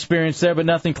lot of experience there, but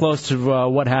nothing close to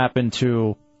what happened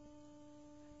to...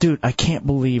 Dude, I can't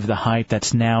believe the hype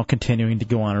that's now continuing to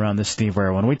go on around this Steve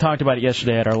Irwin. We talked about it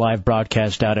yesterday at our live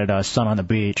broadcast out at Sun on the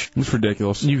Beach. It's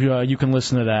ridiculous. You can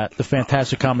listen to that, the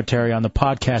fantastic commentary on the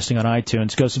podcasting on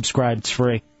iTunes. Go subscribe. It's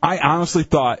free. I honestly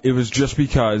thought it was just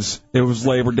because it was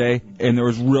Labor Day and there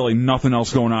was really nothing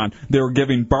else going on. They were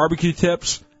giving barbecue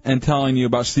tips and telling you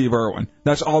about Steve Irwin.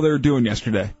 That's all they were doing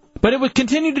yesterday. But it would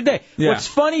continue today. Yeah. What's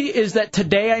funny is that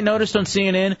today I noticed on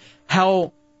CNN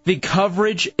how the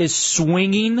coverage is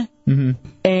swinging, and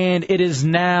it is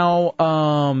now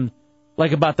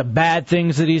like about the bad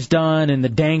things that he's done and the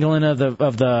dangling of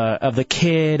the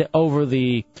kid over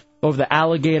the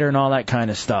alligator and all that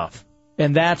kind of stuff.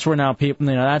 And that's where now people,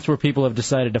 that's where people have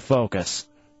decided to focus.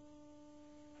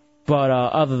 But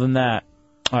other than that,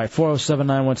 all right,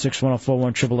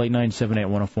 407-916-1041,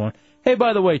 888-978-1041. Hey,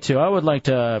 by the way, too, I would like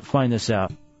to find this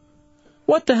out.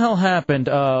 What the hell happened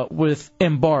with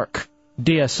Embark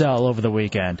DSL over the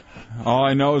weekend? All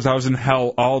I know is I was in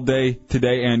hell all day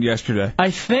today and yesterday.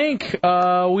 I think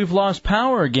we've lost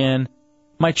power again.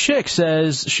 My chick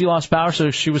says she lost power, so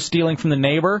she was stealing from the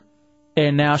neighbor,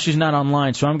 and now she's not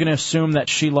online. So I'm going to assume that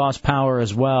she lost power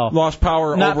as well. Lost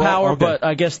power Not overall? power, Okay. but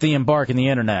I guess the Embark and the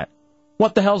Internet.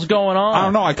 What the hell's going on? I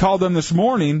don't know. I called them this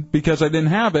morning because I didn't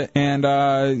have it, and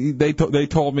they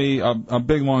told me a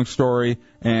big, long story,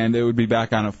 and it would be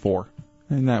back on at 4.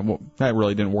 And that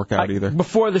really didn't work out either.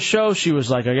 Before the show, she was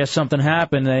like, I guess something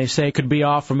happened. They say it could be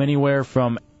off from anywhere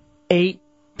from 8P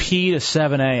to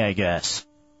 7A, I guess.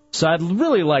 So I'd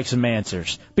really like some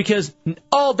answers. Because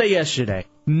all day yesterday,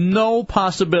 no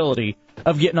possibility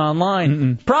of getting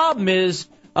online. Problem is,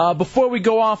 before we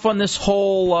go off on this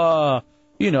whole,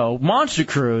 monster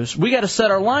cruise, we got to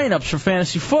set our lineups for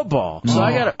fantasy football. So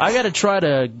I got to try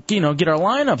to, get our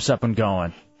lineups up and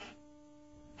going.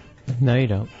 No, you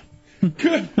don't.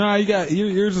 Good. No,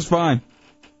 yours is fine.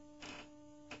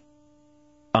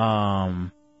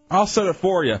 I'll set it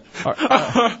for you.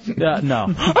 No.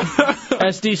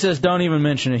 SD says don't even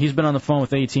mention it. He's been on the phone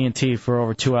with AT&T for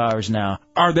over 2 hours now.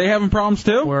 Are they having problems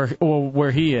too?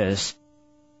 Where he is.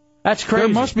 That's crazy.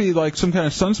 There must be like some kind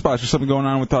of sunspots or something going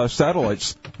on with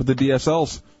satellites, with the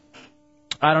DSLs.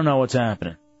 I don't know what's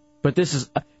happening. But this is...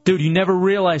 Dude, you never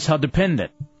realize how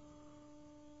dependent.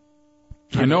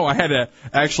 I know. I had to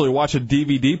actually watch a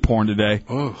DVD porn today.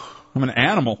 Oh. I'm an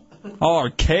animal. All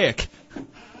archaic.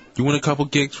 You want a couple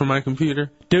gigs for my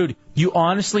computer? Dude, you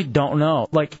honestly don't know.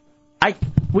 Like,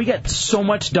 we got so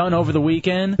much done over the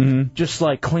weekend, just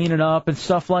like cleaning up and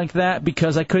stuff like that,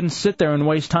 because I couldn't sit there and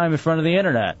waste time in front of the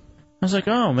internet. I was like,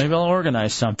 oh, maybe I'll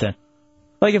organize something.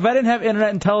 Like, if I didn't have internet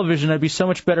and television, I'd be so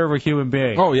much better of a human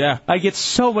being. Oh, yeah. I get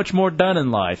so much more done in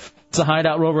life. It's a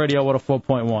Hideout Road Radio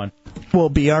 104.1. Well,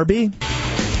 BRB.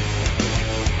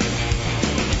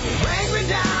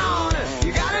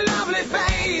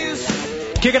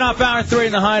 Kicking off Hour 3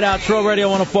 in the Hideout, Road Radio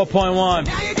 104.1.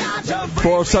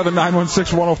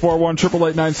 407-916-1041,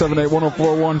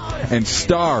 888-978-1041, and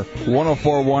star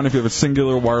 1041 if you have a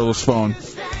singular wireless phone.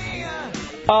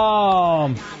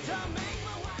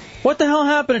 What the hell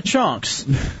happened to Chunks?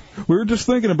 We were just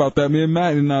thinking about that, me and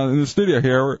Matt in the studio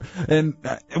here, and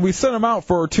we sent him out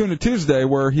for Tuna Tuesday,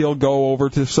 where he'll go over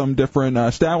to some different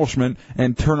establishment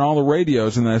and turn all the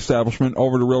radios in the establishment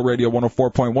over to Real Radio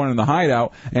 104.1 in the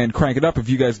Hideout and crank it up. If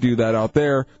you guys do that out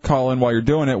there, call in while you're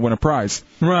doing it, win a prize.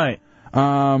 Right.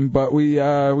 But we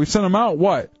sent him out,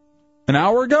 what, an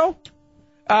hour ago?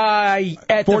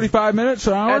 45 minutes,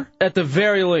 an hour? At the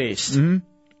very least. Mm-hmm.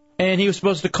 And he was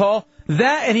supposed to call.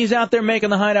 That, and he's out there making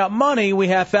the Hideout money. We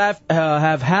have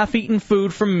half-eaten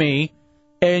food from me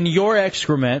and your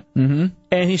excrement, and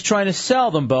he's trying to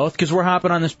sell them both because we're hopping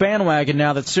on this bandwagon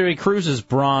now that Siri Cruz's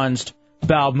bronzed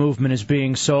bowel movement is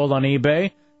being sold on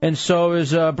eBay, and so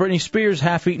is Britney Spears'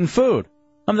 half-eaten food.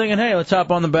 I'm thinking, hey, let's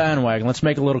hop on the bandwagon. Let's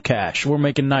make a little cash. We're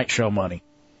making night show money.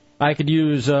 I could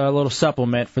use a little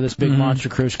supplement for this big monster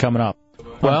cruise coming up.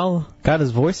 Well, got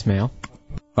his voicemail.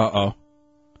 Uh-oh.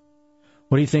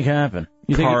 What do you think happened?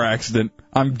 Car accident.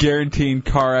 I'm guaranteeing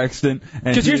car accident,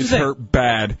 and he's hurt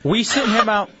bad. We sent him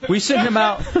out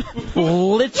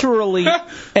literally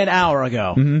an hour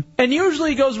ago. And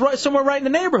usually he goes somewhere right in the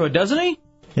neighborhood, doesn't he?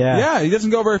 Yeah, he doesn't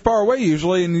go very far away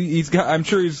usually, and I'm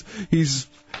sure he's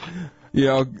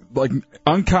like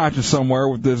unconscious somewhere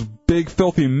with this big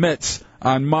filthy mitts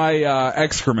on my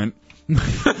excrement.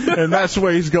 And that's the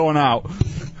way he's going out.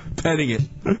 Petting it.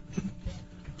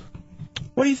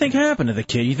 What do you think happened to the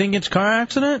kid? You think it's a car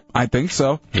accident? I think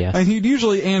so. Yes. And he'd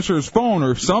usually answer his phone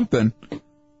or something.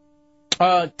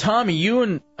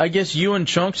 Tommy, I guess you and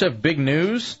Chunks have big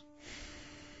news?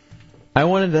 I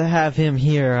wanted to have him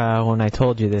here when I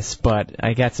told you this, but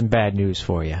I got some bad news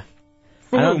for you.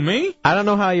 For me? I don't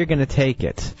know how you're going to take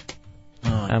it.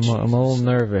 I'm a little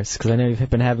nervous because I know you've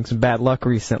been having some bad luck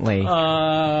recently. Boy,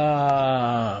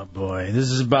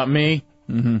 this is about me?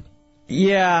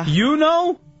 Yeah. You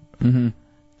know?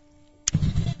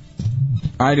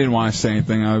 I didn't want to say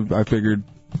anything. I figured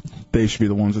they should be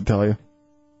the ones that tell you.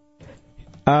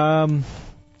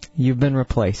 You've been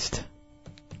replaced.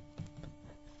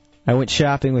 I went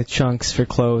shopping with Chunks for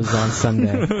clothes on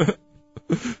Sunday.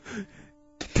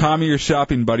 Tommy, your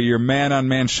shopping buddy, your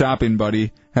man-on-man shopping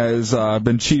buddy, has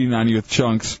been cheating on you with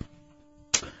Chunks.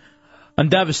 I'm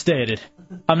devastated.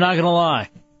 I'm not going to lie.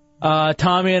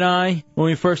 Tommy and I, when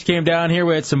we first came down here,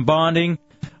 we had some bonding.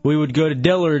 We would go to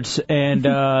Dillard's and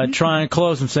try and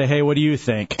close and say, hey, what do you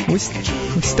think? We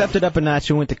stepped it up a notch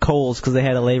and went to Kohl's because they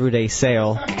had a Labor Day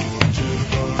sale.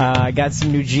 I got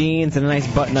some new jeans and a nice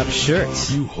button-up shirt.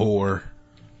 You whore.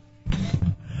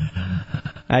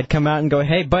 I'd come out and go,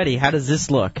 hey, buddy, how does this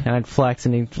look? And I'd flex,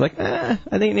 and he'd be like, I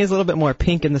think it needs a little bit more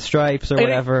pink in the stripes or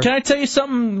whatever. Can I tell you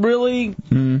something really?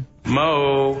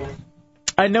 Mo.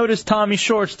 I noticed Tommy's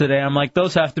shorts today. I'm like,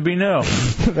 those have to be new.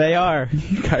 They are.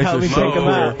 You guys Help me take them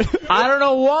out. I don't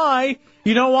know why.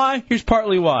 You know why? Here's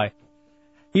partly why.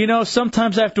 You know,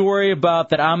 sometimes I have to worry about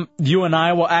that you and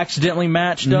I will accidentally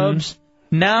match, Dubs.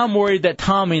 Now I'm worried that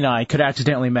Tommy and I could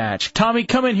accidentally match. Tommy,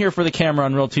 come in here for the camera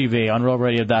on Real TV, on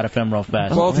RealRadio.fm real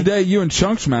fast. Well, today you and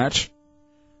Chunks match.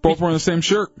 Both wearing the same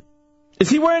shirt. Is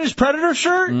he wearing his Predator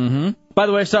shirt? By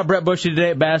the way, I saw Brett Bushy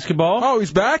today at basketball. Oh,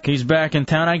 he's back? He's back in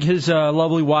town. His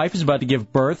lovely wife is about to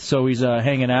give birth, so he's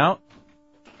hanging out.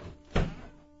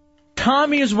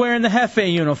 Tommy is wearing the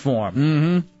Hefe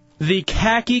uniform. The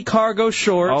khaki cargo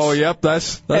shorts. Oh, yep,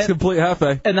 that's complete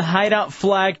Hefe. And the Hideout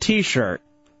flag T-shirt.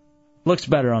 Looks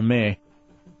better on me.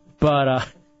 But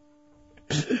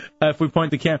if we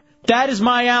point the camera, that is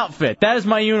my outfit. That is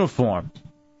my uniform.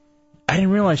 I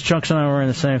didn't realize Chunks and I were in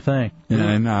the same thing. Yeah,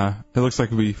 and it looks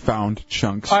like we found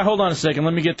Chunks. All right, hold on a second.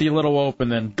 Let me get the little open,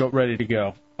 then go ready to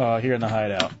go here in the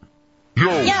Hideout.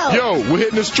 Yo, we're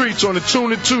hitting the streets on the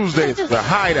Tuna Tuesday, the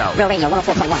Hideout. Real Radio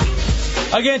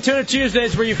 104.1. Again, Tuna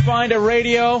Tuesdays, where you find a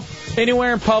radio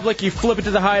anywhere in public, you flip it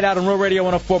to the Hideout on Real Radio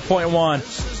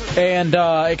 104.1 and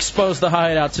expose the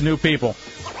Hideout to new people.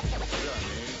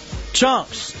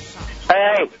 Chunks.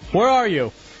 Hey. Where are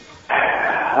you?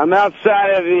 I'm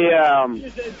outside of the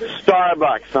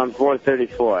Starbucks on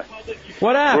 434.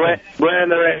 What happened? Wearing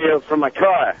the radio from my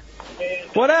car.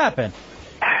 What happened?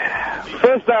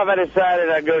 First off, I decided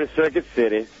I'd go to Circuit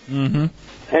City. Mm-hmm.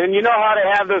 And you know how they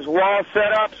have those wall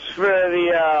setups for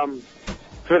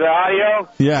the audio?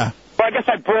 Yeah. Well, I guess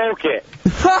I broke it.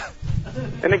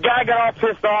 And the guy got all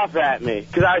pissed off at me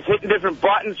because I was hitting different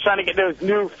buttons trying to get those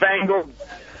newfangled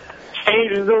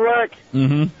changes to work.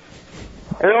 Mm-hmm.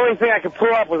 And the only thing I could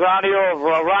pull up was audio of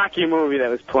a Rocky movie that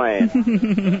was playing.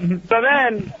 So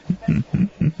then,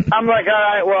 I'm like, all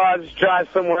right, well, I'll just drive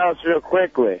somewhere else real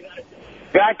quickly.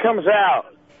 Guy comes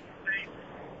out,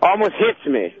 almost hits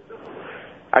me.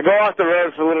 I go off the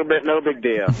road for a little bit, no big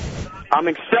deal. I'm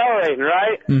accelerating,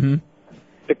 right? Mm-hmm.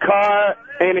 The car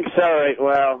ain't accelerating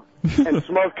well, and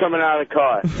smoke coming out of the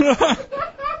car.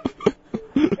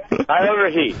 I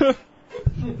overheat.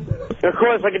 And of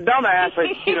course, like a dumbass,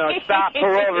 I stop, pull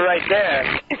over right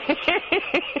there.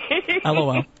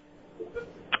 LOL.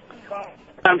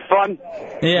 I'm fun.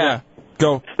 Yeah.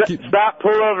 Go. Stop,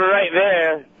 pull over right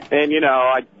there, and,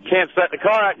 I can't start the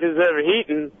car because it's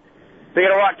overheating. They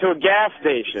gotta walk to a gas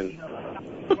station.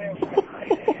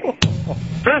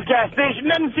 First gas station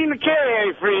doesn't seem to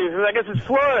carry antifreeze. I guess it's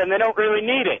Florida, and they don't really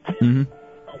need it. Mm-hmm.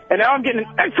 And now I'm getting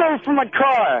an echo from my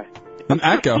car. An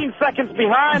echo? 15 seconds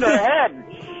behind or ahead.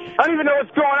 I don't even know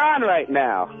what's going on right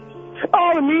now.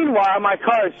 All the meanwhile, my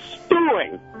car is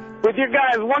stewing with your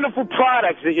guys' wonderful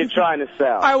products that you're trying to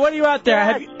sell. All right, what are you out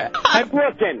there?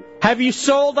 Looking. Have you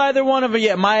sold either one of them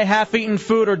yet? My half-eaten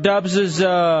food or Dubs'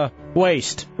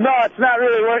 waste? No, it's not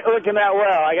really looking that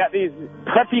well. I got these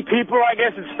preppy people, I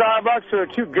guess, at Starbucks who are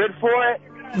too good for it.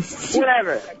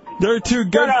 Whatever. They're too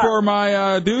good for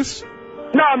my deuce?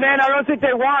 No, man, I don't think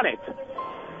they want it.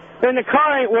 Then the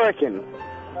car ain't working.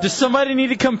 Does somebody need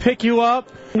to come pick you up?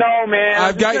 No, man.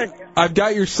 I've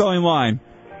got your selling line.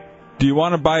 Do you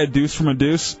want to buy a deuce from a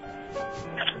deuce?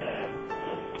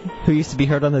 Who used to be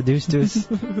heard on the Deuce Deuce?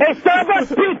 Hey, Starbucks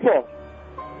people!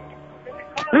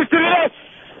 Listen to this!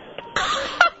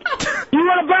 You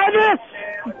want to buy this?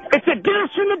 It's a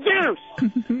deuce from the deuce!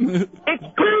 It's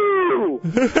glue!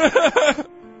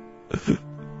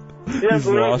 You don't He's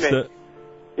believe lost me. it.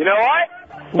 You know what?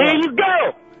 Here you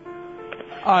go!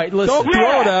 All right, listen. Don't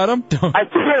throw it at him. I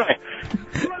threw it.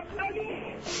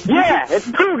 Yeah, it's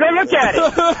poo. Go look at it.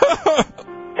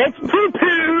 It's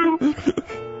poo-poo.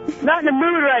 Not in the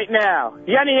mood right now.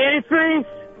 You got any antifreeze?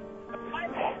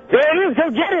 There it is. Go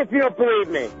get it if you don't believe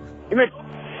me.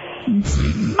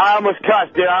 I almost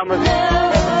cussed, dude. I almost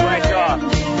drank off.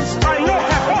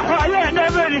 Oh, yeah,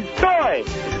 never ending story.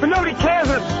 But nobody cares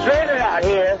what's straighter out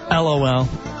here. LOL.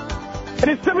 And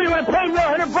if somebody want to pay me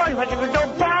 $100, I can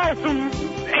go buy some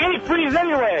antifreeze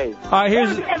anyway. All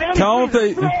right, tell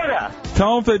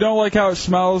them if they don't like how it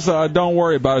smells, don't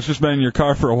worry about it. It's just been in your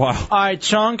car for a while. All right,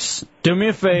 Chunks, do me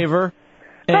a favor.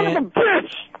 Son of a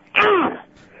bitch!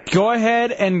 Go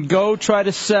ahead and go try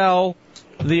to sell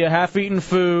the half-eaten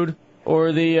food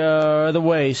or the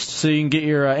waste so you can get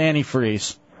your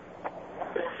antifreeze.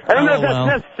 I don't know if that's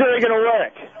necessarily going to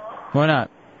work. Why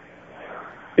not?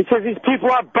 Because these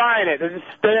people aren't buying it. They're just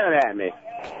staring at me.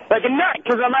 Like a nut,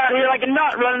 because I'm out here like a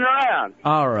nut running around.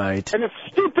 All right. And the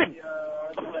stupid,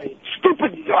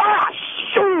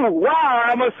 shoo, wow, I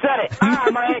almost said it.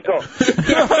 My ankle.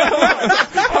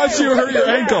 How'd you hurt your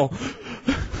ankle?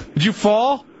 Did you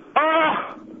fall?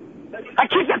 I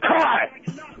kicked the car.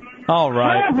 All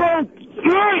right.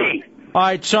 All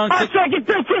right, Chunks. I tried to get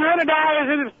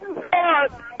 $1,300 in this car.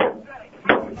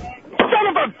 Son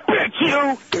of a bitch, you!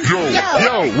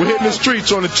 Yo, we're hitting the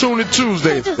streets on the Tuna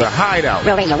Tuesday, the Hideout.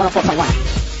 Real Radio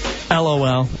 104.1.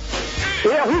 LOL.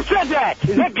 Yeah, who said that?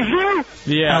 Is that Gazoo?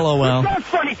 Yeah. LOL. That's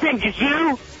funny thing,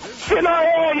 Gazoo. Sitting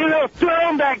on your little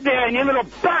throne back there in your little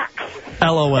box.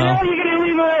 LOL. You know, you're going to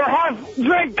leave a little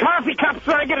half-drink coffee cup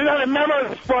so I get another memo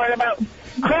this morning about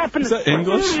crap in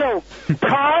the studio,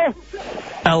 Carl.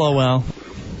 LOL.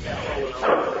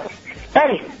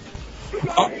 Hey.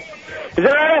 Is it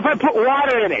all right if I put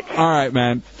water in it? All right,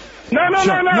 man. No. No,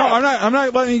 I'm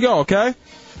not letting you go, okay?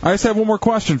 I just have one more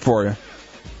question for you.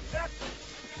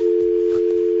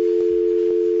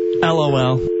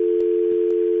 LOL.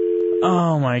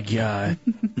 Oh, my God.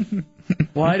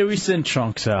 Why do we send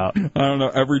Chunks out? I don't know.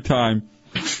 Every time.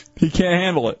 He can't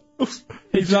handle it.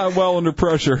 He's not well under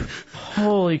pressure.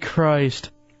 Holy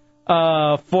Christ.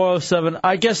 407.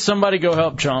 I guess somebody go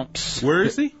help Chunks. Where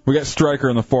is he? We got Stryker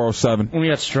in the 407. We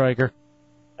got Stryker.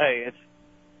 Hey, it's...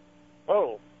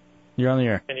 Oh, You're on the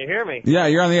air. can you hear me? Yeah,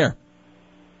 you're on the air.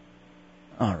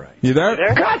 All right. You there?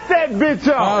 Cut that bitch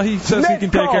off! Oh, he says he can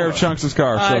take care of Chunks'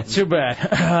 car. All So. right, too bad.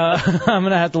 I'm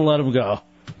going to have to let him go.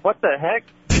 What the heck?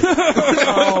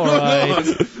 All right.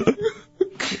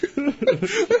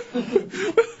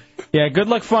 Yeah, good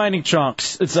luck finding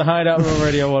Chunks. It's the Hideout Real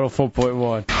Radio 104.1.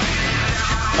 All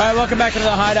right, welcome back into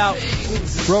the Hideout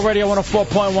Real Radio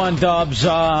 104.1, Dubs.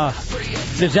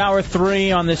 There's hour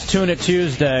 3 on this Tune It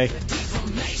Tuesday.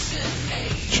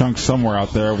 Chunks somewhere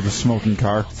out there with a smoking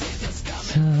car.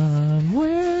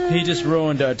 Somewhere. He just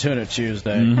ruined Tune It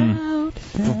Tuesday.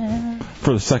 Mm-hmm.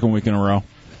 For the second week in a row.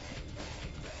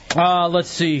 Let's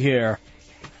see here.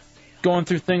 Going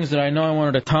through things that I know I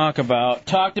wanted to talk about.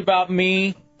 Talked about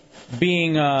me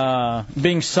being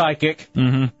psychic.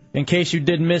 Mm-hmm. In case you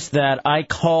did miss that, I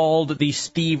called the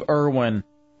Steve Irwin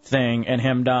thing and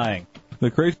him dying.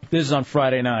 This is on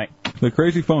Friday night. The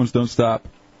crazy phones don't stop.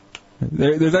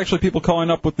 There's actually people calling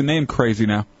up with the name Crazy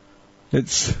now.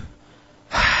 It's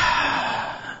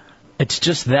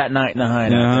just that night in the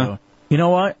Hideout. Though. You know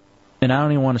what? And I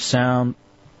don't even want to sound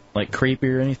like creepy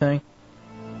or anything.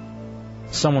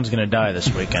 Someone's going to die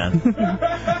this weekend.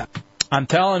 I'm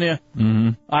telling you.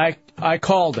 Mm-hmm. I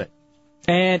called it.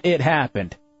 And it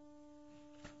happened.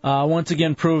 Once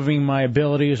again, proving my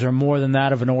abilities are more than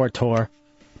that of an orator,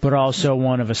 but also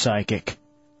one of a psychic.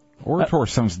 Orator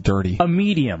sounds dirty. A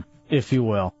medium, if you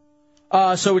will.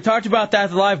 So we talked about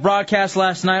that. The live broadcast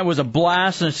last night was a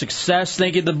blast and a success.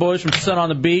 Thank you to the boys from Sun on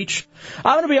the Beach.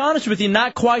 I'm going to be honest with you,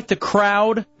 not quite the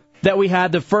crowd that we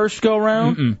had the first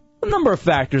go-round. Mm-mm. A number of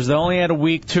factors. They only had a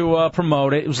week to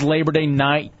promote it. It was Labor Day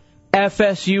night.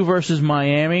 FSU versus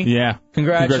Miami. Yeah.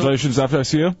 Congratulations,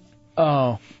 FSU.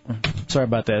 Oh, sorry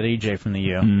about that, EJ from the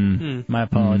U. My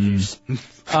apologies.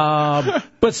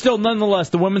 But still, nonetheless,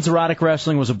 the women's erotic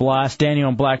wrestling was a blast. Daniel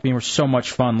and Blackbean were so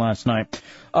much fun last night.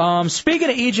 Speaking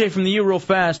of EJ from the U real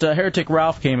fast, Heretic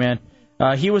Ralph came in.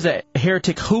 He was at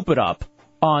Heretic Hoop It Up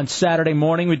on Saturday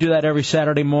morning. We do that every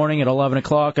Saturday morning at 11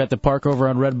 o'clock at the park over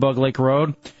on Red Bug Lake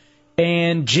Road.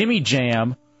 And Jimmy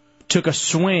Jam took a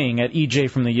swing at EJ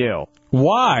from the U.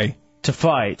 Why? To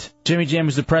fight. Jimmy Jam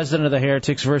is the president of the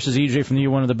Heretics versus EJ from the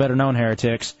U, one of the better-known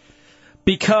Heretics.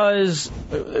 Because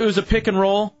it was a pick and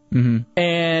roll,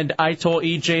 and I told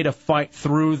EJ to fight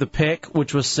through the pick,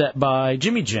 which was set by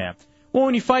Jimmy Jam. Well,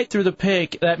 when you fight through the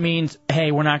pick, that means,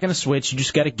 hey, we're not going to switch. You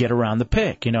just got to get around the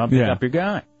pick, pick up your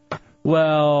guy.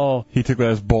 Well... He took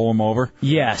that as bowl him over?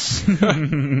 Yes.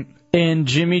 And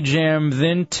Jimmy Jam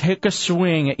then took a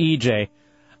swing at EJ.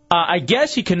 I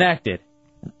guess he connected,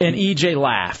 and EJ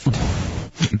laughed.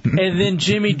 And then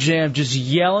Jimmy Jam just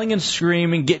yelling and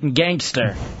screaming, getting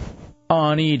gangster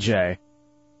on EJ.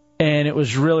 And it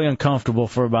was really uncomfortable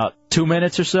for about 2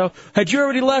 minutes or so. Had you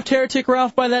already left Heretic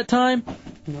Ralph by that time?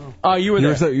 No. Oh, you were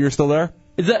there. You're still there?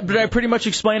 Did I pretty much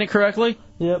explain it correctly?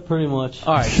 Yeah, pretty much.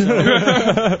 All right.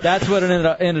 So that's what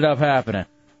ended up happening.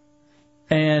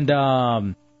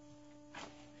 And,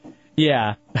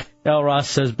 yeah. L. Ross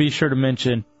says, be sure to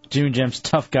mention Jimmy Jam's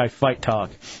tough guy fight talk.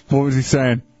 What was he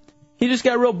saying? He just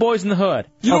got real boys in the hood.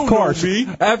 Of course.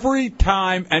 Every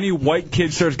time any white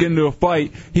kid starts getting into a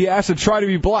fight, he has to try to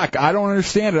be black. I don't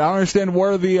understand it. I don't understand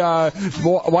where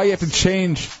why you have to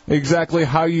change exactly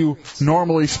how you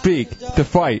normally speak to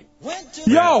fight.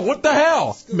 Yo, what the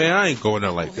hell? Man, I ain't going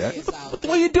out like that. What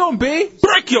are you doing, B?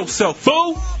 Break yourself,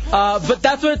 fool! But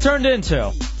that's what it turned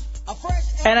into.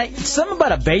 And something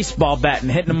about a baseball bat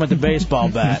and hitting him with a baseball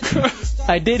bat.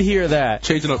 I did hear that.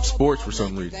 Changing up sports for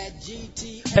some reason.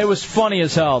 It was funny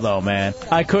as hell, though, man.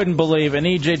 I couldn't believe it. And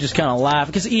EJ just kind of laughed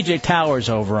because EJ towers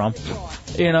over him,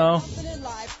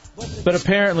 But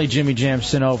apparently Jimmy Jam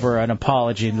sent over an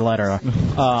apology letter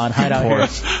on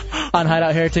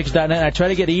HideoutHeretics.net. I tried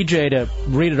to get EJ to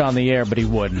read it on the air, but he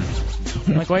wouldn't.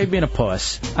 I'm like, why are you being a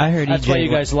puss? I heard That's EJ why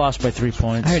you guys lost by 3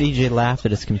 points. I heard EJ laughed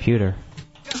at his computer.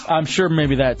 I'm sure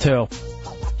maybe that, too.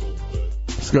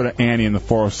 Let's go to Annie in the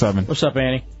 407. What's up,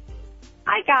 Annie?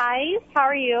 Hi, guys. How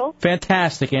are you?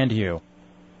 Fantastic, and you?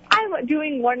 I'm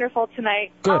doing wonderful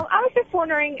tonight. Good. I was just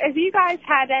wondering if you guys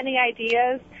had any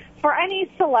ideas for any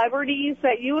celebrities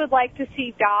that you would like to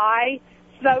see die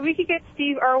so that we could get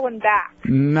Steve Irwin back.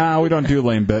 Nah, we don't do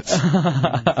lame bits.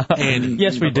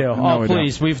 Yes, we do. No, we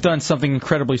please. don't. We've done something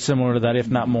incredibly similar to that, if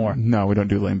not more. No, we don't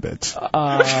do lame bits.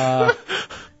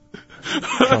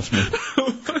 Trust me.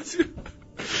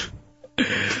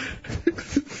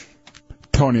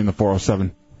 Tony in the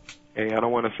 407. Hey, I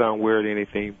don't want to sound weird or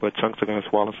anything, but chunks are going to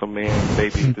swallow some man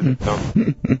baby.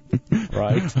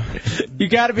 Right. You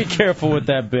got to be careful with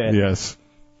that bit. Yes.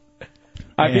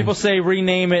 All right, people say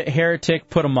rename it Heretic,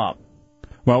 put 'em up.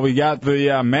 Well, we got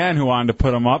the man who wanted to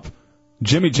put him up,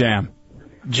 Jimmy Jam.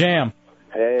 Jam.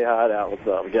 Hey, Hideout, what's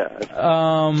up,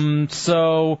 guys?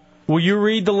 So, will you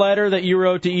read the letter that you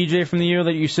wrote to EJ from the U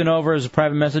that you sent over as a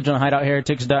private message on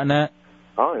hideoutheretics.net?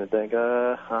 I don't even think,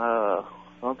 I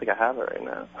don't think I have it right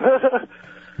now.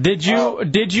 Did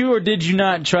you or did you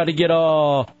not try to get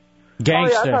all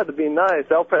gangster? Oh, yeah, I tried to be nice.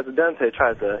 El Presidente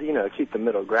tried to, keep the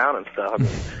middle ground and stuff. I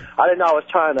mean, I didn't know I was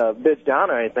trying to bitch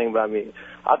down or anything, but I mean,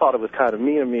 I thought it was kind of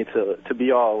mean of me to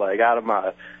be all, like, out of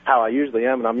my, how I usually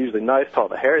am, and I'm usually nice to all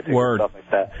the heretics and stuff like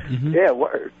that. Mm-hmm. Yeah,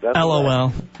 word. That's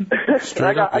LOL.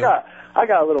 I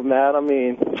got a little mad. I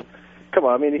mean, come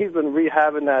on. I mean, he's been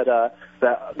rehabbing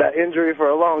that injury for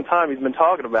a long time. He's been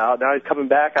talking about. Now he's coming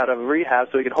back out of rehab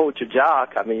so he can hold your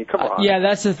jock. I mean, come on. Yeah,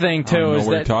 that's the thing too. I don't know is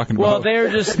what that you're talking well,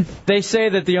 about. they say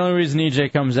that the only reason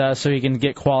EJ comes out is so he can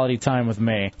get quality time with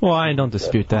me. Well, I don't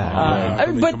dispute that.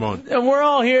 But we're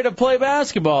all here to play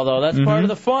basketball, though. That's part of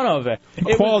the fun of it.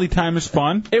 Quality time is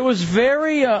fun. It was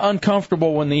very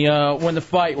uncomfortable when the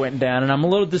fight went down, and I'm a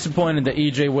little disappointed that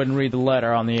EJ wouldn't read the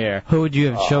letter on the air. Who would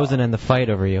you have chosen in the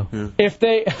fight over you? If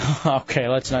they... Okay,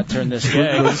 let's not turn this gay.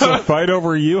 Fight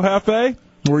over you, Hefe?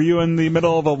 Were you in the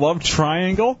middle of a love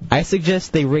triangle? I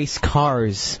suggest they race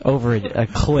cars over a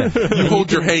cliff. You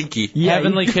hold your hanky. Yeah,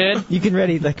 Heavenly Kid? You can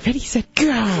ready, set,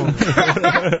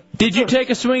 go! Did you take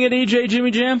a swing at EJ,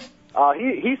 Jimmy Jam?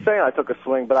 He's saying I took a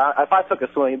swing, but if I took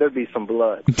a swing, there'd be some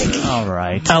blood. All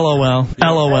right. LOL.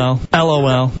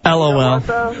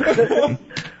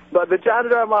 But the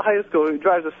janitor at my high school, who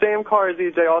drives the same car as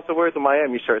EJ, also wears a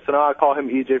Miami shirt, so now I call him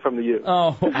EJ from the U.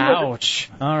 Oh, ouch.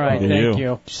 All right, thank you. Did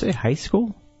you say high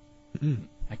school?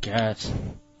 I guess.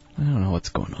 I don't know what's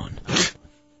going on.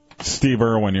 Steve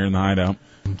Irwin, you're in the Hideout.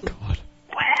 God.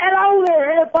 Hello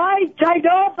there, everybody.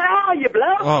 J-Dog, how are you,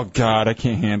 bloke? Oh, God, I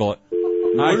can't handle it.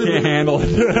 I can't handle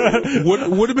it.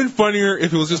 Would have been funnier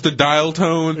if it was just a dial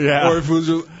tone, or if it was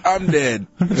just, I'm dead.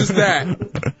 Just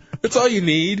that. That's all you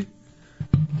need.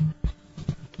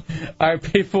 All right,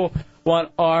 people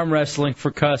want arm wrestling for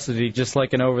custody, just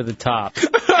like an over-the-top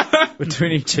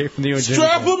between EJ from the U and Jimmy.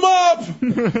 Strap him up!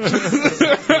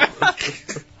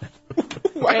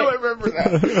 Why do I remember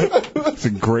that? It's a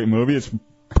great movie. It's a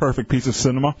perfect piece of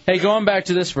cinema. Hey, going back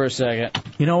to this for a second.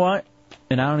 You know what?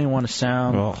 And I don't even want to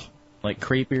sound like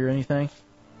creepy or anything.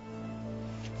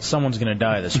 Someone's going to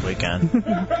die this weekend.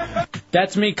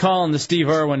 That's me calling the Steve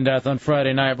Irwin death on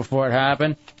Friday night before it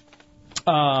happened.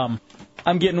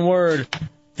 I'm getting word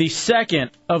the second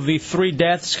of the 3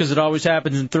 deaths, because it always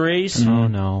happens in threes. Oh,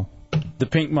 no. The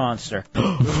pink monster.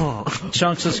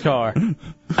 Chunks' car.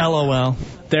 LOL.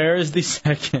 There is the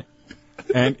second.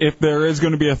 And if there is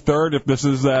going to be a third, if this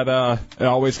is that it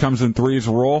always comes in threes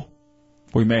rule,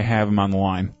 we may have him on the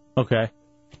line. Okay.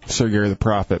 Sir Gary the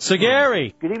Prophet. Sir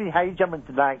Gary. Good evening. How you jumping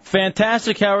tonight?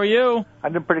 Fantastic. How are you?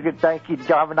 I'm doing pretty good, thank you. Did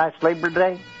y'all have a nice Labor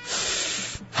Day?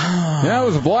 Yeah, it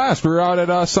was a blast. We were out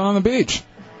at Sun on the Beach.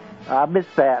 I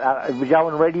missed that. Was y'all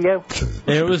on the radio?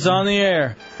 It was on the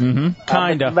air. Mm-hmm.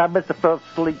 Kind of. I missed the first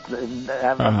sleep.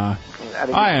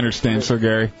 I understand, Sir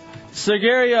Gary. Sir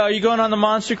Gary, are you going on the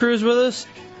Monster Cruise with us?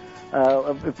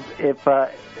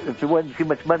 If it wasn't too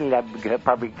much money, I'd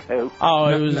probably go. Oh,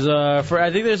 it was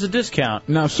I think there's a discount.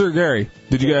 Now, Sir Gary,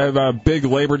 did you have a big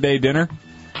Labor Day dinner?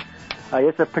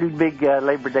 It's a pretty big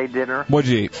Labor Day dinner. What'd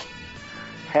you eat?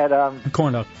 Had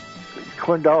corn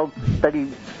dog, spaghetti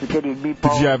and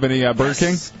meatballs. Did you have any Burger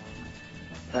King?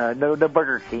 No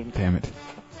Burger King. Damn it.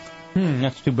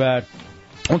 That's too bad.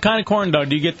 What kind of corn dog?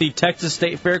 Do you get the Texas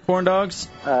State Fair corn dogs?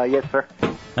 Yes, sir.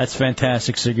 That's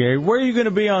fantastic, Sir Gary. Where are you going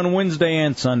to be on Wednesday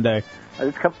and Sunday?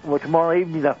 Tomorrow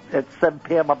evening at 7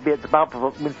 p.m. I'll be at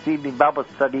the Wednesday evening Bible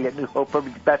study at New Hope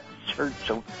Urban Baptist Church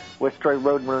on West Troy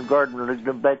Road, Marin Garden, where there's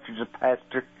no Baptist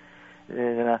pastor.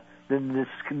 And then this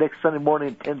next Sunday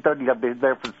morning at 10:30, I'll be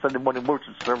there for the Sunday morning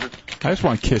worship service. I just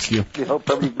want to kiss you. New Hope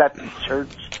Urban Baptist Church,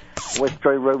 West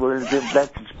Troy Road, where there's no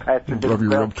Baptist pastor. Love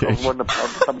your ribcage.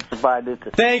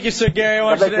 Thank you, Sir Gary. I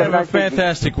want you to have a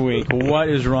fantastic week. What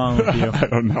is wrong with you? I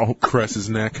don't know. Caress his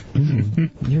neck.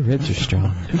 Your ribs are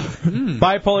strong.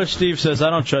 Bipolar Steve says, I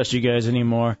don't trust you guys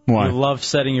anymore. Why? You love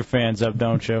setting your fans up,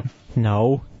 don't you?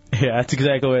 No. Yeah, that's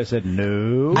exactly what I said.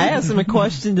 No. I asked him a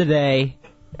question today,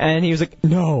 and he was like,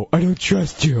 no, I don't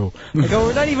trust you. I go,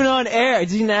 we're not even on air. I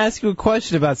didn't ask you a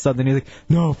question about something. He's like,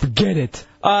 no, forget it.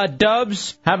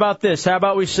 Dubs, how about this? How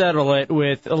about we settle it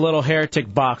with a little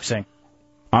heretic boxing?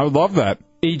 I would love that.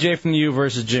 EJ from the U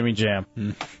versus Jimmy Jam.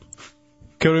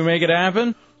 Could we make it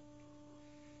happen?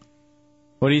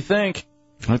 What do you think?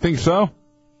 I think so.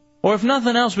 Or if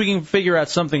nothing else, we can figure out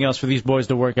something else for these boys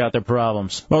to work out their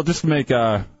problems. Well, just make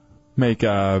EJ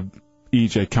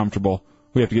comfortable.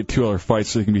 We have to get 2 other fights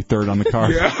so he can be third on the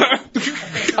card.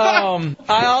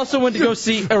 I also went to go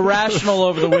see Irrational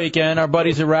over the weekend. Our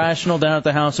buddies Irrational down at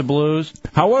the House of Blues.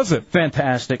 How was it?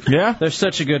 Fantastic. Yeah? They're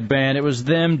such a good band. It was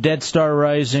them, Dead Star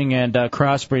Rising, and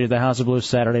Crossbreed at the House of Blues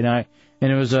Saturday night.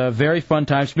 And it was a very fun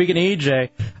time. Speaking of EJ,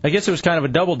 I guess it was kind of a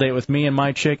double date with me and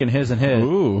my chick and his and his.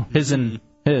 Ooh. His and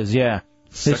his, yeah.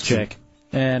 His Sexy. chick.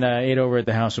 And I ate over at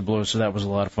the House of Blues, so that was a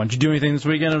lot of fun. Did you do anything this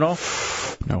weekend at all?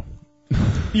 No.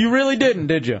 You really didn't,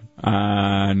 did you?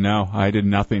 No, I did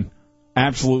nothing.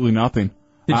 Absolutely nothing.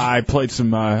 I played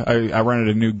some, I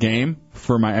rented a new game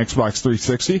for my Xbox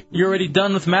 360. You already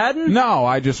done with Madden? No,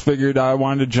 I just figured I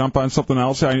wanted to jump on something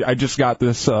else. I just got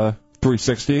this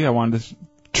 360. I wanted to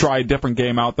try a different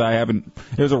game out that I haven't.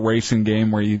 It was a racing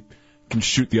game where you can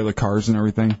shoot the other cars and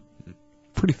everything.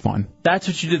 Pretty fun. That's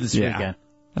what you did this weekend?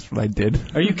 That's what I did.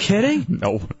 Are you kidding?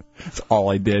 No, that's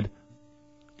all I did.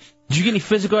 Did you get any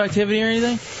physical activity or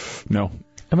anything? No.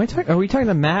 Are we talking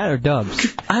to Matt or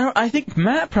Dubs? I think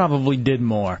Matt probably did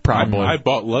more. Probably. I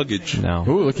bought luggage. No.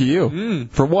 Ooh, look at you.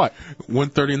 For what?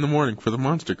 1:30 in the morning for the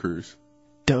Monster Cruise.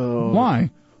 Why?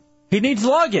 He needs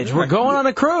luggage. We're going on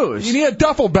a cruise. You need a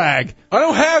duffel bag. I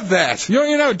don't have that. You don't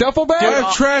even have a duffel bag? I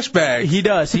have trash bags. He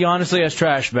does. He honestly has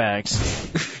trash bags.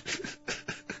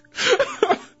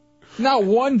 Not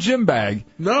one gym bag.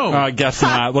 No. I guess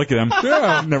not. Look at him.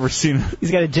 Yeah, I've never seen him.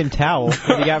 He's got a gym towel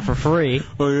that he got for free.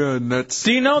 Oh, yeah, nuts.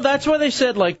 Do you know that's why they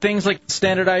said like things like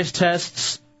standardized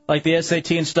tests, like the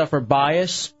SAT and stuff, are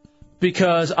biased?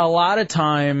 Because a lot of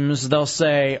times they'll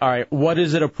say, all right, what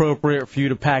is it appropriate for you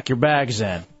to pack your bags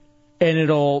in? And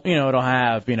it'll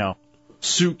have,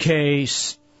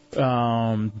 suitcase,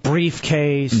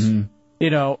 briefcase,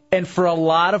 and for a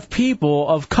lot of people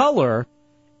of color,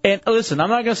 and listen, I'm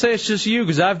not going to say it's just you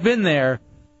because I've been there,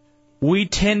 we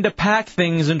tend to pack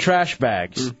things in trash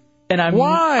bags. And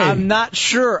Why? I'm not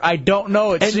sure. I don't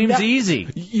know. It seems easy.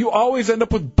 You always end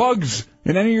up with bugs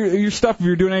in any of your stuff if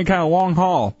you're doing any kind of long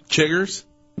haul. Chiggers?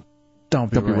 Don't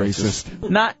be racist.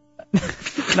 Not.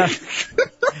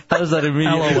 How does that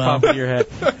immediately pop in your head?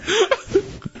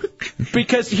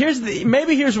 Because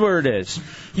maybe here's where it is.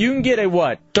 You can get a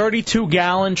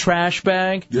 32-gallon trash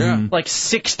bag? Yeah. Like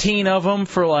 16 of them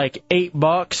for like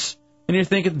 $8. And you're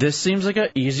thinking, this seems like an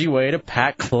easy way to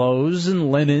pack clothes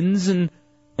and linens and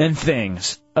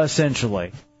things,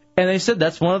 essentially. And they said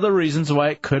that's one of the reasons why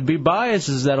it could be biased,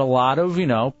 is that a lot of,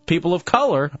 people of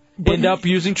color end up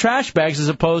using trash bags as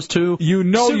opposed to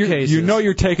suitcases.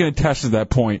 You're taking a test at that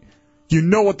point. You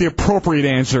know what the appropriate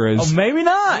answer is. Oh, maybe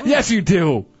not. Yes, you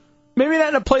do. Maybe not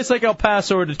in a place like El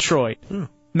Paso or Detroit.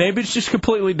 Maybe it's just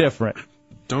completely different.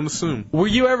 Don't assume. Were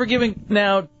you ever giving...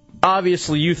 Now,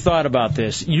 obviously, you thought about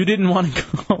this. You didn't want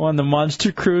to go on the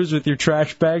Monster Cruise with your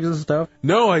trash bags and stuff?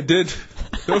 No, I did.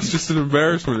 That was just an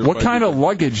embarrassment. What kind of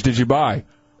luggage did you buy?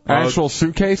 Actual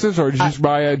suitcases, or did you just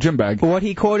buy a gym bag? What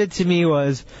he quoted to me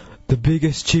was, the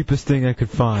biggest, cheapest thing I could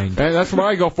find. And that's what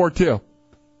I go for, too.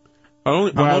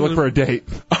 When I look for a date.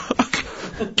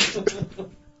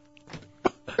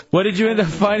 What did you end up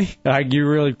finding? You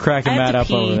really cracking Matt up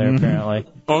over there, apparently.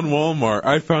 On Walmart.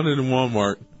 I found it in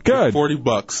Walmart. Good.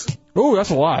 $40. Ooh, that's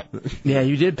a lot. Yeah,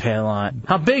 you did pay a lot.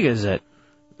 How big is it?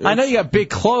 I know you got big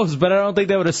clothes, but I don't think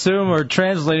they would assume or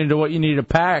translate into what you need to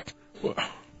pack.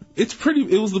 It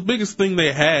was the biggest thing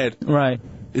they had. Right.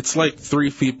 It's like 3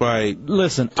 feet by.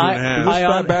 Listen, 2.5. This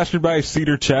fat bastard by a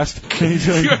cedar chest. Can you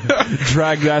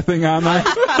drag that thing on there?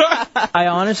 I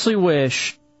honestly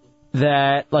wish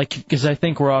that, because I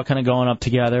think we're all kind of going up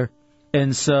together.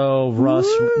 And so Russ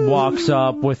walks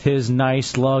up with his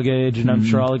nice luggage, and I'm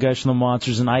sure all the guys from the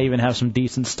Monsters, and I even have some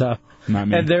decent stuff. Not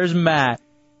me. And there's Matt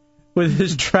with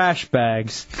his trash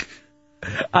bags.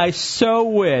 I so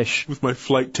wish. With my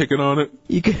flight ticket on it.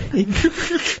 You could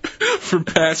for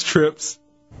past trips.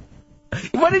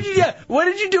 What did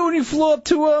you do when you flew up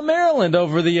to Maryland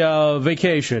over the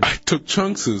vacation? I took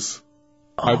Chunks's.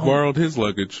 I borrowed his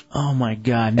luggage. Oh, my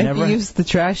God. If you use the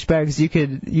trash bags, you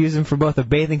could use them for both a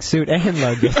bathing suit and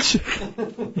luggage.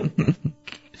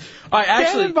 All right,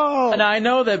 actually, and I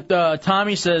know that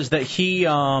Tommy says that he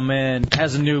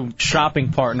has a new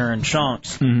shopping partner in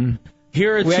Chunks. Mm-hmm.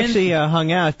 Here are we actually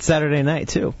hung out Saturday night,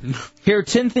 too. Here are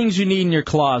 10 things you need in your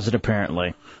closet,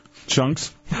 apparently.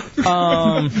 Chunks?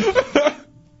 An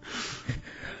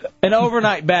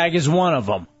overnight bag is one of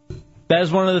them. That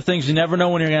is one of the things you never know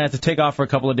when you're going to have to take off for a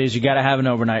couple of days. You got to have an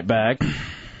overnight bag.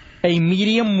 A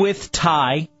medium width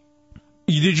tie.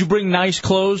 Did you bring nice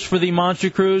clothes for the Monster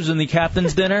Cruise and the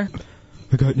captain's dinner?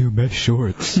 I got new mesh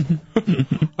shorts.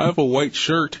 I have a white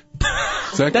shirt.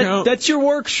 Does that count? That's your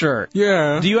work shirt.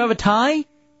 Yeah. Do you have a tie?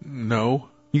 No.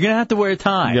 You're going to have to wear a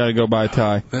tie. You got to go buy a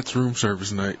tie. That's room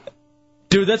service night.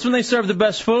 Dude, that's when they serve the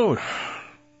best food.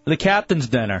 The captain's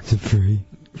dinner. Is it free?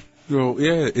 Oh,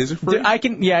 yeah. Is it free? Dude,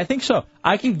 I think so.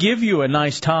 I can give you a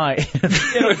nice tie.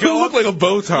 It'll look like a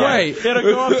bow tie. Right. It'll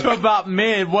go up to about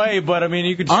midway, but I mean,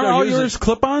 you could still Aren't all use yours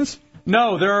clip-ons?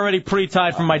 No, they're already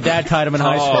pre-tied from my dad tied them in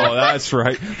high school. Oh, that's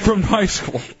right. From high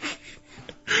school.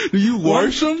 Do you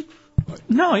wash them?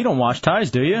 No, you don't wash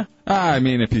ties, do you? I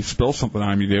mean, if you spill something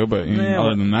on them, you do, but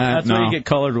other than that, that's no. where you get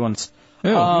colored ones.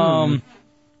 Ew. A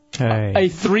Hey.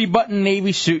 3-button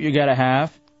navy suit you got to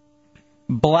have.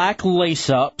 Black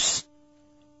lace-ups.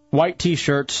 White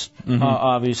T-shirts,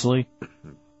 obviously.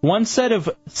 1 set of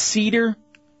cedar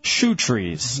shoe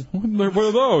trees. What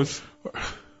are those?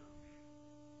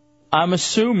 I'm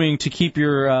assuming to keep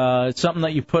your something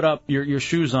that you put up your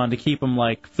shoes on to keep them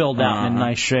like filled out in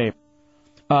nice shape.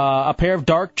 A pair of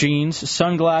dark jeans,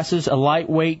 sunglasses, a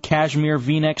lightweight cashmere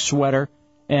V-neck sweater,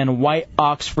 and white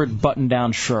Oxford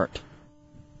button-down shirt.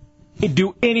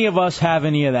 Do any of us have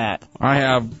any of that? I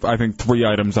have, I think, 3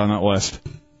 items on that list.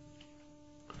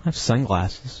 I have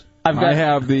sunglasses. I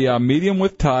have the medium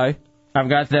with tie. I've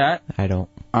got that. I don't.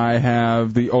 I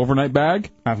have the overnight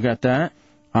bag. I've got that.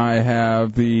 I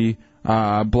have the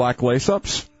black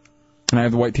lace-ups. And I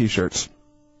have the white T-shirts.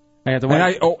 I have the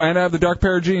white. And I have the dark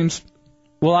pair of jeans.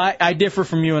 Well, I differ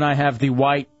from you, and I have the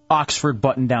white Oxford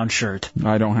button-down shirt.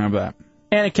 I don't have that.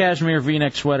 And a cashmere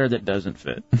V-neck sweater that doesn't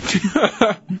fit.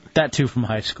 That, too, from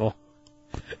high school.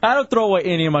 I don't throw away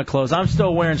any of my clothes. I'm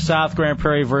still wearing South Grand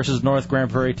Prairie versus North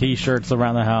Grand Prairie T-shirts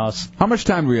around the house. How much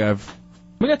time do we have?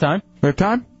 We got time. We have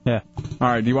time? Yeah. All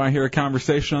right, do you want to hear a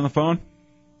conversation on the phone?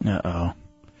 Uh-oh.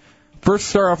 First,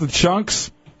 start off with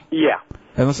Chunks. Yeah.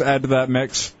 And let's add to that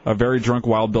mix a very drunk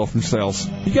Wild Bill from Sales.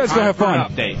 You guys go have fun. An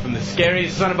update from the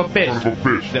scariest son of a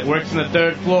bitch that works on the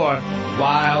 3rd floor,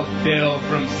 Wild Bill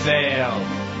from Sales.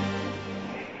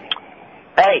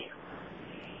 Hey.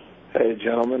 Hey,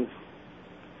 gentlemen.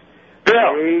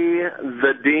 Bill.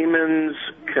 The demons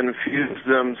confused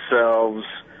themselves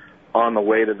on the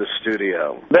way to the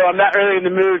studio. Bill, I'm not really in the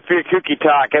mood for your kooky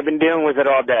talk. I've been dealing with it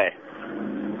all day.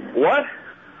 What?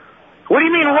 What do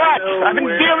you mean, what? I've been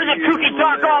dealing with your kooky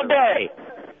talk all day.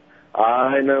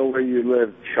 I know where you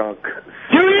live, Chunk.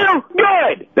 Do you?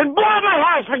 Good. Then blow my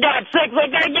house, for God's sake,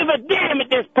 like I give a damn at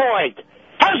this point.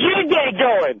 How's your day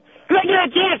going? Because I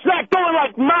guarantee it's not going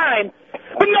like mine.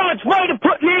 But no, it's way to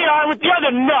put me on with the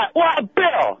other nut. What,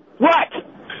 Bill? What?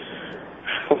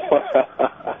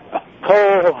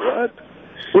 What?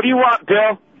 What do you want,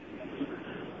 Bill?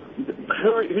 Who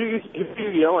are you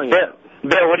yelling at?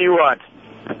 Bill, what do you want?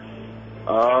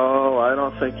 Oh, I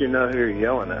don't think you know who you're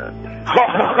yelling at.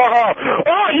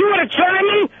 Oh, you want to try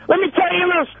me? Let me tell you a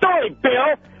little story,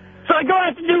 Bill. So I go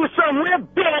out to do some real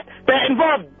bit that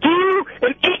involved you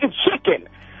and eating chicken.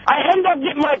 I end up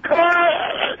getting my car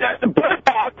burnt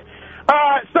out,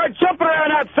 start jumping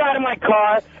around outside of my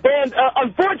car, and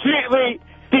unfortunately,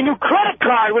 the new credit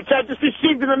card, which I just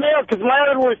received in the mail because my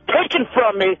other one was taken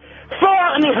from me, fell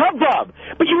out in the hubbub.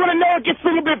 But you want to know it gets a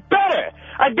little bit better.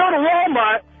 I go to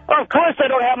Walmart. Of course, I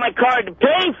don't have my card to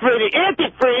pay for the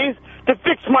antifreeze to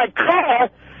fix my car.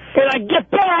 And I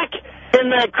get back, and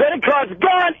the credit card's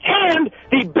gone, and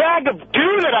the bag of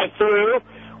goo that I threw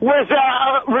was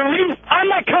released on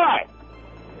my car.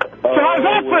 So how's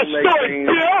that for a story,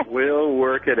 Bill? We'll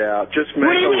work it out. Just make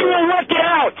What do you mean we'll work it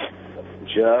out?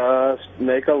 Just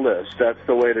make a list. That's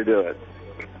the way to do it.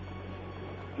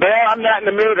 Bill, I'm not in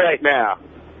the mood right now.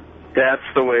 That's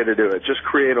the way to do it. Just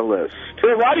create a list.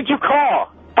 Hey, why did you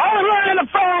call? I was on the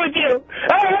phone with you.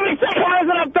 Let me say hi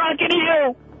when I'm talking to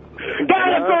you. God,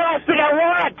 that's the last thing I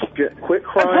want. Quit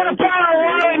crying. I put a bottle of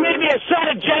water and maybe a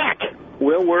shot of Jack.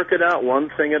 We'll work it out one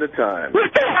thing at a time.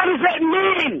 What the hell does that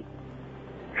mean?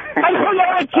 I don't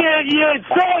know what your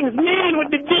sayings mean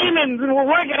with the demons and we'll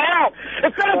work it out.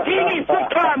 It's not a TV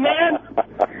sitcom, man.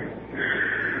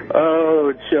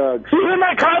 Oh, Chugs. You hear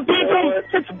my car beeping?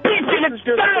 It's beeping. It's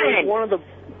dying.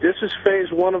 This is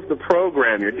phase 1 of the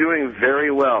program. You're doing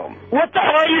very well. What the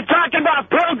hell are you talking about,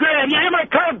 program? You hear my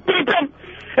car beeping?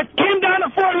 It came down to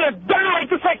 40 and died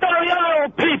just like all the other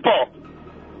old people.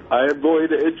 I am going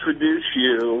to introduce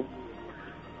you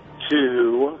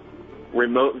to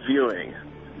remote viewing.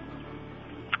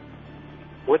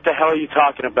 What the hell are you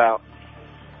talking about?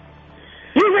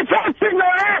 You can talk to your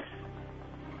ass!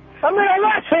 I'm in a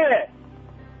mess here!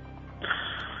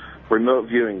 Remote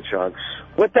viewing, Chunks.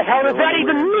 What the hell does that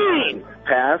even mean?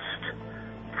 Past,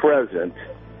 present,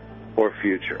 or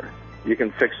future. You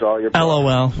can fix all your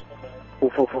LOL.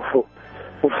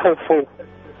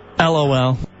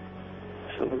 LOL.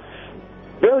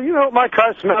 Bill, you know what my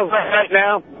car smells like right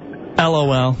now?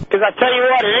 LOL. Because I tell you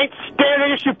what, it ain't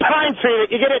standard issue pine tree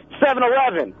that you get at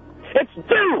 7-Eleven. It's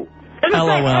due. And it's not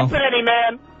LOL. helping any,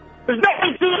 man. There's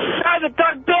nothing inside the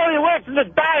dark barely works in this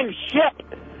dying ship.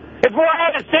 If I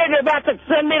had a savior about to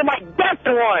send me to my death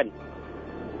one.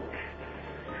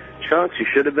 Chunks, you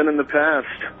should have been in the past.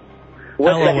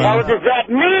 What the hell does that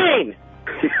mean?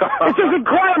 This is a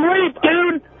quantum leap,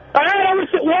 dude. I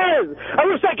wish it was. I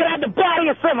wish I could have the body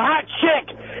of some hot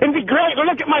chick and be great and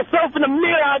look at myself in the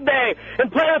mirror all day and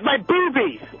play with my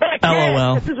boobies. But I can't.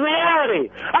 LOL. This is reality.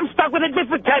 I'm stuck with a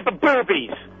different type of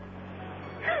boobies.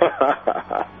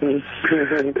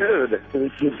 Dude,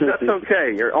 that's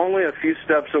okay. You're only a few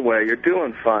steps away. You're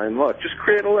doing fine. Look, just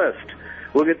create a list.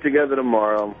 We'll get together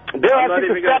tomorrow. Bill, I think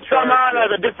the steps I'm on are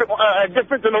the different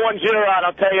than the ones you're on.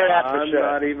 I'll tell you that for sure.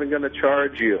 I'm not even going to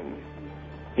charge you.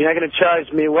 You're not going to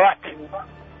charge me what? You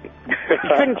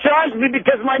couldn't charge me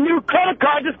because my new credit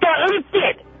card just got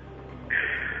listed.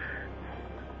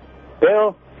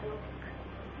 Bill?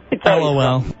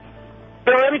 LOL.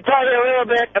 Bill, let me tell you a little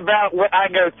bit about what I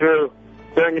go through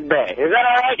during the day. Is that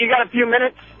all right? You got a few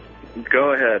minutes?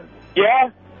 Go ahead.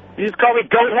 Yeah? You just call me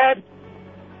Goathead?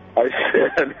 I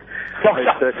said go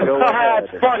ahead.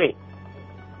 That's funny.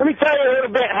 Let me tell you a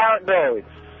little bit how it goes.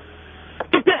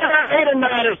 Get there around 8 or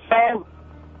 9 or so.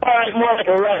 All right, more like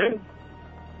 11.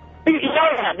 You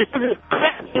know that. This is in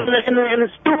the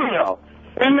studio,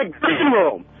 in the green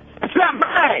room. It's not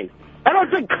mine. I don't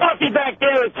drink coffee back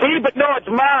there with tea, but no, it's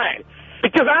mine.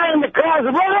 Because I am the cause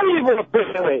of all evil,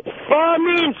 apparently. All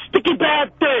mean, sticky bad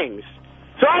things.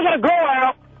 So I gotta go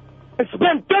out and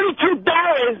spend $32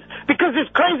 because this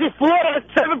crazy Florida has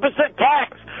 7%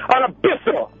 tax on a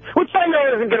Bissell, which I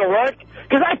know isn't gonna work.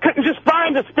 Because I couldn't just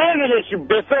find a standard issue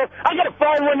Bissell. I got to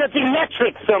find one that's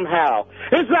electric somehow.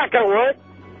 It's not going to work.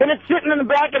 And it's sitting in the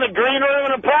back of the green room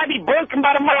and it'll probably be broken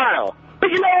about a mile.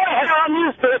 But you know what? Hell, I'm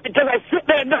used to it because I sit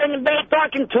there during the day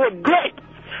talking to a grape.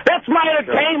 That's my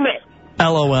entertainment.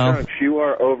 LOL. Chunks, you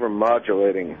are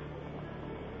over-modulating.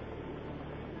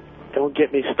 Don't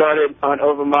get me started on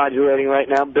over-modulating right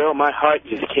now, Bill. My heart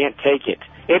just can't take it.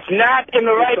 It's not in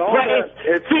the right place.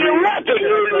 So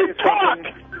you talk.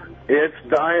 It's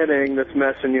dieting that's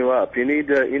messing you up. You need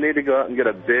to go out and get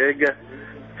a big,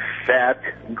 fat,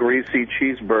 greasy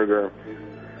cheeseburger,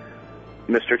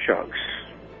 Mr. Chunks.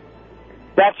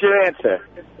 That's your answer.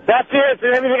 That's the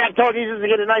answer. Everything I told you is to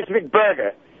get a nice big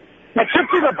burger. A trip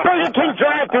to the Burger King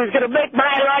drive-thru is going to make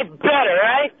my life better,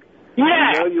 right?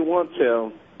 Yeah. You know you want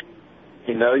to.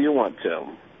 You know you want to.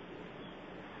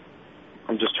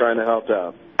 I'm just trying to help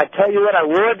out. I tell you what, I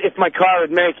would if my car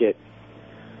would make it.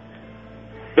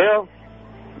 Bill?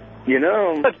 You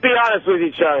know... Let's be honest with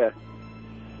each other.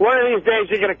 One of these days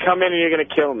you're going to come in and you're going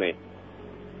to kill me.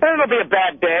 And it'll be a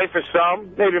bad day for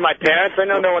some. Maybe my parents. I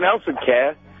know no one else would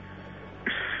care.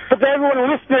 But to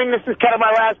everyone listening, this is kind of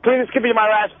my last plea. This could be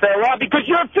my last farewell because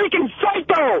you're a freaking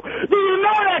psycho. Do you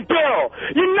know that, Bill?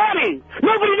 You're nutty.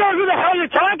 Nobody knows who the hell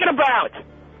you're talking about.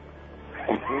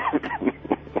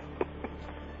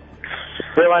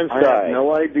 Bill, I'm sorry. I have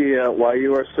no idea why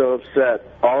you are so upset.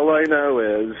 All I know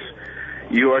is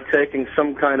you are taking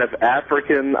some kind of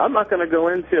African... I'm not going to go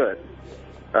into it.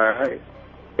 All right?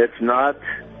 It's not...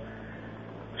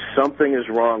 Something is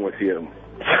wrong with you.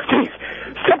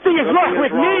 Something is wrong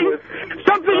with me?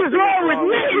 Something is wrong with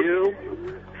me?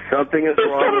 Something is wrong.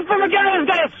 It's coming from a guy who's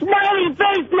got a smiley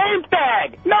face name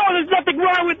tag. No, there's nothing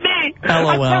wrong with me.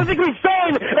 LOL. I'm perfectly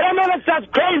sane. And I know that sounds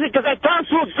crazy because I talk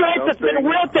to a grape that's been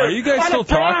wilted. Are you guys still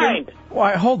talking?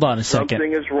 Why, hold on a second.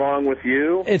 Something is wrong with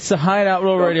you. It's the Hideout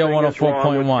Real Radio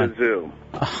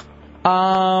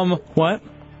 104.1. What?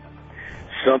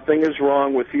 Something is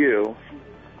wrong with you.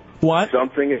 What?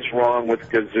 Something is wrong with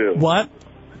Kazoo. What?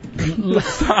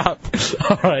 Stop.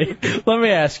 All right. Let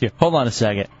me ask you. Hold on a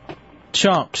second.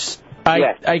 Chunks,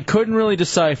 I couldn't really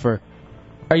decipher.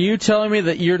 Are you telling me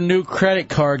that your new credit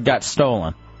card got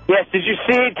stolen? Yes, did you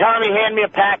see Tommy hand me a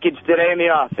package today in the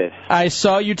office? I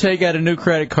saw you take out a new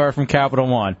credit card from Capital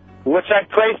One. Which I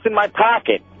placed in my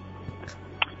pocket.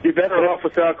 You're better off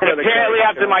without credit card. Apparently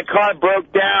after my car broke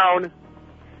down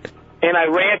and I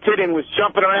ranted and was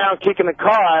jumping around kicking the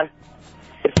car,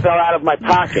 it fell out of my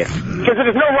pocket. Because it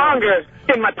is no longer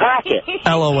in my pocket.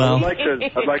 LOL. I'd like to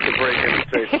break in and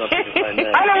say something if I may.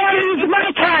 I don't want to use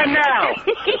my time now.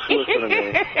 Just listen to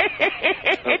me.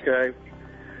 Okay?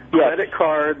 Credit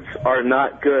cards are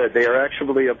not good. They are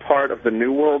actually a part of the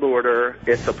New World Order.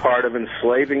 It's a part of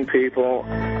enslaving people.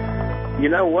 you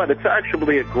know what? It's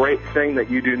actually a great thing that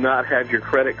you do not have your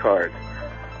credit card.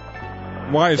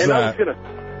 Why is and that?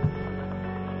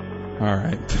 All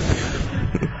right.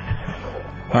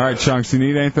 All right, Chunks, you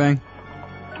need anything?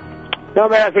 No,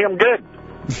 man, I think I'm good.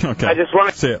 Okay. I just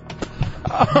want to... See it.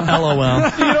 LOL.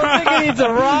 You don't think he needs a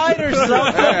ride or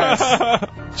something?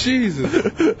 Jesus.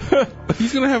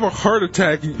 He's going to have a heart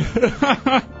attack.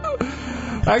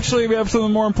 Actually, we have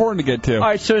something more important to get to. All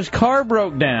right, so his car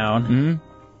broke down.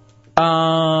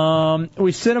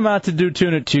 We sent him out to do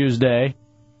Tuna Tuesday.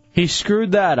 He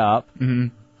screwed that up.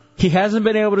 He hasn't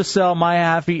been able to sell my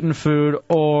half-eaten food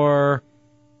or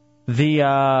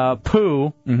the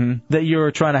poo that you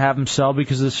were trying to have him sell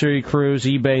because of the Siri Cruise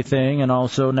eBay thing, and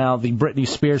also now the Britney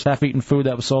Spears half-eaten food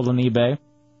that was sold on eBay.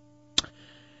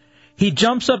 He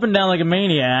jumps up and down like a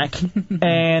maniac,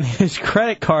 and his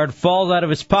credit card falls out of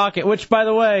his pocket, which, by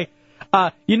the way,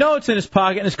 you know it's in his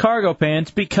pocket in his cargo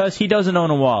pants because he doesn't own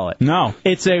a wallet. No.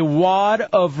 It's a wad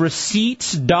of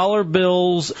receipts, dollar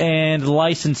bills, and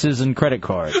licenses and credit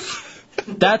cards.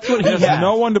 That's what he has.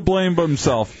 No one to blame but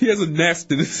himself. He has a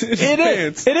nest in his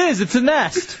pants. It is. It's a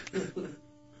nest.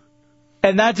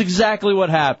 And that's exactly what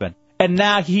happened. And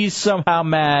now he's somehow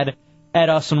mad at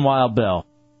us and Wild Bill.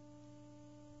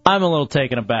 I'm a little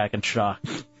taken aback and shocked.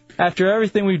 After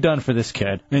everything we've done for this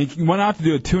kid. And he went out to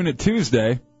do a Tune-It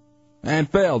Tuesday and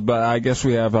failed, but I guess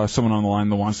we have someone on the line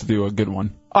that wants to do a good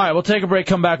one. All right, we'll take a break,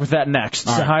 come back with that next.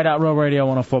 It's Hideout Road Radio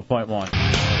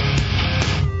 104.1.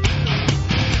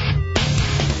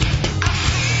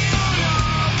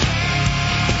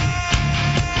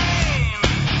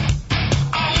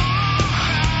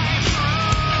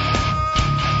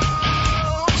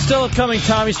 Still upcoming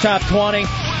Tommy's Top 20.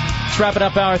 It's wrapping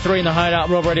up Hour 3 in the Hideout,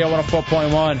 Road Radio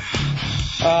 104.1.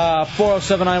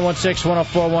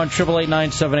 407-916-1041,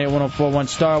 888-978-1041,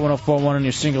 star 1041 on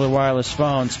your singular wireless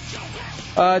phones.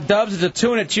 Dubs, it's a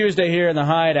Tune-It Tuesday here in the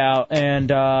Hideout,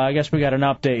 and I guess we got an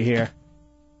update here.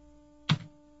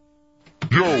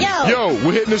 Yo,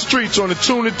 we're hitting the streets on the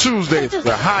Tune-It Tuesday,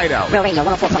 the Hideout. Road Radio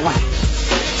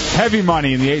 104.1. Heavy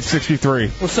Money in the 863.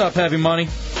 What's up, Heavy Money?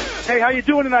 Hey, how you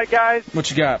doing tonight, guys?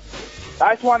 What you got?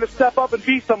 I just wanted to step up and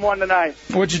be someone tonight.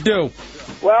 What'd you do?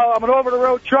 Well, I'm an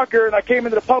over-the-road trucker, and I came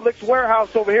into the Publix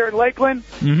warehouse over here in Lakeland.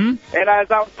 And as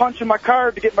I was punching my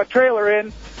card to get my trailer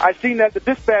in, I seen that the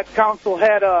dispatch council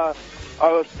had a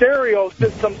stereo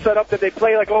system set up that they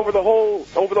play like over the whole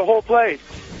place.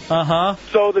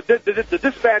 So the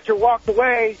dispatcher walked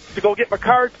away to go get my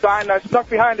card signed. I stuck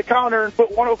behind the counter and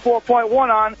put 104.1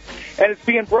 on, and it's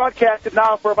being broadcasted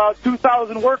now for about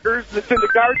 2,000 workers. It's in the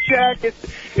guard shack.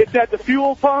 It's at the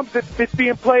fuel pumps. It's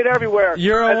being played everywhere.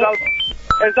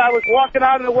 As I was walking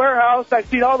out of the warehouse, I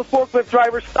seen all the forklift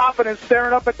drivers stopping and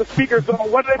staring up at the speakers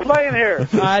going, what are they playing here?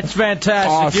 That's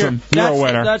fantastic. Awesome. You're a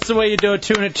winner. That's the way you do a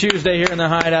Tune-It Tuesday here in the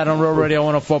Hideout on Road Radio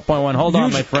 104.1. Hold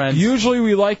on, my friends. Usually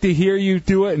we like to hear you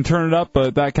do it and turn it up,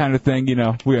 but that kind of thing,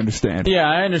 we understand. Yeah,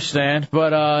 I understand.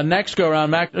 But next go around,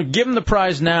 Mac, give him the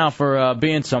prize now for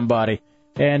being somebody.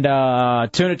 And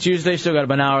Tune-It Tuesday, still got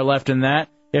about an hour left in that.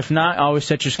 If not, always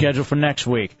set your schedule for next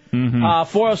week.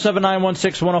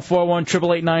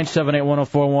 407-916-1041,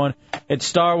 888-978-1041. It's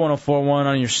star 1041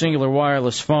 on your singular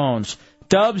wireless phones.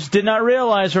 Dubs did not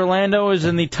realize Orlando is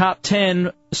in the top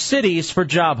 10 cities for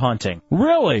job hunting.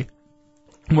 Really?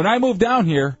 When I moved down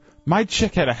here, my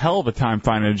chick had a hell of a time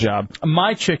finding a job.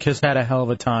 My chick has had a hell of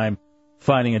a time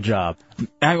finding a job.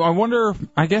 I wonder,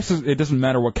 I guess it doesn't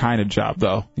matter what kind of job,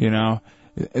 though,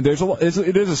 It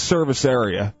is a service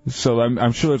area, so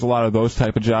I'm sure there's a lot of those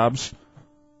type of jobs.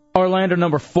 Orlando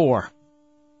number 4,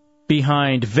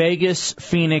 behind Vegas,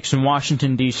 Phoenix, and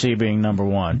Washington, D.C. being number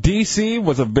 1. D.C.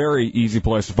 was a very easy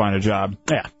place to find a job.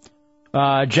 Yeah.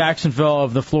 Jacksonville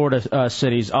of the Florida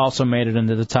cities also made it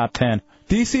into the top 10.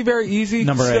 D.C. very easy.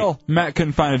 Number 8. Still, Matt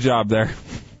couldn't find a job there.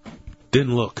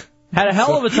 Didn't look. Had a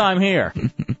hell of a time here.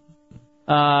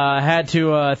 Had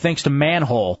to, thanks to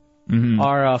Manhole.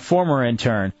 Our former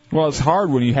intern. Well, it's hard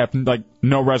when you have,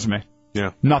 no resume.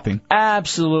 Yeah. Nothing.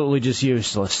 Absolutely just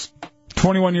useless.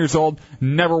 21 years old,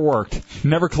 never worked,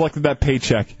 never collected that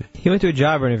paycheck. He went to a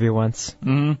job interview once.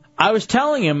 I was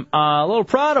telling him, a little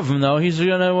proud of him, though, he's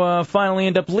going to finally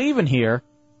end up leaving here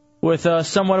with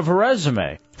somewhat of a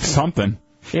resume. Something.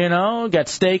 Got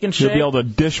Steak and Shake. You'll be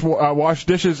able to wash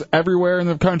dishes everywhere in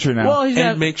the country now. Well,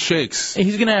 and make shakes.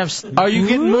 He's going to have... Are you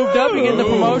getting moved up? You getting the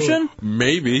promotion?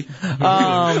 Maybe.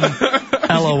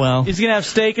 LOL. He's going to have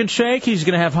Steak and Shake. He's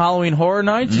going to have Halloween Horror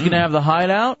Nights. He's going to have the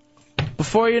Hideout.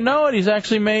 Before you know it, he's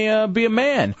actually may be a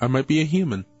man. I might be a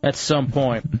human. At some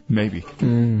point. Maybe.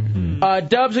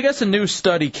 Dubs, I guess a new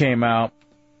study came out.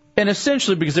 And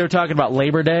essentially, because they were talking about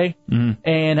Labor Day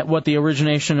and what the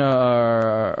origination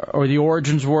or the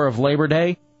origins were of Labor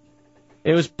Day,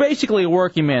 it was basically a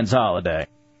working man's holiday.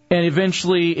 And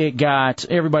eventually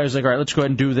everybody was like, all right, let's go ahead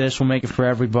and do this. We'll make it for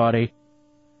everybody.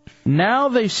 Now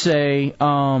they say,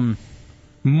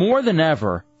 more than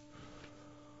ever,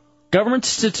 government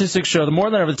statistics show that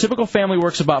more than ever, the typical family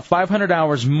works about 500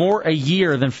 hours more a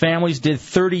year than families did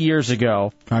 30 years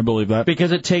ago. I believe that.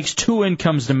 Because it takes 2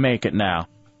 incomes to make it now.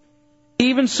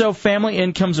 Even so, family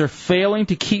incomes are failing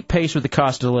to keep pace with the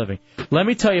cost of living. Let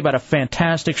me tell you about a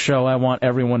fantastic show I want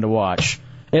everyone to watch,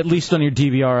 at least on your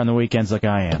DVR on the weekends like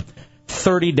I am.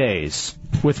 30 Days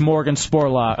with Morgan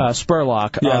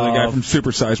Spurlock. Yeah, the guy from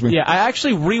Super Size Me. Yeah, I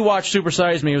actually rewatched Super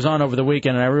Size Me. It was on over the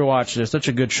weekend, and I rewatched it. It's such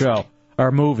a good show,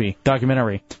 or movie,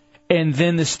 documentary. And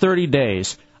then this 30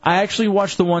 Days. I actually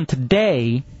watched the one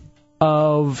today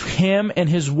of him and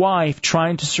his wife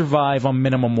trying to survive on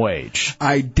minimum wage.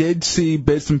 I did see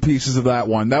bits and pieces of that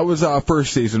one. That was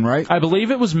first season, right? I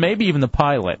believe it was maybe even the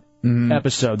pilot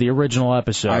episode, the original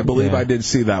episode. I believe I did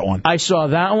see that one. I saw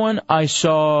that one. I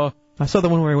saw the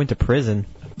one where he went to prison.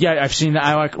 Yeah, I've seen that.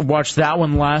 I watched that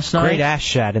one last night. Great ass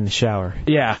shot in the shower.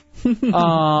 Yeah.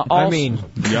 I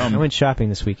went shopping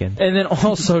this weekend. And then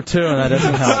also, too, and that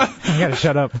doesn't help. I gotta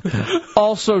shut up.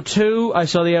 Also, too, I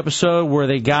saw the episode where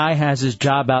the guy has his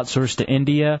job outsourced to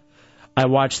India. I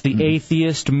watched the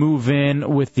atheist move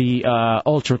in with the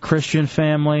ultra-Christian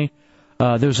family.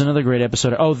 There was another great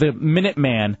episode. Oh, the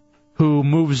Minuteman who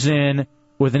moves in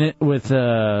with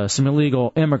some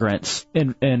illegal immigrants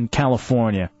in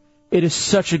California. It is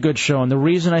such a good show, and the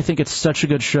reason I think it's such a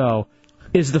good show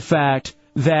is the fact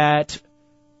that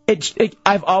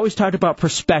I've always talked about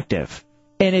perspective,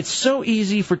 and it's so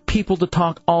easy for people to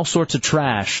talk all sorts of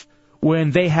trash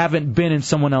when they haven't been in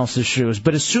someone else's shoes.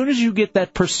 But as soon as you get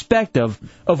that perspective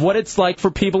of what it's like for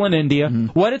people in India,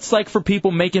 what it's like for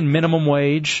people making minimum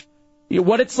wage,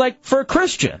 what it's like for a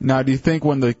Christian. Now, do you think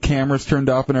when the cameras turned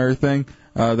off and everything,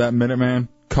 that Minuteman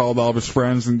called all of his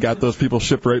friends and got those people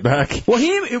shipped right back? Well,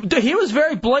 he was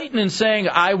very blatant in saying,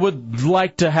 I would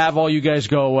like to have all you guys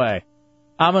go away.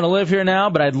 I'm going to live here now,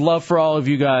 but I'd love for all of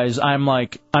you guys.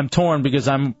 I'm torn because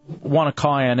I want to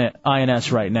call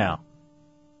INS right now.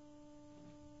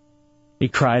 He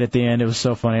cried at the end. It was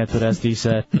so funny. That's what SD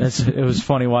said. It was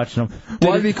funny watching him.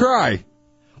 Why did he cry?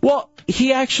 Well,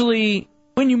 he actually,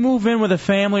 when you move in with a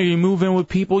family or you move in with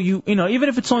people, you know, even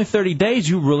if it's only 30 days,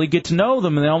 you really get to know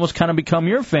them and they almost kind of become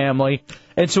your family.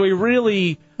 And so he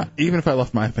really... Even if I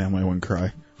left my family, I wouldn't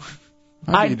cry.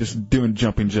 I'd be just doing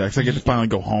jumping jacks. I get to finally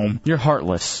go home. You're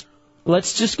heartless.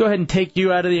 Let's just go ahead and take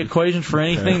you out of the equation for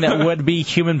anything that would be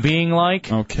human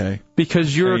being-like. Okay.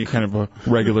 Because you're... Any kind of a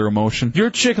regular emotion.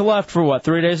 Your chick left for, what,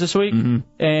 3 days this week?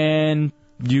 Mm-hmm. And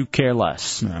you care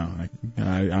less. No,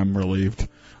 I'm relieved.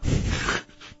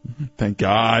 Thank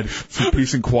God. Some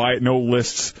peace and quiet, no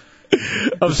lists.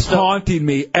 It's haunting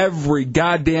me every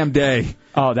goddamn day.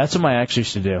 Oh, that's what my ex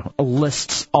used to do.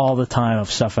 Lists all the time of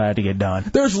stuff I had to get done.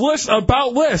 There's lists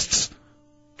about lists.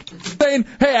 Saying,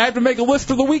 hey, I have to make a list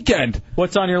for the weekend.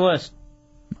 What's on your list?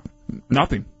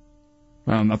 Nothing.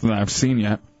 Well, nothing that I've seen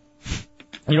yet.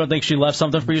 You don't think she left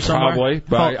something for you somewhere? Probably,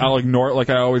 but I'll ignore it like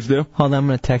I always do. Hold on, I'm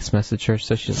going to text message her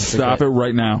so she doesn't Stop forget. it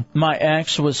right now. My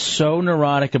ex was so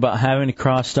neurotic about having to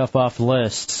cross stuff off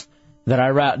lists that I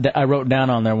wrote down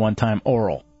on there one time,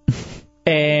 oral.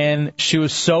 And she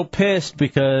was so pissed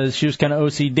because she was kind of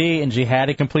OCD and she had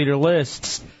to complete her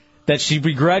lists that she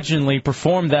begrudgingly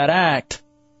performed that act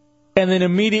and then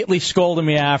immediately scolded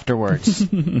me afterwards.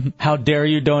 How dare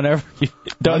you? Don't ever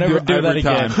do that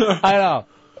again. I know.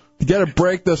 You got to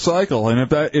break the cycle, and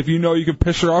if you know you can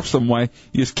piss her off some way,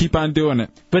 you just keep on doing it.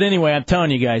 But anyway, I'm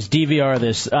telling you guys, DVR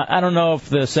this. I don't know if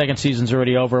the second season's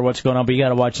already over or what's going on, but you got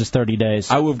to watch this 30 days.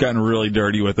 I would have gotten really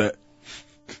dirty with it.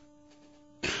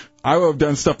 I would have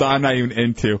done stuff that I'm not even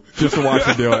into just to watch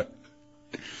her do it.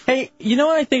 Hey, you know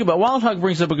what I think about? Wild Hog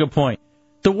brings up a good point.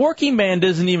 The working man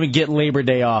doesn't even get Labor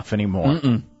Day off anymore.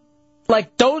 Mm-mm.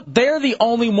 Like, they're the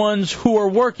only ones who are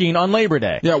working on Labor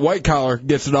Day. Yeah, white collar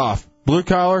gets it off. Blue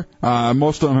collar,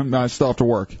 most of them still have to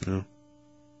work. Yeah.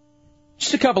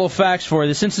 Just a couple of facts for you.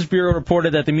 The Census Bureau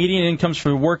reported that the median incomes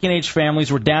for working-age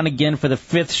families were down again for the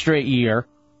 5th straight year.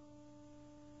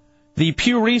 The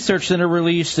Pew Research Center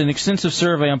released an extensive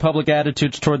survey on public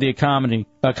attitudes toward the economy.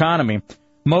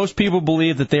 Most people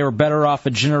believe that they were better off a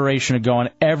generation ago on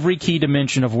every key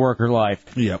dimension of worker life.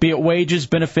 Yep. Be it wages,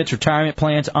 benefits, retirement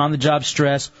plans, on-the-job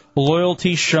stress,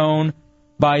 loyalty shown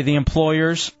by the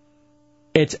employers.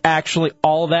 It's actually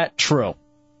all that true,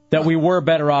 that we were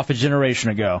better off a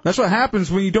generation ago. That's what happens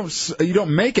when you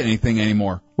don't make anything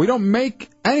anymore. We don't make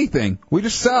anything. We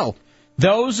just sell.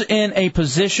 Those in a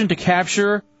position to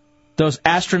capture those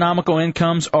astronomical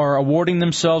incomes are awarding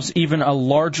themselves even a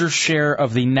larger share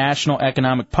of the national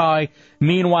economic pie.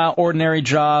 Meanwhile, ordinary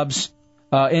jobs,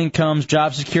 incomes,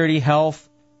 job security, health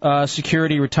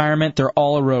security, retirement, they're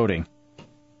all eroding.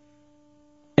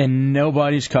 And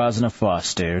nobody's causing a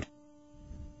fuss, dude.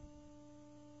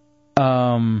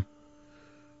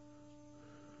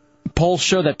 Polls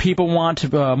show that people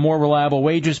want more reliable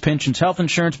wages, pensions, health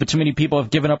insurance, but too many people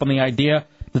have given up on the idea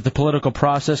that the political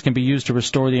process can be used to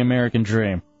restore the American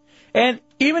dream. And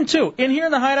even, too, in here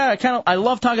in the Hideout, I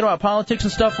love talking about politics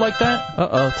and stuff like that.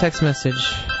 Uh-oh, text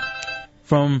message.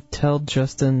 From... Tell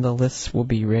Justin the list will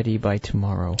be ready by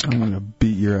tomorrow. I'm going to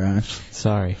beat your ass.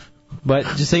 Sorry. But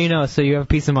just so you know, so you have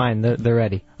peace of mind, they're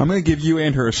ready. I'm going to give you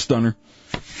and her a stunner.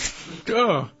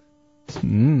 Ugh.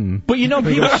 But you know,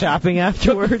 we people go shopping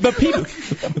afterwards. But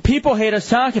people hate us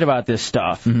talking about this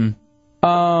stuff.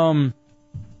 Mm-hmm.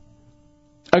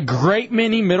 A great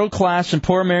many middle class and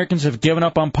poor Americans have given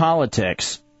up on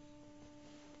politics.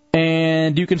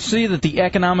 And you can see that the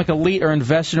economic elite are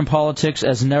invested in politics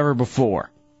as never before.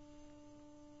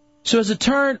 So as a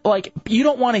turn, you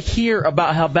don't want to hear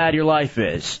about how bad your life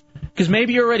is. Because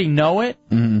maybe you already know it,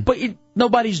 but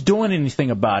nobody's doing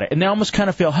anything about it. And they almost kind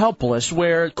of feel helpless,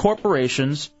 where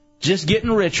corporations just getting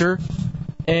richer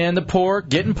and the poor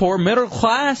getting poor. Middle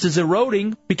class is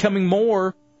eroding, becoming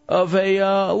more of a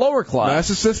lower class. That's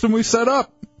the system we set up.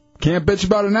 Can't bitch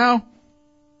about it now.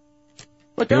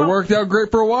 It worked out great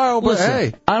for a while, but listen,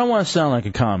 hey. I don't want to sound like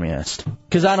a communist,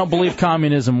 because I don't believe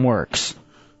communism works.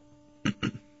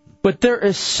 But there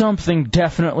is something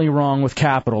definitely wrong with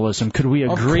capitalism. Could we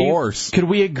agree? Of course. Could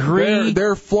we agree?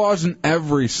 There are flaws in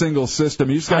every single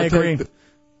system. You just gotta I agree.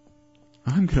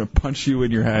 I'm going to punch you in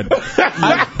your head.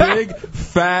 You big,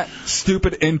 fat,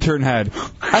 stupid intern head.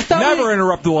 Never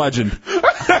interrupt the legend.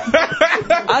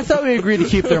 I thought we agreed to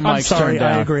keep their mics turned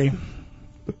down. I agree.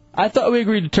 I thought we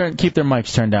agreed to keep their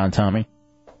mics turned down, Tommy.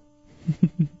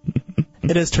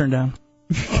 It is turned down.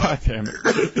 God damn it.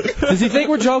 Does he think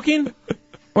we're joking?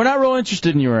 We're not real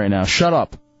interested in you right now. Shut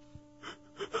up.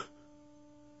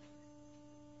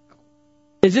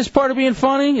 Is this part of being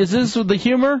funny? Is this the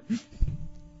humor?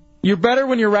 You're better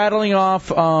when you're rattling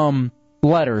off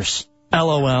letters.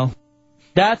 LOL.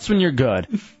 That's when you're good.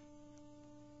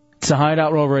 It's a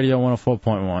Hideout Roll Radio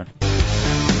 104.1.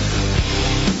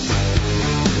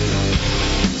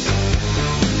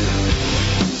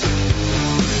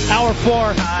 Hour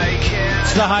 4.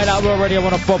 It's the Hideout Roll Radio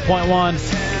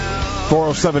 104.1.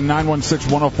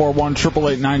 407-916-1041,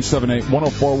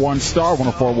 888-978-1041, star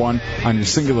 1041 on your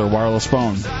singular wireless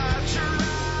phone.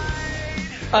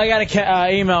 I got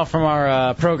an email from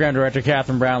our program director,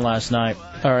 Catherine Brown,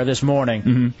 this morning.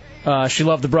 Mm-hmm. She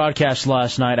loved the broadcast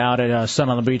last night out at Sun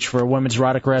on the Beach for women's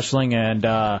erotic wrestling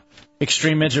and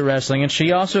extreme midget wrestling. And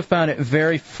she also found it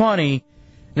very funny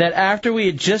that after we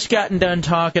had just gotten done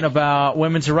talking about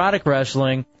women's erotic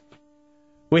wrestling,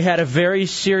 we had a very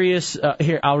serious...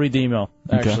 here, I'll read the email,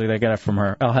 actually, that I got it from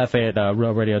her. El Jefe at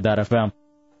realradio.fm.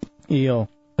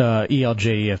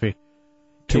 ELJEFE.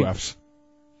 2 Fs.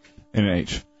 And an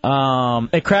H.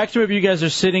 It cracks me up you guys are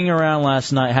sitting around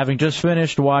last night having just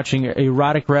finished watching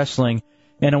erotic wrestling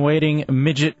and awaiting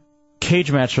midget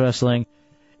cage match wrestling,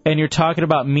 and you're talking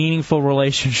about meaningful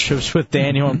relationships with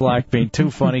Daniel and Blackbean. Too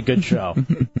funny, good show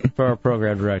for our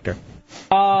program director.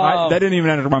 That didn't even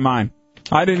enter my mind.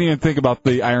 I didn't even think about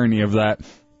the irony of that.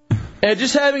 And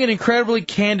just having an incredibly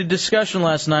candid discussion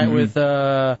last night with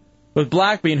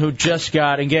Blackbean, who just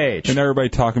got engaged. And everybody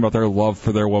talking about their love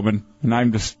for their woman, and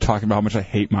I'm just talking about how much I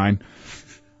hate mine.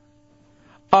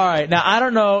 All right, now I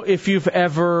don't know if you've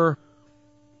ever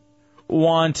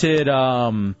wanted,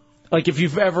 if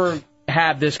you've ever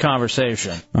had this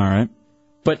conversation. All right.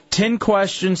 But 10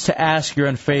 questions to ask your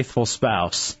unfaithful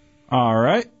spouse. All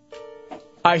right.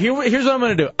 Here's what I'm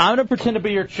going to do. I'm going to pretend to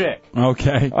be your chick.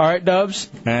 Okay. All right, Dubs?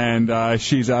 And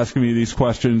she's asking me these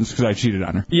questions because I cheated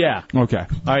on her. Yeah. Okay.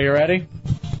 Are you ready?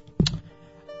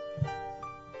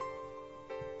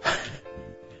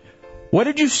 What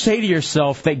did you say to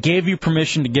yourself that gave you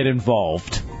permission to get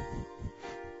involved?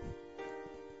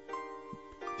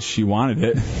 She wanted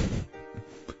it.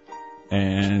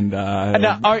 And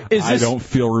now, I don't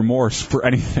feel remorse for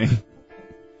anything.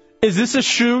 Is this a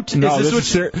shoot? No,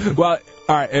 this is well,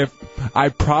 all right. If I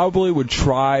probably would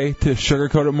try to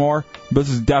sugarcoat it more, but this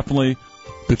is definitely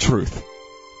the truth.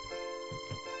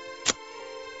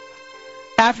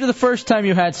 After the first time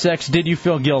you had sex, did you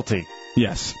feel guilty?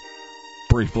 Yes,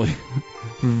 briefly,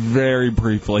 very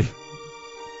briefly.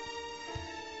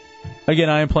 Again,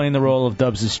 I am playing the role of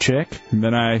Dubs' chick. And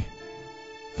then I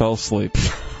fell asleep.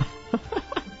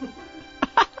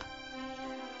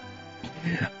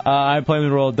 I'm playing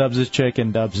the role of Dubs' chick,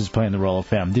 and Dubs is playing the role of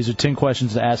him. These are 10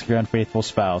 questions to ask your unfaithful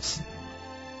spouse.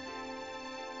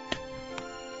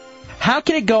 How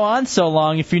can it go on so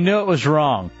long if you knew it was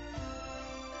wrong?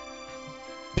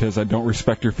 Because I don't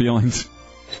respect your feelings.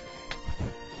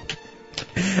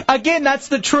 Again, that's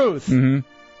the truth. Mm-hmm.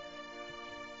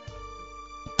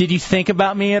 Did you think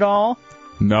about me at all?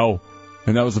 No.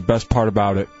 And that was the best part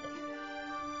about it.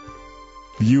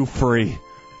 You free.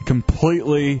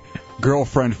 Completely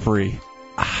girlfriend free.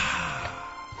 I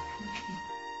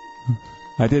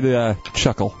did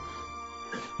chuckle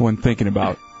when thinking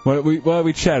about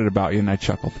we chatted about you, and I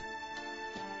chuckled.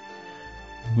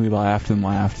 We laughed and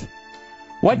laughed.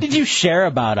 What did you share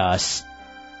about us?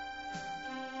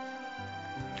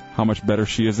 How much better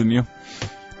she is than you.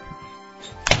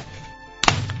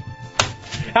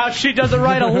 How she doesn't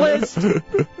write a list.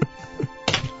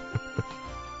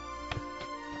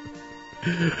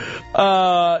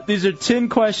 These are 10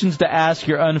 questions to ask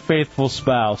your unfaithful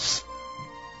spouse.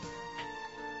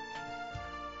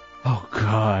 Oh,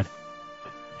 God.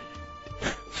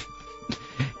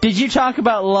 Did you talk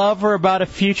about love or about a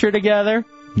future together?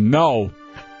 No.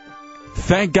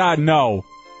 Thank God, no.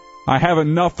 I have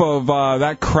enough of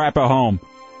that crap at home.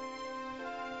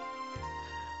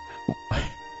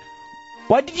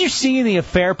 What did you see in the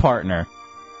affair partner?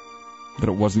 That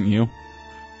it wasn't you.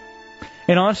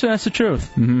 And honestly, that's the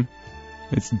truth. Mm-hmm.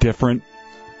 It's different.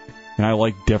 And I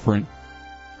like different.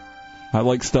 I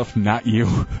like stuff not you.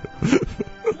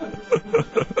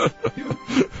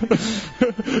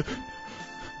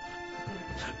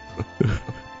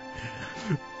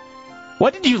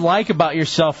 What did you like about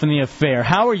yourself in the affair?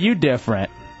 How are you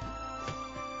different?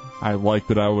 I liked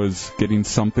that I was getting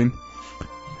something.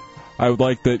 I would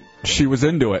like that she was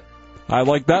into it. I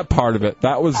liked that part of it.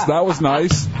 That was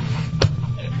nice.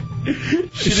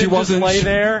 She wasn't just lay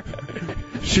there.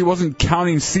 She wasn't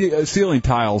counting ceiling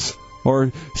tiles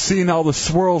or seeing all the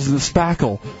swirls in the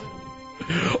spackle,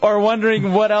 or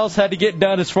wondering what else had to get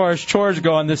done as far as chores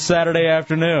go on this Saturday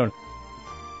afternoon.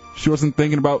 She wasn't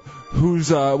thinking about what's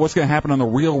going to happen on the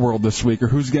real world this week, or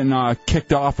who's getting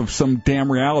kicked off of some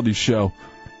damn reality show.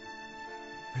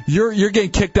 You're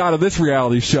getting kicked out of this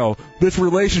reality show, this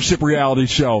relationship reality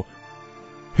show.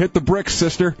 Hit the bricks,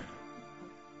 sister.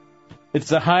 It's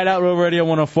the Hideout Road Radio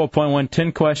 104.1.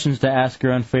 10 questions to ask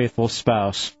your unfaithful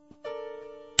spouse.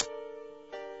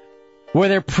 Were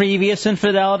there previous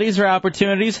infidelities or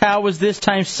opportunities? How was this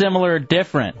time similar or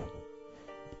different?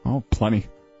 Oh, plenty.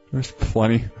 There's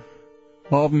plenty.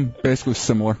 All of them basically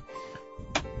similar.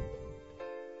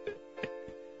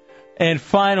 And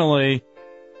finally,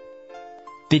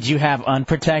 did you have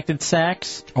unprotected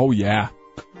sex? Oh, yeah.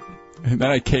 And then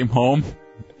I came home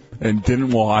and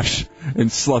didn't wash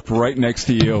and slept right next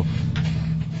to you.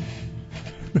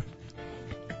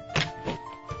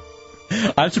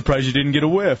 I'm surprised you didn't get a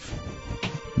whiff.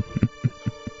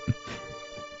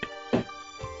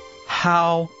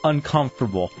 How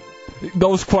uncomfortable.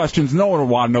 Those questions, no one would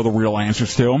want to know the real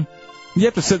answers to them. You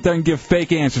have to sit there and give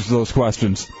fake answers to those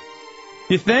questions.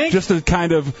 You think? Just to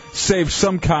kind of save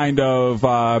some kind of,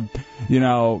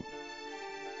 you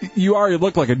already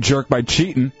look like a jerk by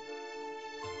cheating.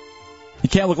 You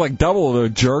can't look like double a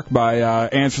jerk by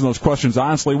answering those questions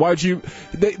honestly. Why'd you...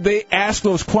 They ask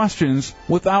those questions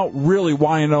without really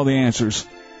wanting to know the answers.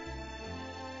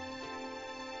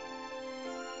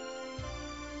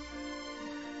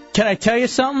 Can I tell you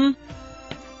something?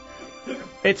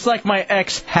 It's like my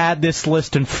ex had this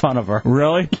list in front of her.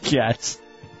 Really? Yes.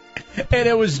 And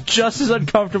it was just as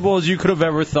uncomfortable as you could have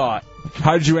ever thought.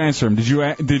 How did you answer him?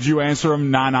 Did you answer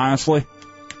him non-honestly?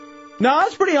 No, I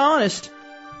was pretty honest.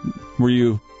 Were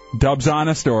you Dubs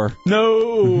honest or?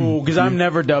 No, because I'm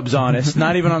never Dubs honest.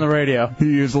 Not even on the radio. You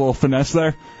used a little finesse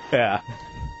there? Yeah.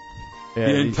 You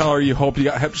didn't tell her you hoped you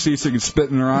got hep C so you could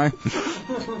spit in her eye?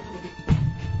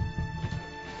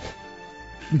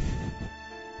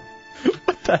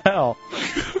 What the hell?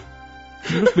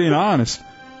 Just being honest.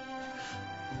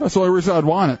 That's the only reason I'd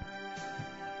want it.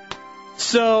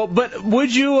 So, but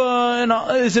would you,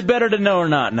 is it better to know or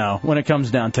not know when it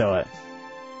comes down to it?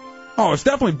 Oh, it's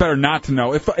definitely better not to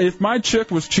know. If my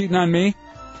chick was cheating on me,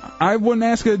 I wouldn't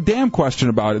ask a damn question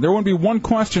about it. There wouldn't be one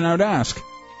question I would ask.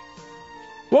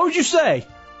 What would you say?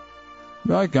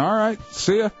 Be like, all right,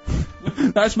 see ya.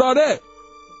 That's about it.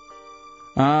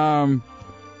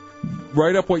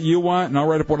 Write up what you want, and I'll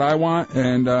write up what I want,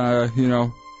 and,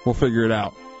 we'll figure it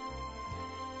out.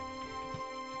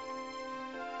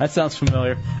 That sounds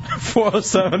familiar.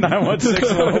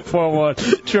 407-916-1041.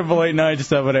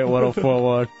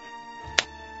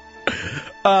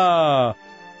 888-978-1041.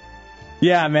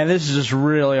 Yeah, man, this is just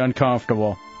really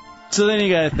uncomfortable. So then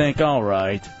you got to think, all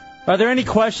right. Are there any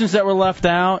questions that were left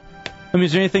out? I mean,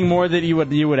 is there anything more that you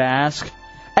would ask?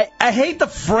 I hate the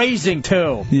phrasing,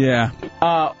 too. Yeah.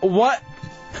 What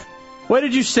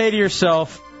did you say to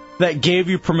yourself that gave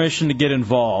you permission to get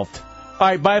involved? All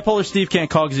right, Bipolar Steve can't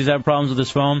call because he's having problems with his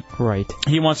phone. Right.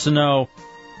 He wants to know,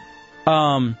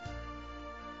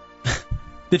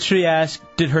 did she ask,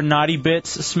 did her naughty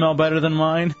bits smell better than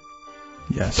mine?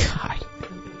 Yes. God.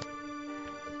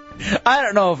 I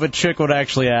don't know if a chick would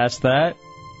actually ask that.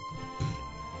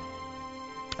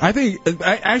 I think,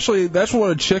 actually, that's what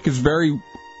a chick is very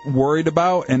worried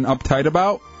about and uptight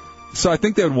about. So I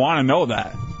think they would want to know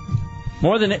that.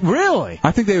 More than it, really?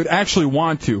 I think they would actually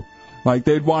want to. Like,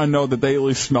 they'd want to know that they at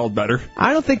least smelled better.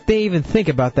 I don't think they even think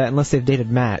about that unless they've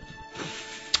dated Matt.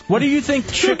 What do you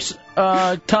think chicks,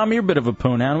 Tom, you're a bit of a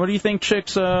poon-hound. What do you think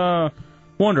chicks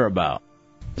wonder about?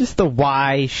 Just the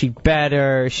why. Is she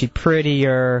better? Is she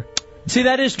prettier? See,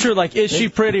 that is true. Like, is she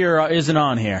prettier isn't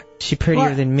on here? Is she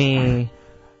prettier than me?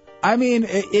 I mean,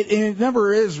 it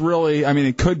never is really. I mean,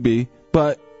 it could be,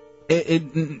 but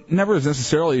it never is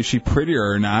necessarily is she prettier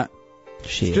or not.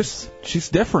 She's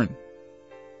different.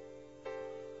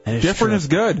 Different is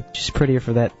good. She's prettier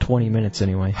for that 20 minutes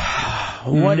anyway.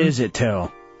 What is it,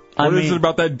 Till? What is it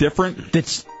about that different?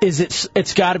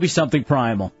 It's got to be something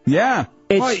primal. Yeah.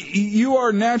 Well, you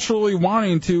are naturally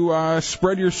wanting to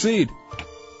spread your seed.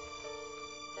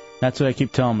 That's what I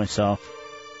keep telling myself.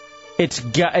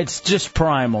 It's just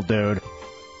primal, dude.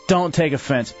 Don't take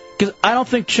offense. Because I don't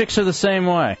think chicks are the same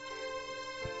way.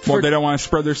 Well, they don't want to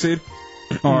spread their seed?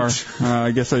 Or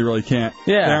I guess they really can't.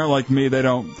 Yeah. They aren't like me. They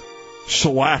don't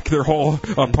shellac their whole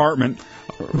apartment.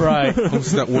 Right.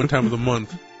 It's that one time of the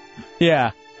month.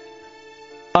 Yeah.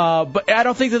 But I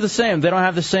don't think they're the same. They don't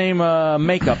have the same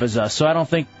makeup as us. So I don't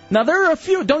think... Now, there are a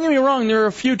few... Don't get me wrong. There are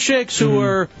a few chicks who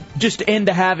are just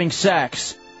into having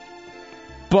sex.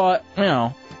 But, you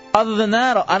know... Other than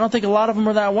that, I don't think a lot of them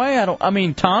are that way. I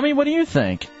mean, Tommy, what do you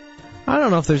think? I don't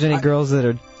know if there's any girls that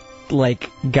are like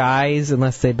guys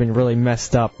unless they've been really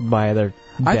messed up by their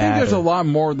dad. I think there's a lot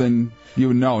more than you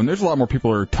would know, and there's a lot more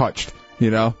people who are touched,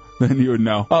 than you would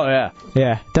know. Oh, yeah.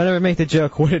 Yeah. Don't ever make the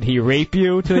joke, what, did he rape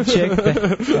you to a chick?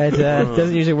 that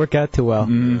doesn't usually work out too well.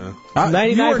 Mm-hmm.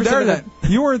 You weren't there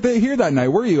you weren't here that night,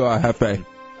 were you, Hefe?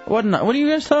 What are you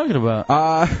guys talking about?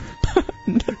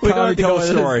 Tommy, tell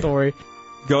a story.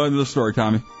 Go into the story,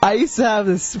 Tommy. I used to have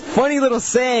this funny little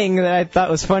saying that I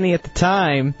thought was funny at the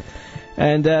time.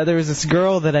 And there was this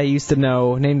girl that I used to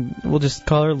know we'll just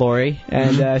call her Lori.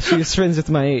 And she was friends with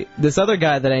this other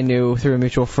guy that I knew through a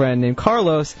mutual friend named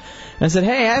Carlos. And I said,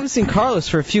 hey, I haven't seen Carlos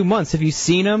for a few months. Have you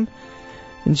seen him?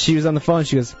 And she was on the phone.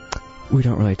 She goes, we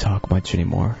don't really talk much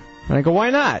anymore. And I go,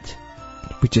 why not?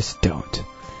 We just don't.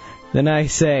 Then I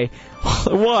say,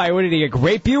 why? What, did he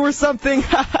rape you or something?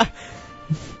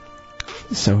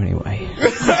 So anyway.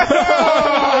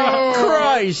 Oh,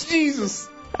 Christ. Jesus.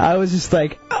 I was just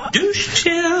like, douche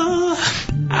chill.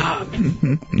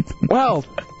 Well,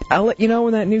 I'll let you know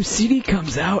when that new CD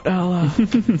comes out. I'll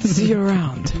see you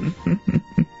around.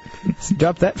 Let's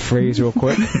drop that phrase real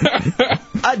quick.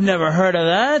 I'd never heard of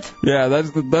that. Yeah,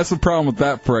 that's the problem with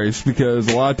that phrase, because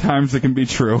a lot of times it can be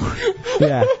true.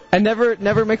 Yeah. And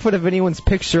never make fun of anyone's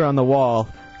picture on the wall.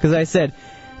 Because I said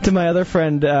to my other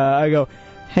friend, I go,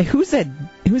 hey, who's that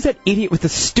idiot with the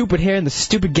stupid hair and the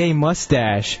stupid gay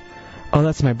mustache? Oh,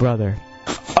 that's my brother.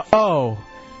 Oh,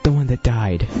 the one that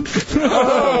died.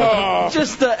 Oh.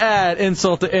 Just to add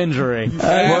insult to injury.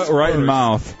 Right in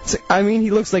mouth. So, I mean,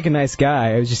 he looks like a nice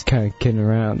guy. I was just kind of kidding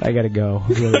around. I gotta go.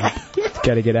 Really,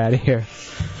 gotta get out of here.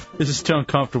 This is too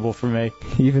uncomfortable for me.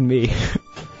 Even me.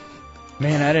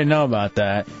 Man, I didn't know about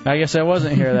that. I guess I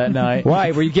wasn't here that night.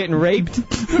 Why? Were you getting raped?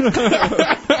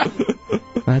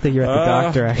 I think you're at the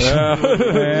doctor,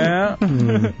 actually. Yeah.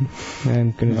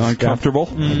 I'm gonna uncomfortable.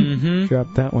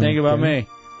 Drop that one. Think about me.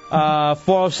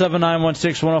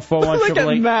 407-916-1041. Look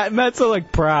at Matt. Matt's so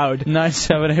proud.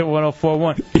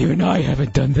 978-1041. Even I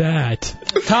haven't done that.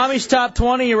 Tommy's Top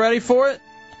 20. You ready for it?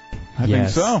 I think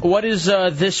so. What is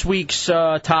this week's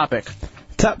topic?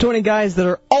 Top 20 guys that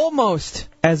are almost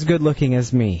as good looking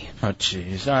as me. Oh,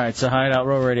 jeez. All right, so Hideout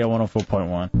Row Radio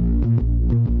 104.1.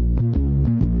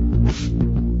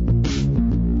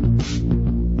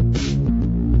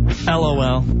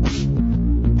 LOL.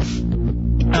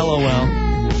 LOL.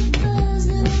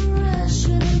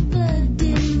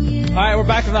 All right, we're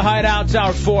back from the Hideout. It's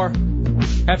hour 4.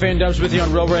 Hefe and Dubs with you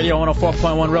on Real Radio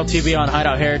 104.1, Real TV on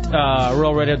Hideout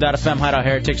RealRadio.fm,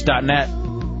 HideoutHeretics.net.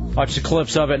 Watch the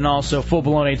clips of it, and also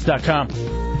FullBlownAids.com.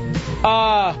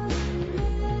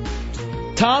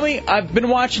 Tommy, I've been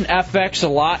watching FX a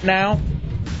lot now,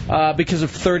 because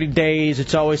of 30 Days,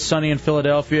 It's Always Sunny in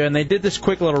Philadelphia, and they did this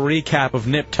quick little recap of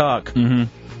Nip Tuck. Mm-hmm.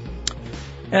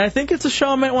 And I think it's a show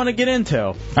I might want to get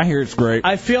into. I hear it's great.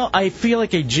 I feel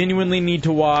like I genuinely need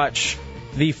to watch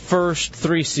the first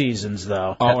 3 seasons,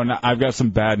 though. Oh, and I've got some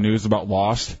bad news about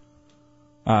Lost.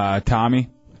 Tommy?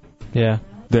 Yeah.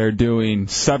 They're doing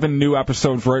 7 new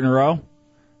episodes right in a row,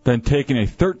 then taking a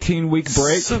 13-week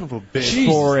break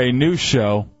for a new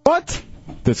show. What?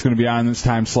 That's going to be on this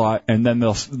time slot, and then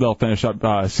they'll finish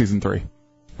up season 3.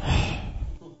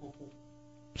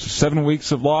 So 7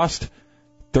 weeks of Lost,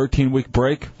 13-week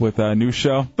break with a new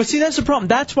show. But see, that's the problem.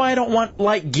 That's why I don't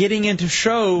want, getting into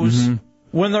shows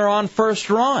when they're on first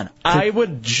run. I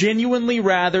would genuinely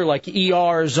rather,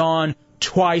 ER is on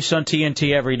twice on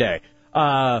TNT every day.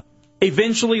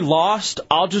 Eventually Lost,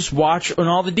 I'll just watch when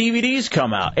all the DVDs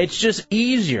come out. It's just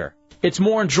easier. It's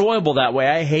more enjoyable that way.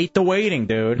 I hate the waiting,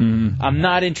 dude. I'm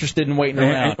not interested in waiting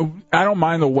around. I don't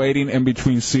mind the waiting in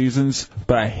between seasons,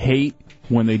 but I hate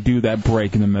when they do that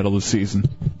break in the middle of the season.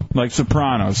 Like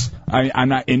Sopranos. I'm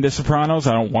not into Sopranos.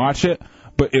 I don't watch it.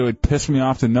 But it would piss me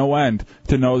off to no end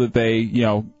to know that they,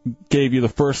 gave you the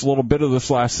first little bit of this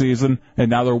last season, and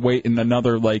now they're waiting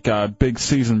another, big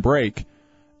season break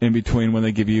in between when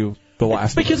they give you the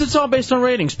last. Because it's all based on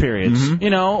ratings periods.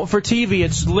 For TV,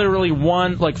 it's literally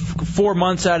 4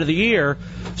 months out of the year.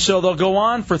 So they'll go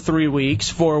on for 3 weeks,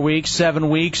 4 weeks, 7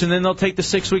 weeks, and then they'll take the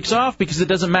 6 weeks off because it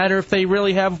doesn't matter if they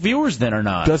really have viewers then or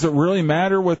not. Does it really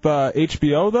matter with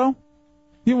HBO, though?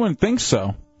 You wouldn't think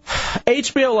so.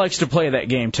 HBO likes to play that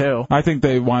game, too. I think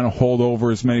they want to hold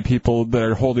over as many people that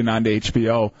are holding on to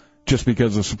HBO just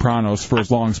because of Sopranos for as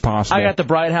long as possible. I got the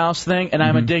Bright House thing, and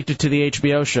I'm addicted to the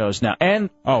HBO shows now. And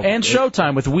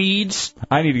Showtime with Weeds.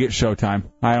 I need to get Showtime.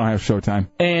 I don't have Showtime.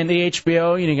 And the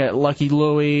HBO, you got Lucky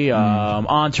Louie,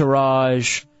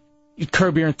 Entourage,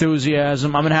 Curb Your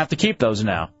Enthusiasm. I'm going to have to keep those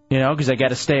now, because I got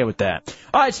to stay with that.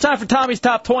 All right, it's time for Tommy's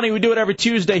Top 20. We do it every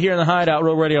Tuesday here in the Hideout,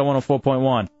 Real Radio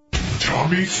 104.1.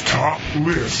 Tommy's Top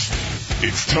List.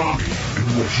 It's Tommy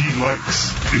and what he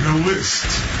likes in a list.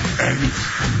 And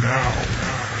now.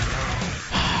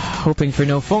 Hoping for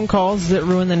no phone calls that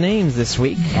ruin the names this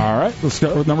week. All right, let's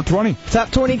start with number 20.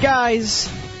 Top 20 guys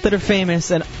that are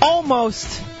famous and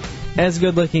almost as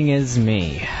good looking as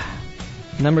me.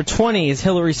 Number 20 is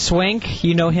Hilary Swank.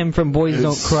 You know him from Boys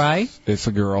Don't Cry. It's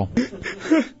a girl.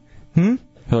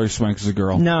 Hilary Swank is a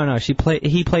girl. No, he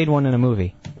played one in a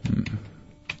movie.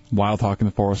 Wild Talk in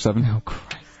the 407. Oh,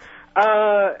 Christ.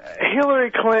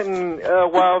 Hillary Clinton,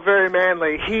 while very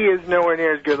manly, he is nowhere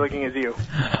near as good looking as you.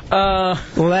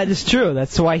 Well, that is true.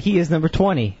 That's why he is number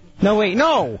 20. No, wait,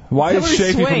 no. Why is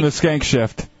Shapey from the Skank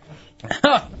Shift?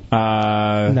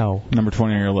 No. Number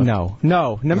 20 on your list.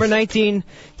 No. Number 19,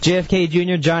 JFK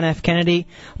Jr., John F. Kennedy.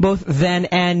 Both then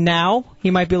and now. He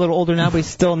might be a little older now, but he's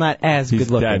still not as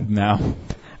good looking. He's dead now.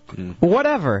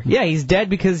 Whatever. Yeah, he's dead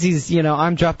because he's,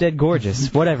 I'm drop dead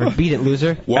gorgeous. Whatever. Beat it,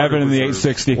 loser. Evan in the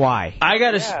 860. Why? I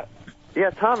gotta. Yeah,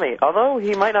 Tommy, although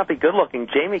he might not be good looking,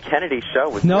 Jamie Kennedy's show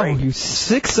was great. No, you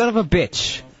sick son of a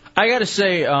bitch. I gotta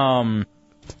say,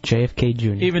 JFK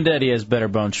Jr. Even Daddy has better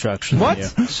bone structure What?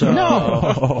 than you. So, No.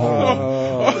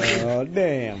 Oh,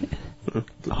 damn.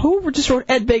 Who just wrote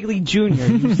Ed Begley Jr.?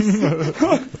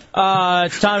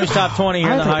 It's Tommy's Top 20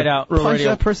 here in the Hideout. Real Punch Radio.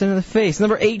 that person in the face.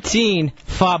 Number 18,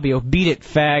 Fabio. Beat it,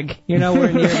 fag. You're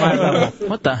nowhere near my level.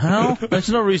 What the hell? There's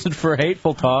no reason for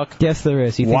hateful talk. Yes, there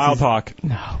is. Wild Talk.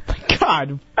 No, my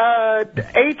God.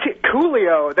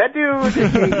 Coolio. That dude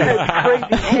has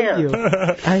crazy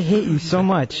hair. I hate you so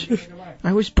much.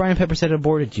 I wish Brian Peppers had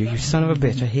aborted you. You son of a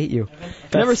bitch. I hate you.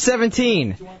 Number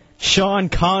 17. Sean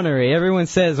Connery. Everyone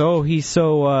says, oh, he's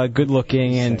so good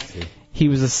looking, and sexy. He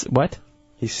was what?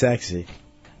 He's sexy.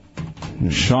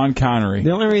 Sean Connery. The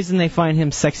only reason they find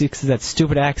him sexy is because of that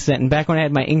stupid accent. And back when I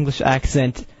had my English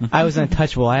accent, I was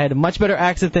untouchable. I had a much better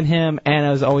accent than him, and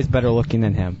I was always better looking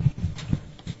than him.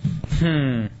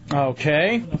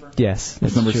 Okay. Yes.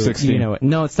 That's number true. 16. You know it.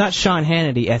 No, it's not Sean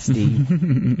Hannity,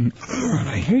 SD.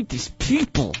 I hate these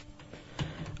people.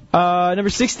 Number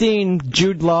 16,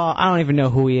 Jude Law. I don't even know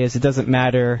who he is. It doesn't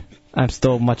matter. I'm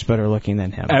still much better looking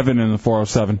than him. Evan in the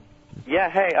 407. Yeah,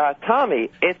 hey, Tommy,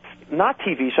 it's not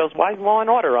TV shows. Why is Law &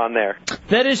 Order on there?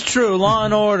 That is true. Law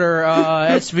 & Order,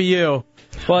 SVU.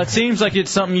 Well, it seems like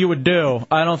it's something you would do.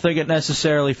 I don't think it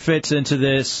necessarily fits into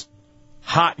this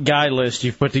hot guy list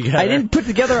you've put together. I didn't put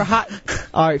together a hot...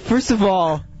 All right, first of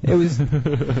all, it was... All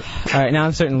right, now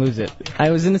I'm starting to lose it.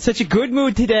 I was in such a good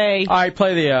mood today. All right,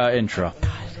 play the intro.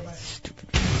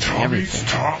 Tommy's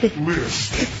Top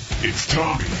List. It's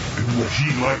Tommy and what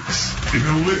he likes in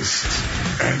a list.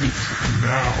 And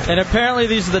now. And apparently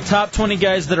these are the top 20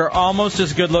 guys that are almost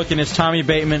as good looking as Tommy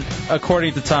Bateman,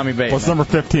 according to Tommy Bateman. What's number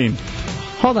 15?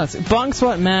 Hold on. Bunks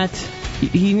want Matt.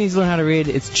 He needs to learn how to read.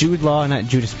 It's Jude Law, not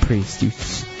Judas Priest.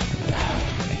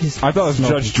 I thought it was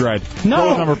Judge Dredd. No. What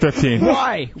was number 15?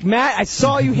 Why? Matt, I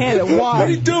saw you hand it. Why? What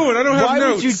are you doing? I don't have Why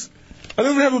notes. would you... I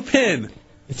don't even have a pen.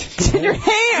 It's in your hand.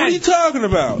 What are you talking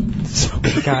about?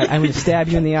 God, I'm going to stab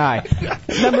you in the eye.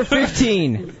 Number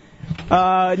 15.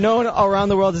 Known around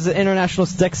the world as an international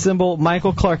sex symbol,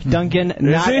 Michael Clark Duncan,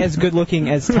 not he? as good looking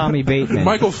as Tommy Bateman.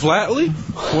 Michael Flatley?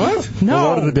 What? No.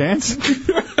 Lord of the Dance?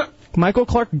 Michael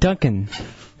Clark Duncan.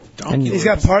 And He's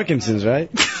got Parkinson's, right?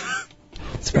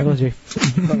 Sprinkles your...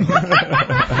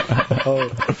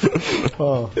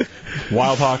 Oh.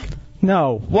 Wild Hawk.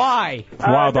 No. Why?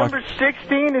 Wild Hawk. Number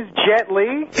 16 is Jet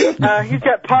Li. He's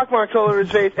got pockmarks all over his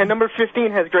face, and number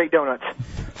 15 has great donuts.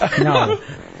 No.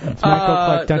 It's Michael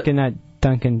Clark Duncan, not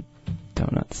Dunkin'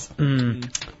 Donuts.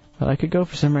 Well, I could go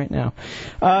for some right now.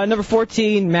 Number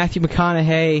 14, Matthew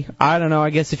McConaughey. I don't know. I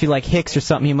guess if you like Hicks or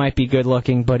something, he might be good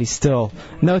looking, but he's still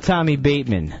no Tommy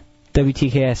Bateman,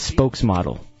 WTKS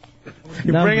spokesmodel.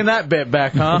 You're bringing that bit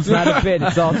back, huh? It's not a bit.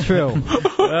 It's all true.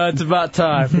 It's about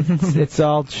time. It's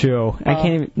all true. I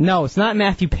can't even. No, it's not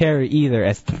Matthew Perry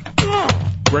either.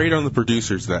 Great on the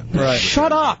producers, that. Right.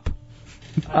 Shut up.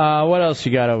 What else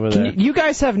you got over there? You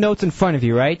guys have notes in front of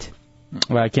you, right?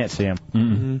 Well, I can't see them.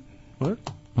 Mm-hmm. What?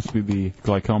 Must be the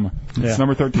glaucoma. Yeah. It's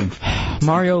number 13.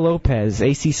 Mario Lopez,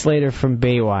 AC Slater from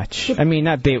Baywatch. I mean,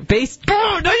 not Baywatch.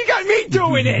 Oh, no, you got me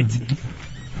doing it.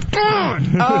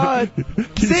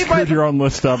 You screwed your own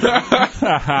list up.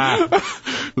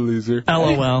 Loser.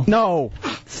 LOL. No.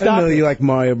 Stop. I know you like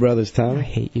Mario Brothers, Tom. I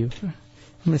hate you. I'm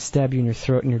going to stab you in your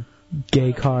throat in your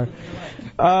gay car.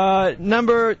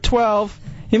 Number 12.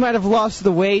 He might have lost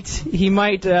the weight. He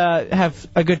might have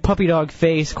a good puppy dog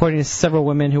face, according to several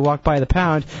women who walk by the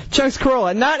pound. Chunks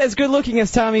Corolla, not as good looking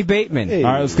as Tommy Bateman. All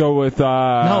right, let's go with...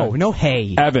 No,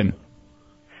 hey. Evan.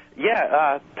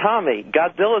 Yeah, Tommy.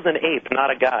 Godzilla's an ape, not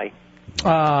a guy.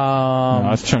 No,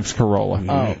 that's Chunks Corolla.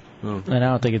 Oh. And I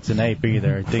don't think it's an ape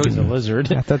either. I think it's a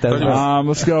lizard. I thought that was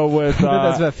let's go with... I thought that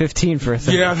was about 15 for a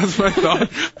second. Yeah, that's what I thought.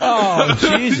 Oh,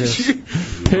 Jesus.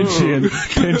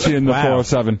 Pinchy in the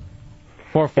 407.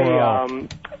 440.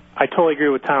 I totally agree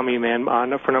with Tommy, man.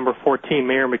 For number 14,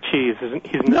 Mayor McCheese,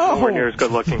 he's nowhere near as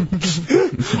good looking.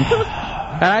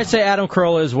 And I'd say Adam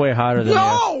Carolla is way hotter than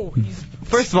No!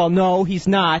 First of all, no, he's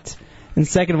not. And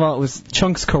second of all, it was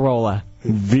Chunks Corolla.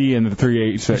 V in the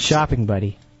 386. Shopping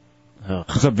buddy.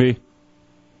 What's up, V?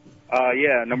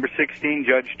 Yeah, number 16,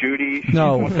 Judge Judy.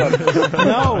 No.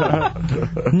 No.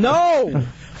 No.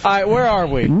 All right, where are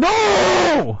we?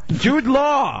 No! Jude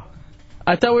Law.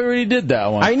 I thought we already did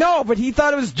that one. I know, but he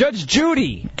thought it was Judge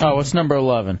Judy. Oh, what's number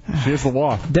 11? Here's the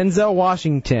law. Denzel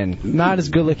Washington. Not as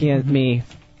good looking as me,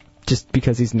 just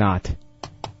because he's not.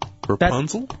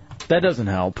 Rapunzel? That doesn't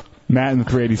help. Matt in the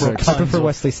 386. I prefer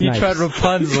Wesley Snipes. You tried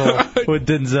Rapunzel with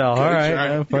Denzel. All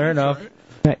right, fair enough.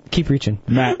 Matt, keep reaching.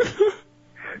 Matt.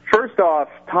 First off,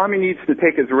 Tommy needs to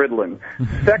take his Ritalin.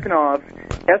 Second off,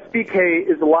 SBK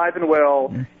is alive and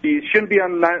well. He shouldn't be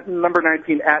on number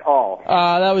 19 at all.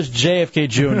 That was JFK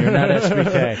Jr., not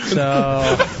SBK.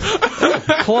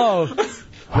 So, close.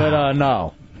 But,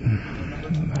 no.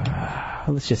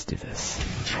 Let's just do this.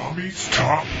 Tommy's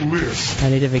top list. I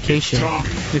need a vacation. Tommy.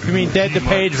 If you mean Dead to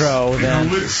Pedro, then...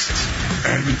 List.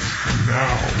 And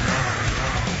now.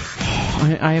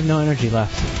 I have no energy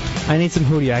left. I need some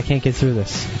hootie. I can't get through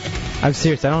this. I'm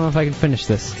serious. I don't know if I can finish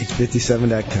this.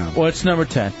 H57.com. What's number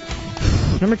 10?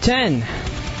 Number 10.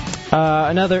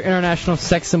 Another international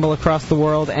sex symbol across the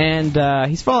world, and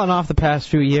he's fallen off the past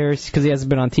few years because he hasn't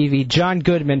been on TV. John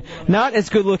Goodman, not as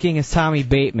good looking as Tommy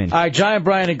Bateman. All right, Giant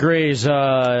Brian agrees.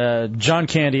 John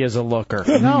Candy is a looker.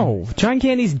 No, John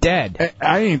Candy's dead.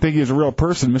 I didn't think he was a real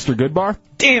person, Mr. Goodbar.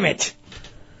 Damn it!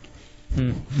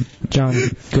 John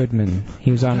Goodman.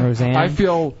 He was on Roseanne. I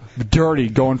feel dirty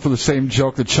going for the same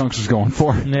joke that Chunks is going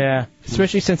for. Yeah.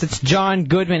 Especially since it's John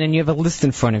Goodman and you have a list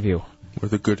in front of you. We're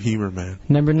the good humor, man.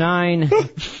 Number 9,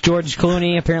 George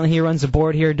Clooney. Apparently he runs a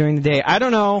board here during the day. I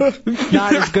don't know.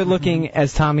 Not as good looking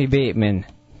as Tommy Bateman.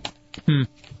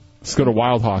 Let's go to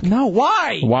Wild Hawk. No,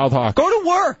 why? Wild Hawk. Go to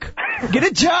work. Get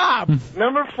a job.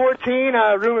 Number 14,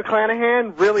 Rue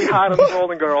McClanahan, really hot on the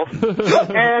Golden Girls.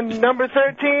 And number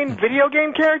 13, video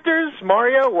game characters,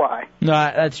 Mario, why? No,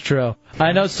 that's true.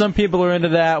 I know some people are into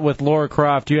that with Laura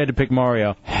Croft. You had to pick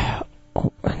Mario.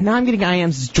 Now I'm getting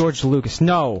IM's George Lucas.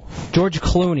 No, George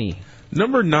Clooney.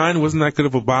 Number 9 wasn't that good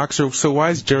of a boxer, so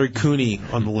why is Jerry Cooney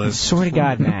on the list? Swear to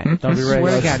God, Matt. Don't be ready.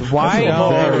 Swear to God. Why?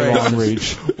 Very long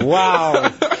reach.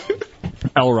 Wow.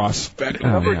 L. Ross.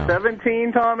 Number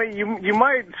 17, Tommy, you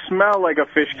might smell like a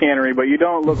fish cannery, but you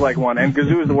don't look like one. And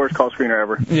Gazoo is the worst call screener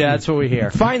ever. Yeah, that's what we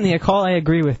hear. Finally, a call I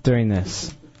agree with during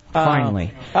this.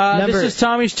 Finally. This is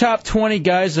Tommy's top 20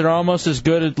 guys that are almost as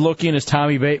good at looking as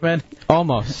Tommy Bateman.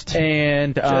 Almost.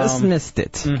 And just missed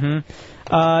it.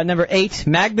 Mm-hmm. Number 8,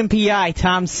 Magnum PI,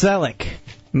 Tom Selleck.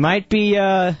 Might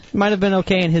have been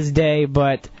okay in his day,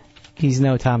 but he's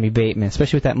no Tommy Bateman,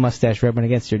 especially with that mustache rubbing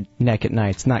against your neck at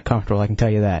night. It's not comfortable, I can tell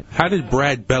you that. How did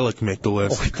Brad Bellick make the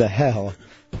list? What the hell?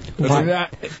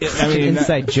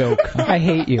 Inside joke. I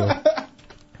hate you.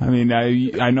 I mean,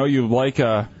 I know you like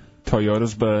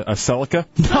Toyotas, but a Celica?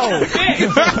 No.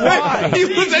 Why? He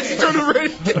was actually trying to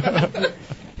write it down.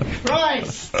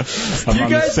 Christ. I'm on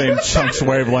the same chunks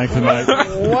wavelength tonight.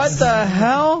 What the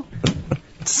hell?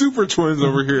 Super twins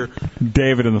over here.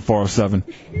 David in the 407.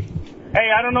 Hey,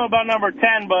 I don't know about number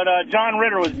 10, but John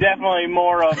Ritter was definitely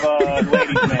more of a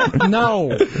ladies' man.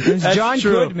 No, it's John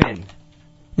Goodman.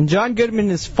 And John Goodman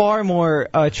is far more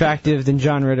attractive than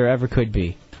John Ritter ever could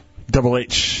be. Double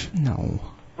H. No.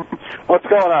 What's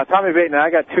going on? Tommy Bateman, I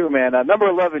got 2, man. Number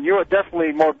 11, you are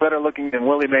definitely more better looking than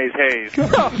Willie Mays Hayes.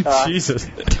 Jesus.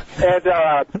 And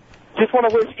just want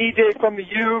to wish EJ from the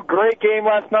U, great game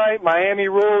last night. Miami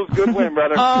rules, good win,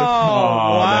 brother.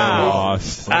 Wow.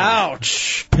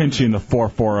 Ouch. Pinchy in the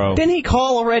 440. Didn't he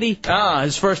call already?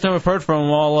 His first time I've heard from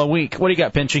him all week. What do you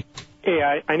got, Pinchy? Hey,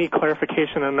 I need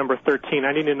clarification on number 13.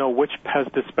 I need to know which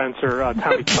Pez dispenser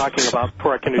Tommy's talking about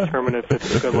before I can determine if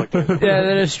it's good looking. Yeah,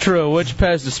 that is true. Which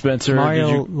Pez dispenser?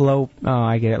 Mario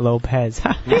I get it. Lopez.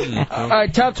 All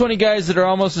right, top 20 guys that are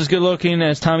almost as good looking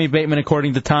as Tommy Bateman,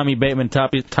 according to Tommy Bateman,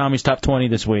 Tommy's top 20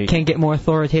 this week. Can't get more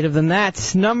authoritative than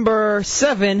that. Number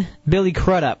 7, Billy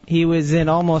Crudup. He was in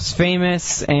Almost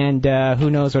Famous, and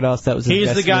who knows what else that was.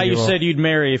 He's the guy you said you'd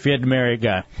marry if you had to marry a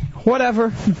guy.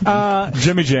 Whatever.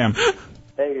 Jimmy Jam.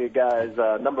 Hey, guys,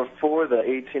 number 4, the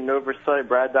 18 oversight,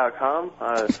 Brad.com.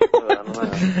 I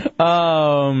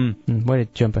don't know. Way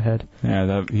to jump ahead.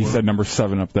 Yeah, he said number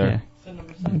 7 up there. Yeah.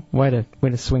 Way to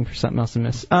swing for something else to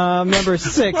miss. Number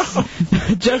 6,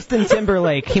 Justin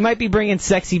Timberlake. He might be bringing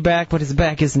sexy back, but his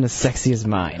back isn't as sexy as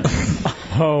mine.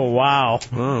 Oh, wow.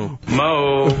 Oh.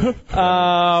 Mo.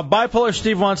 Bipolar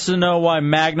Steve wants to know why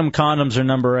Magnum condoms are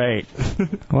number 8.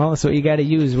 Well, that's what you got to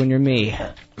use when you're me.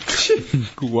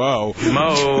 Wow.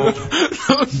 Mo.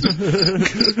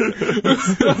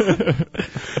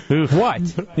 What?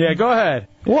 Yeah, go ahead.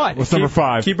 What? What's number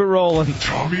 5? Keep it rolling.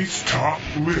 Tommy's top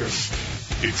list.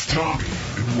 It's Tommy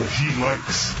and what he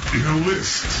likes in a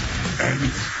list. And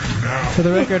now. For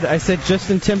the record, I said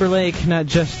Justin Timberlake, not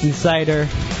Justin Cider.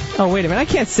 Oh, wait a minute. I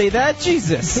can't say that.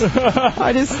 Jesus.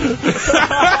 I was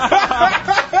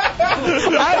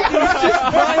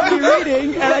just blindly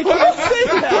reading, and I can't say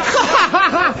that.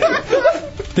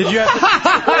 Did you have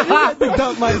I had to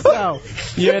dump myself.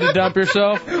 You had to dump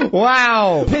yourself?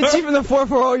 Wow. Pinchy from the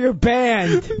 440, you're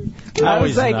banned. I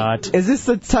was like, not. Is this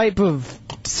the type of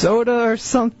soda or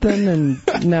something? And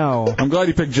no. I'm glad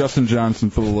you picked Justin Johnson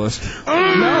for the list.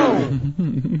 No.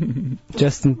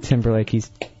 Justin Timberlake, he's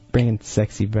bringing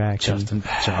sexy back. Justin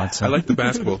Johnson. I like the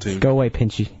basketball team. Go away,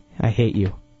 Pinchy. I hate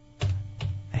you.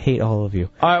 I hate all of you.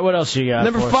 All right, what else you got?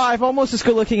 Number 5, almost as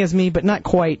good looking as me, but not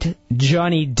quite.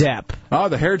 Johnny Depp. Oh,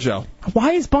 the hair gel.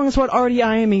 Why is Bong Squad already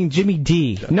IMing Jimmy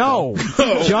D? No.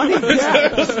 Johnny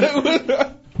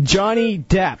Depp. Johnny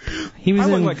Depp. He was I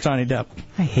look in. like Johnny Depp.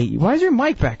 I hate you. Why is your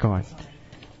mic back on?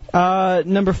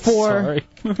 Number 4. Sorry.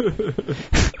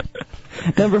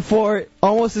 Number 4,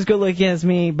 almost as good looking as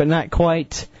me, but not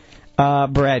quite.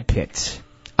 Brad Pitt.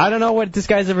 I don't know what this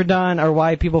guy's ever done or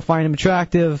why people find him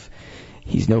attractive.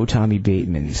 He's no Tommy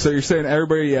Bateman. So you're saying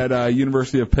everybody at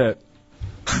University of Pitt,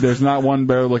 there's not one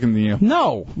better looking than you?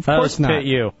 No, of course not. Pitt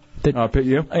you. Pitt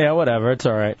you? Yeah, whatever. It's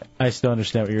all right. I still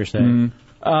understand what you're saying.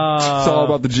 It's all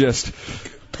about the gist.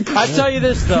 I tell you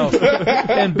this though,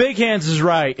 and Big Hands is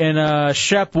right, and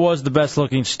Shep was the best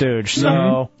looking stooge.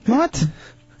 So What?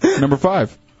 Number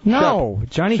 5. No, Shep.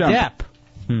 Johnny Shep.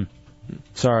 Depp.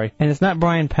 Sorry. And it's not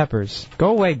Brian Peppers. Go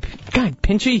away. God,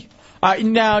 Pinchy.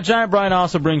 Now, Giant Brian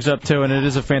also brings up, too, and it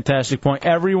is a fantastic point,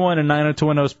 everyone in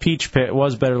 90210's Peach Pit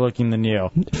was better looking than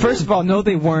you. First of all, no,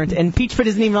 they weren't, and Peach Pit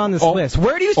isn't even on this list.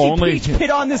 Where do you see Peach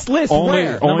Pit on this list?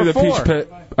 Where? Only Number the 4. Peach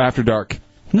Pit after dark.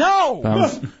 No!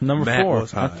 Number Matt 4.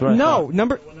 was hot. That's what I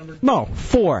thought.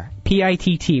 4.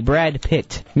 P-I-T-T. Brad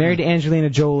Pitt. Married to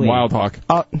Angelina Jolie. Wild Hawk.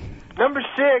 Number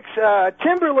 6,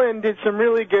 Timberland did some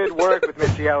really good work with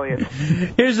Missy Elliott.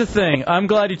 Here's the thing. I'm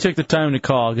glad you took the time to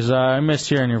call because I missed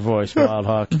hearing your voice, Wild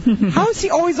Hawk. How is he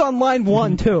always on line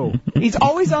 1, too? He's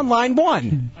always on line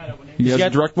 1. He has a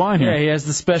direct line here. Yeah, he has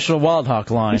the special Wild Hawk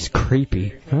line. He's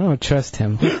creepy. I don't trust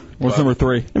him. What's number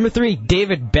 3? Number 3,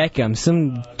 David Beckham,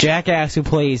 some jackass who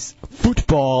plays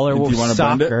football or Do you wanna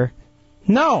bend soccer.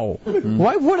 No.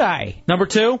 Why would I? Number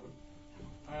 2?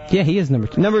 Yeah, he is number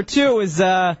 2. Number 2 is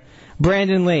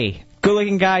Brandon Lee.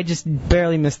 Good-looking guy, just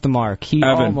barely missed the mark. He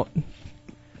almost...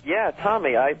 Yeah,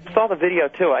 Tommy, I saw the video,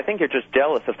 too. I think you're just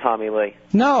jealous of Tommy Lee.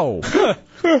 No.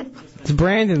 It's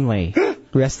Brandon Lee.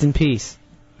 Rest in peace.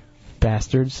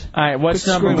 Bastards. All right, what's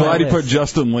number 1? I'm glad he put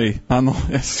Justin Lee on the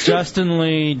list. Justin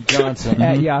Lee Johnson.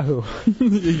 At Yahoo.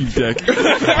 You dick.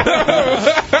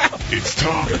 It's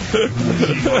Tommy and what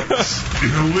he likes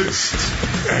in a list.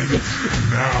 And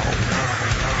now.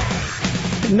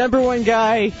 Number 1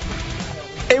 guy.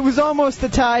 It was almost a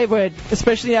tie, but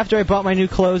especially after I bought my new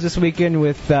clothes this weekend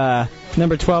with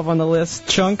number 12 on the list,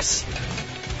 Chunks,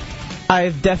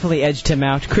 I've definitely edged him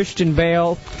out. Christian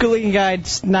Bale, good-looking guy,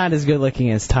 just not as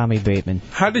good-looking as Tommy Bateman.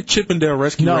 How did Chippendale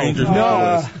Rescue Rangers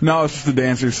No, no, it's just the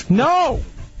dancers. No!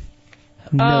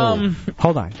 No.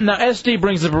 Hold on. Now, SD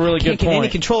brings up a really good Can't get any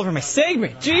point. control over my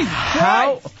segment. Jesus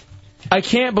How? Christ. I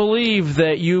can't believe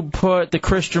that you put the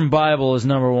Christian Bible as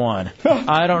number 1.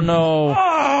 I don't know.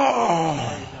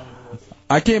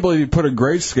 I can't believe you put a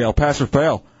grayscale, pass or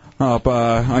fail, up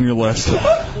on your list.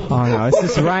 Oh, no, it's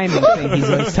this rhyming thing he's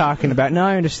always talking about. Now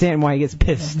I understand why he gets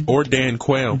pissed. Or Dan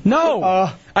Quayle.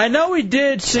 No! I know we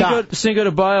did Cinco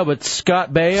de Bayo, but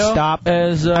Scott Baio. Stop.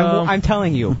 As, I'm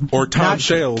telling you. Or Tom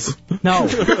Shales. No.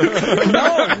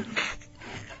 No!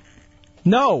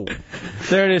 No.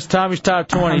 There it is, Tommy's Top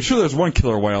 20. I'm sure there's one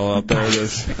killer whale out there. I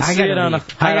see it on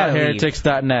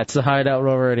hideoutheretics.net. It's the Hideout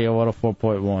Row Radio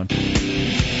 104.1.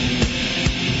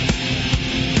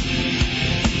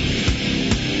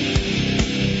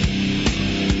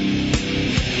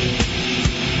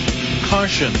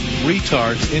 Caution,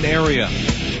 retards in area.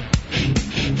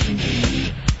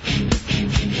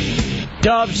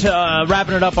 Dubs,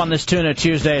 wrapping it up on this Tuna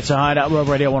Tuesday. It's a Hideout Road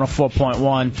Radio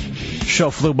 104.1.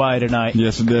 Show flew by tonight.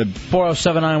 Yes, it did.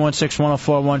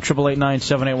 407-916-1041,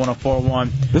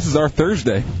 888-978-1041. This is our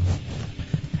Thursday.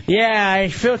 Yeah, I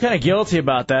feel kind of guilty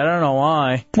about that. I don't know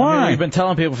why. Why? I mean, we've been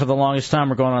telling people for the longest time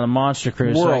we're going on a monster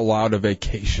cruise. We're so allowed a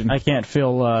vacation. I can't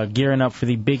feel gearing up for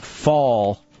the big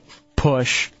fall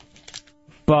push.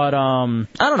 But, I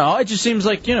don't know. It just seems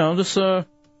like, this, I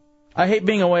hate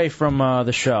being away from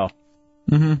the show.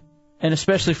 Mm-hmm. And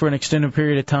especially for an extended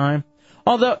period of time.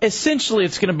 Although, essentially,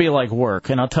 it's going to be like work,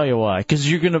 and I'll tell you why. Because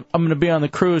I'm going to be on the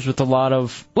cruise with a lot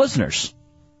of listeners.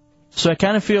 So I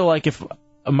kind of feel like am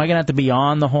I going to have to be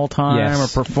on the whole time or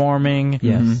performing?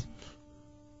 Yes. Mm-hmm.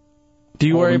 Do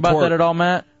you worry about that at all,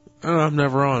 Matt? I'm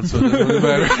never on, so it doesn't really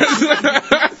matter.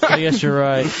 I guess you're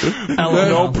right.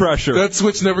 No pressure. That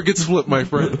switch never gets flipped, my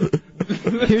friend.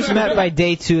 Here's Matt by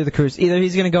day 2 of the cruise. Either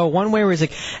he's going to go one way where he's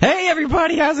like, hey,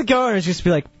 everybody, how's it going? Or he's just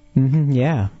be like,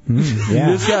 yeah. Yeah.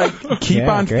 This guy, keep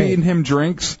on great. feeding him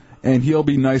drinks, and he'll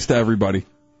be nice to everybody.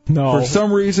 No. For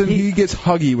some reason, he gets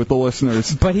huggy with the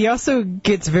listeners. But he also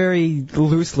gets very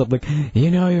loose-lipped. Like,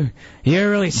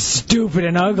 you're really stupid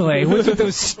and ugly. What's with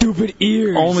those stupid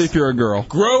ears? Only if you're a girl.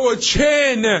 Grow a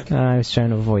chin! I was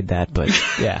trying to avoid that, but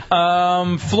yeah.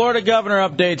 Florida governor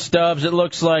updates, Dubs. It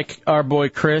looks like our boy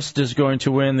Chris is going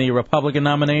to win the Republican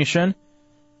nomination.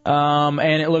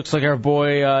 And it looks like our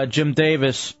boy Jim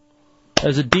Davis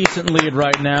has a decent lead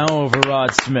right now over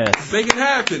Rod Smith. Make it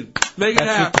happen. Make it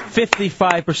happen.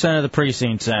 55% of the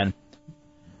precincts in.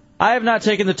 I have not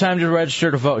taken the time to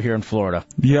register to vote here in Florida.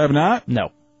 You have not?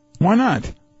 No. Why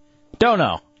not? Don't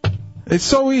know. It's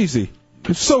so easy.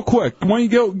 It's so quick. When you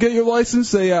go get your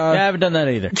license, they I haven't done that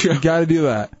either. You got to do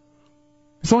that.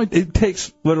 It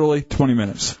takes literally 20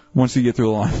 minutes once you get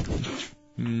through the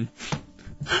line.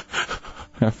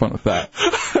 Have fun with that.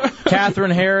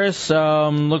 Catherine Harris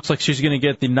looks like she's going to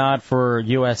get the nod for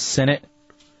U.S. Senate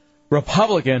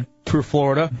Republican for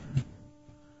Florida.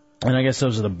 And I guess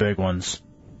those are the big ones.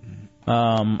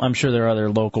 I'm sure there are other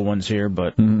local ones here,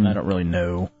 but I don't really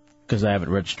know because I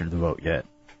haven't registered to vote yet.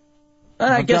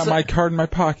 And I've got my card in my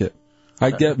pocket.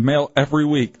 I get mail every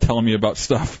week telling me about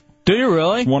stuff. Do you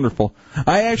really? Wonderful.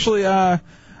 I actually, when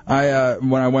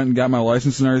I went and got my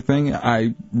license and everything,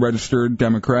 I registered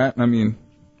Democrat. I mean,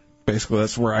 basically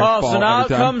that's where I fall so now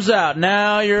every it time. comes out.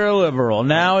 Now you're a liberal.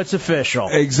 Now it's official.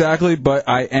 Exactly, but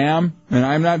I am, and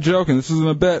I'm not joking, this isn't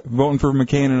a bit, voting for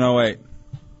McCain in 08.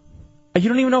 You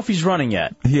don't even know if he's running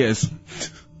yet. He is.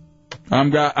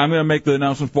 I'm going to make the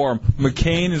announcement for him.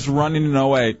 McCain is running in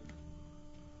 08.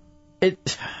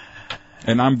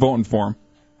 And I'm voting for him.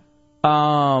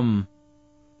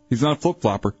 He's not a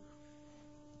flip-flopper.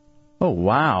 Oh,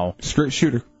 wow. Straight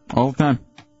shooter. All the time.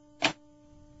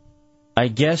 I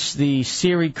guess the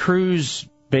Siri Cruz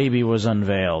baby was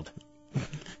unveiled.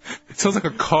 It sounds like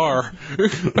a car.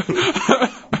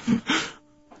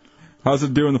 How's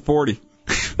it doing the 40?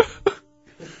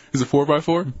 Is it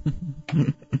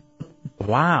 4x4?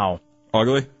 Wow.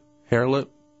 Ugly? Hair lip?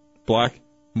 Black?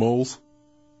 Moles?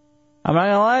 I'm not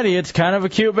going to lie to you, it's kind of a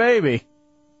cute baby.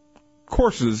 Of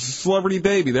course it is. It's a celebrity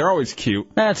baby. They're always cute.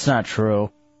 That's not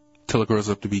true. Till it grows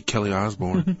up to be Kelly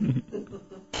Osbourne.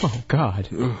 Oh, God.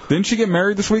 Didn't she get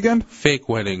married this weekend? Fake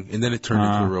wedding, and then it turned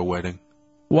into a real wedding.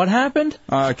 What happened?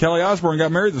 Kelly Osbourne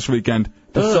got married this weekend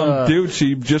to some dude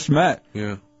she just met.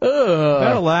 Yeah.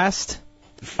 That'll last.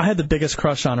 I had the biggest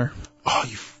crush on her. Oh,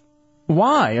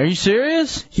 Why? Are you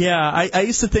serious? Yeah, I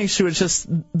used to think she was just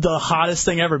the hottest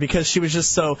thing ever because she was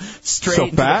just so straight So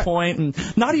and to fat? the point,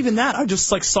 and not even that. I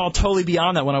just like saw totally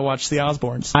beyond that when I watched the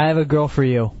Osbournes. I have a girl for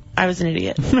you. I was an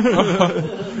idiot.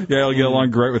 Yeah, I'll get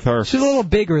along great with her. She's a little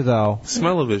bigger, though.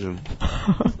 Smell-o-vision.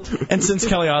 And since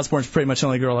Kelly Osbourne's pretty much the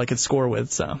only girl I could score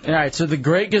with, so. All right, so the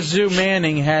great Gazoo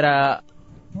Manning had a...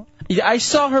 I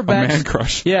saw her back... man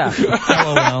crush. Yeah.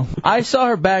 LOL. I saw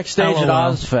her backstage at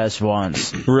LOL. Ozfest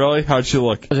once. Really? How'd she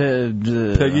look?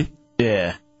 Piggy?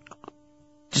 Yeah.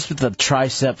 Just with the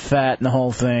tricep fat and the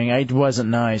whole thing. It wasn't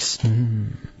nice.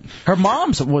 Her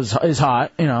mom's is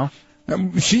hot, you know.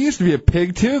 She used to be a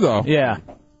pig, too, though. Yeah.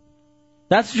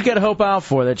 That's what you got to hope out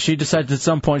for, that she decides at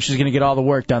some point she's going to get all the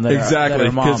work done that Exactly,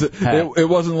 her mom because it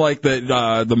wasn't like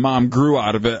that. The mom grew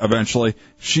out of it eventually.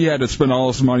 She had to spend all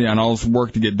this money on all this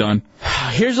work to get done.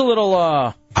 Here's a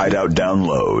little Hideout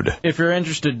download. if you're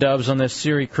interested, Dubs, on this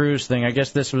Siri Cruz thing. I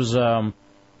guess this was on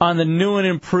the new and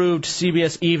improved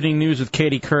CBS Evening News with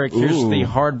Katie Couric. Here's the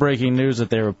heartbreaking news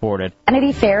that they reported.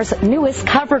 Vanity Fair's newest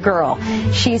cover girl.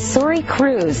 She's Suri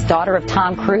Cruz, daughter of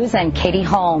Tom Cruise and Katie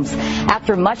Holmes.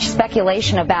 After much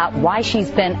speculation about why she's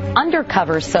been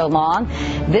undercover so long,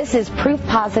 this is proof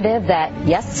positive that,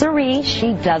 yes, Suri,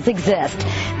 she does exist.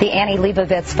 The Annie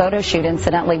Leibovitz photo shoot,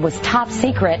 incidentally, was top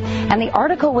secret, and the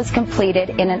article was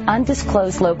completed in an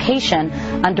undisclosed location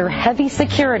under heavy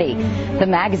security. The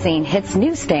magazine hits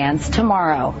newsstands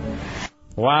tomorrow.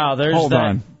 Wow, there's Hold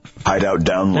on. Hideout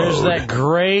download. There's that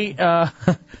great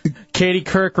Katie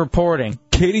Couric reporting.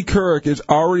 Katie Couric has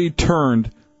already turned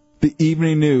the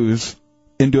evening news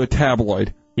into a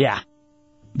tabloid. Yeah.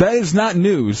 That is not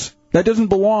news. That doesn't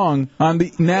belong on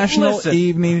the national Listen,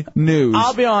 evening news.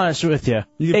 I'll be honest with you.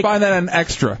 You can find that on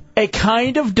Extra. It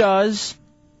kind of does,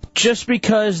 just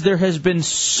because there has been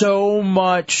so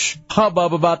much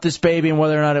hubbub about this baby and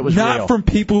whether or not it was Not real. from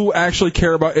people who actually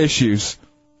care about issues.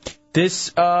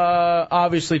 This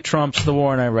obviously trumps the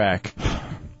war in Iraq.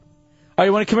 Oh,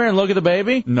 you want to come here and look at the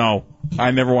baby? No.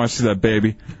 I never want to see that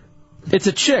baby. It's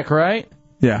a chick, right?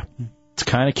 Yeah. It's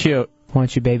kind of cute. Why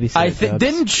don't you babysit Dubs?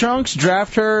 Didn't Chunks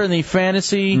draft her in the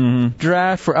fantasy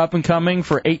draft for up and coming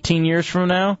for 18 years from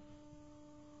now?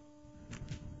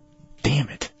 Damn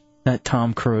it. That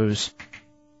Tom Cruise.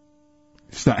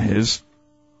 It's not his.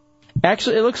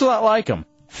 Actually, it looks a lot like him.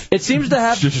 It seems to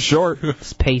have... Just short.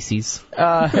 It's Pacey's.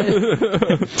 Damn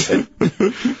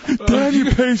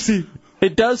you, Pacey.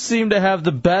 It does seem to have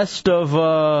the best of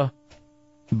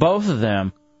both of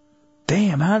them.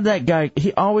 Damn, how'd that guy...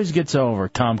 He always gets over,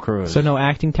 Tom Cruise. So no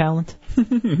acting talent?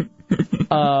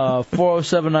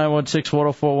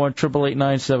 407-916-1041,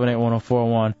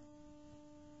 888-978-1041.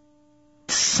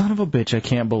 Son of a bitch, I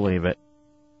can't believe it.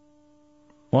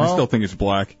 Well, I still think it's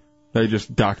black. They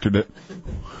just doctored it.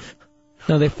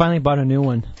 No, they finally bought a new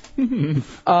one.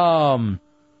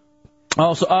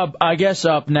 Also, I guess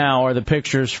up now are the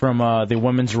pictures from the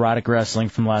women's erotic wrestling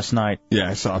from last night. Yeah,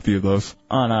 I saw a few of those.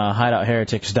 On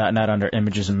hideoutheretics.net under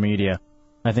images and media.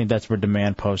 I think that's where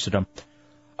Demand posted them.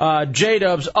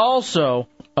 J-Dubs also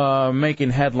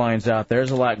making headlines out there.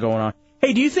 There's a lot going on.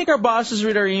 Hey, do you think our bosses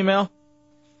read our email?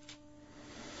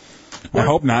 I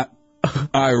hope not.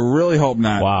 I really hope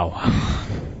not. Wow.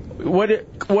 What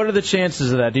are the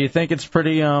chances of that? Do you think it's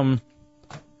pretty...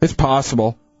 It's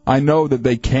possible. I know that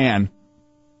they can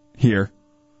hear.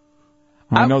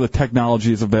 I know the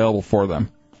technology is available for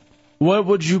them. What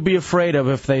would you be afraid of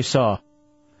if they saw?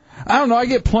 I don't know. I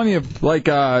get plenty of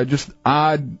just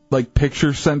odd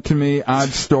pictures sent to me, odd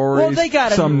stories, Well, they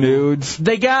gotta, some nudes.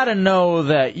 They got to know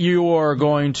that you are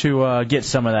going to get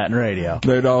some of that in radio.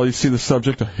 They'd always see the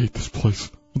subject. I hate this place.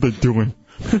 What are they doing?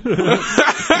 Sorry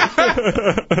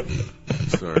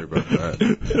about that.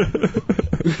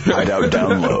 Hideout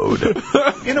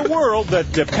download. In a world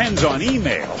that depends on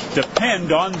email,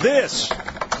 depend on this.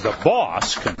 The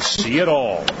boss can see it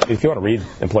all. If you want to read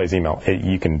employees' email,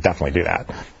 you can definitely do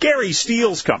that. Gary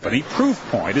Steele's company,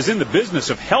 Proofpoint, is in the business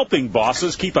of helping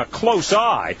bosses keep a close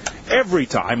eye every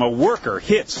time a worker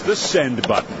hits the send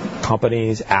button.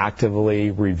 Companies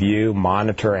actively review,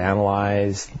 monitor,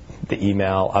 analyze the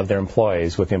email of their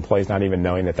employees, with the employees not even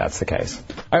knowing that that's the case.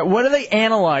 All right, what are they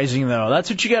analyzing, though? That's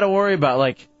what you got to worry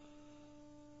about.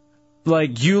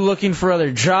 Like you looking for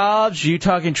other jobs? You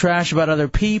talking trash about other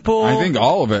people? I think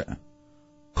all of it.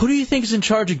 Who do you think is in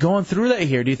charge of going through that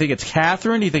here? Do you think it's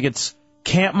Catherine? Do you think it's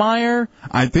Kampmeyer?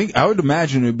 I would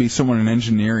imagine it would be someone in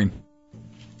engineering.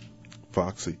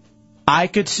 Foxy. I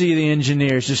could see the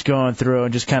engineers just going through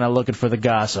and just kind of looking for the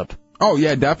gossip. Oh,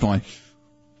 yeah, definitely.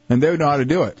 And they would know how to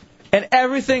do it. And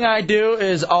everything I do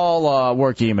is all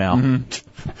work email.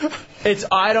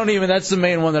 Mm-hmm. That's the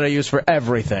main one that I use for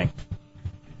everything.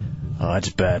 Oh, that's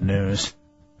bad news.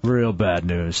 Real bad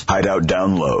news. Hideout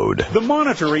download. The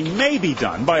monitoring may be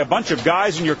done by a bunch of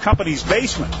guys in your company's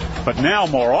basement, but now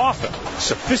more often,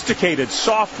 sophisticated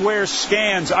software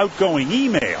scans outgoing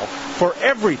email for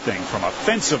everything from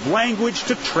offensive language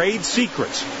to trade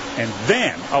secrets, and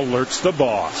then alerts the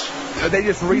boss. They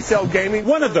just resell gaming?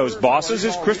 One of those bosses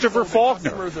is Christopher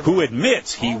Faulkner, who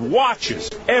admits he watches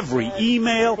every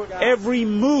email, every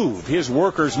move his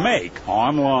workers make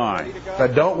online. I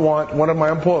don't want one of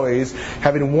my employees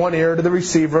having one ear to the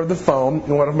receiver of the phone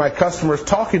and one of my customers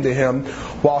talking to him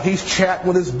while he's chatting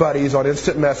with his buddies on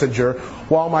Instant Messenger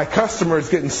while my customer is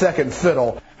getting second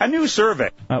fiddle. A new survey.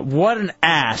 What an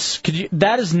ass.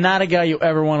 That is not a guy you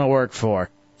ever want to work for.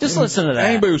 Just listen to that.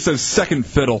 Anybody who says second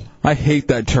fiddle, I hate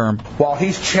that term. While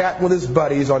he's chatting with his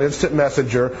buddies on Instant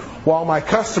Messenger, while my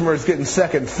customer is getting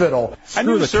second fiddle. A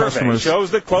new survey shows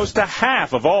that close to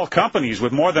half of all companies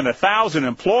with more than 1,000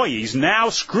 employees now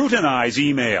scrutinize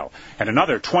email, and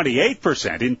another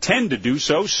 28% intend to do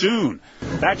so soon.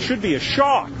 That should be a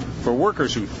shock for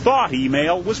workers who thought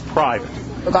email was private.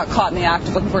 I got caught in the act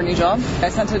of looking for a new job. I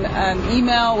sent an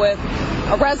email with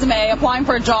a resume applying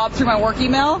for a job through my work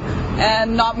email,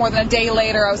 and not more than a day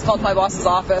later I was called to my boss's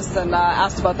office and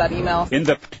asked about that email.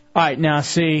 All right, now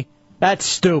see, that's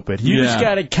stupid. You just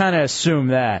got to kind of assume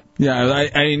that. Yeah,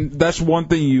 I mean, that's one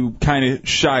thing you kind of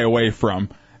shy away from,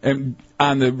 and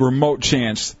on the remote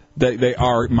chance that they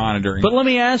are monitoring. But let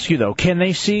me ask you, though, can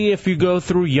they see if you go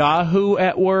through Yahoo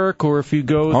at work or if you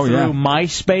go through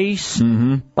MySpace?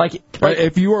 Mm-hmm. Like,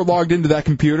 if you are logged into that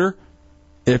computer,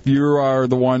 if you are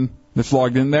the one that's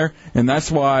logged in there, and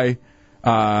that's why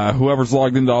whoever's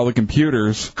logged into all the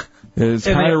computers is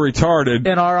kind of retarded.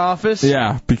 In our office?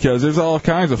 Yeah, because there's all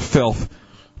kinds of filth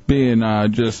being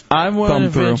just I'm willing to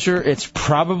thumbed through. venture it's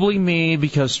probably me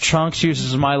because Chunks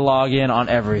uses my login on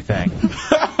everything.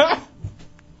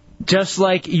 Just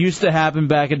like it used to happen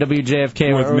back at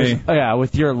WJFK. With me.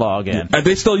 With your login. And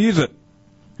they still use it.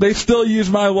 They still use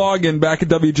my login back at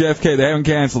WJFK. They haven't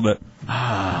canceled it.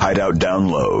 Hideout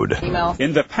download. Email.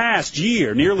 In the past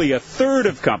year, nearly a third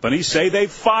of companies say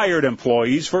they've fired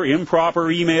employees for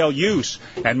improper email use,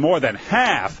 and more than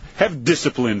half have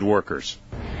disciplined workers.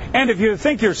 And if you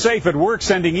think you're safe at work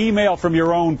sending email from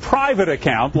your own private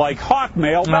account like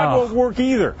Hotmail, that won't work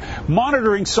either.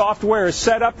 Monitoring software is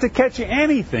set up to catch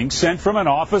anything sent from an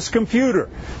office computer.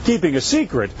 Keeping a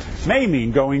secret may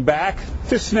mean going back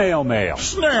to snail mail.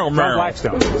 Snail Tom mail.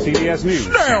 Blackstone, CBS News.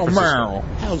 Snail mail.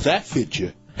 How's that fit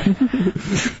you?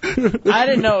 I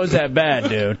didn't know it was that bad,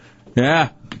 dude.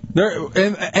 Yeah.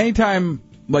 And anytime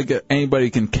anybody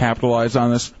can capitalize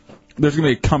on this, there's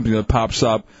going to be a company that pops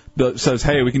up that says,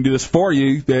 hey, we can do this for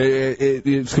you.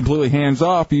 It's completely hands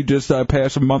off. You just pay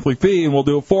us a monthly fee and we'll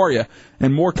do it for you.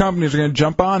 And more companies are going to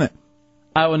jump on it.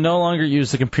 I will no longer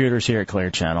use the computers here at Clear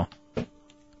Channel.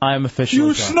 I am officially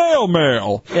You snail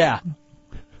mail. Yeah.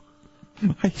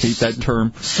 I hate that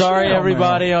term. Sorry, Snail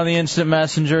everybody mail. on the Instant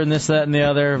Messenger and this, that, and the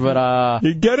other, but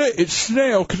You get it? It's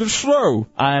snail because it's slow.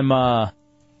 I'm oh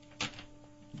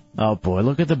boy,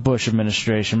 look at the Bush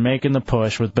administration making the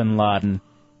push with Bin Laden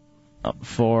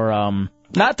for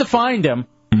not to find him,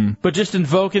 but just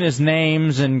invoking his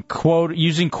names and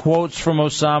using quotes from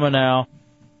Osama now.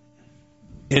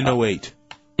 In 08.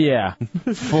 Yeah.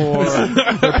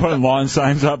 They're putting lawn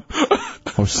signs up.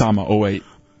 Osama 08.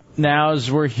 Now as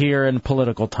we're here in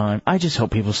political time, I just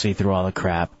hope people see through all the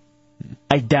crap.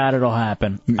 I doubt it'll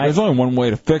happen. There's only one way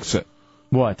to fix it.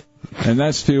 What? And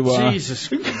that's to...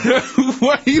 Jesus.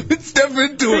 Why you would step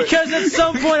into it? Because at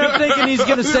some point I'm thinking he's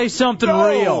going to say something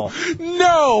real.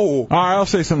 No! All right, I'll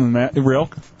say something real.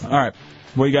 All right.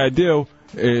 What you got to do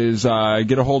is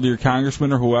get a hold of your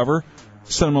congressman or whoever,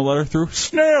 send them a letter through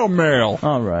snail mail.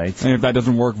 All right. And if that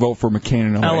doesn't work, vote for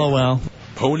McCain and LOL.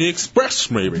 Pony Express,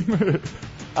 maybe.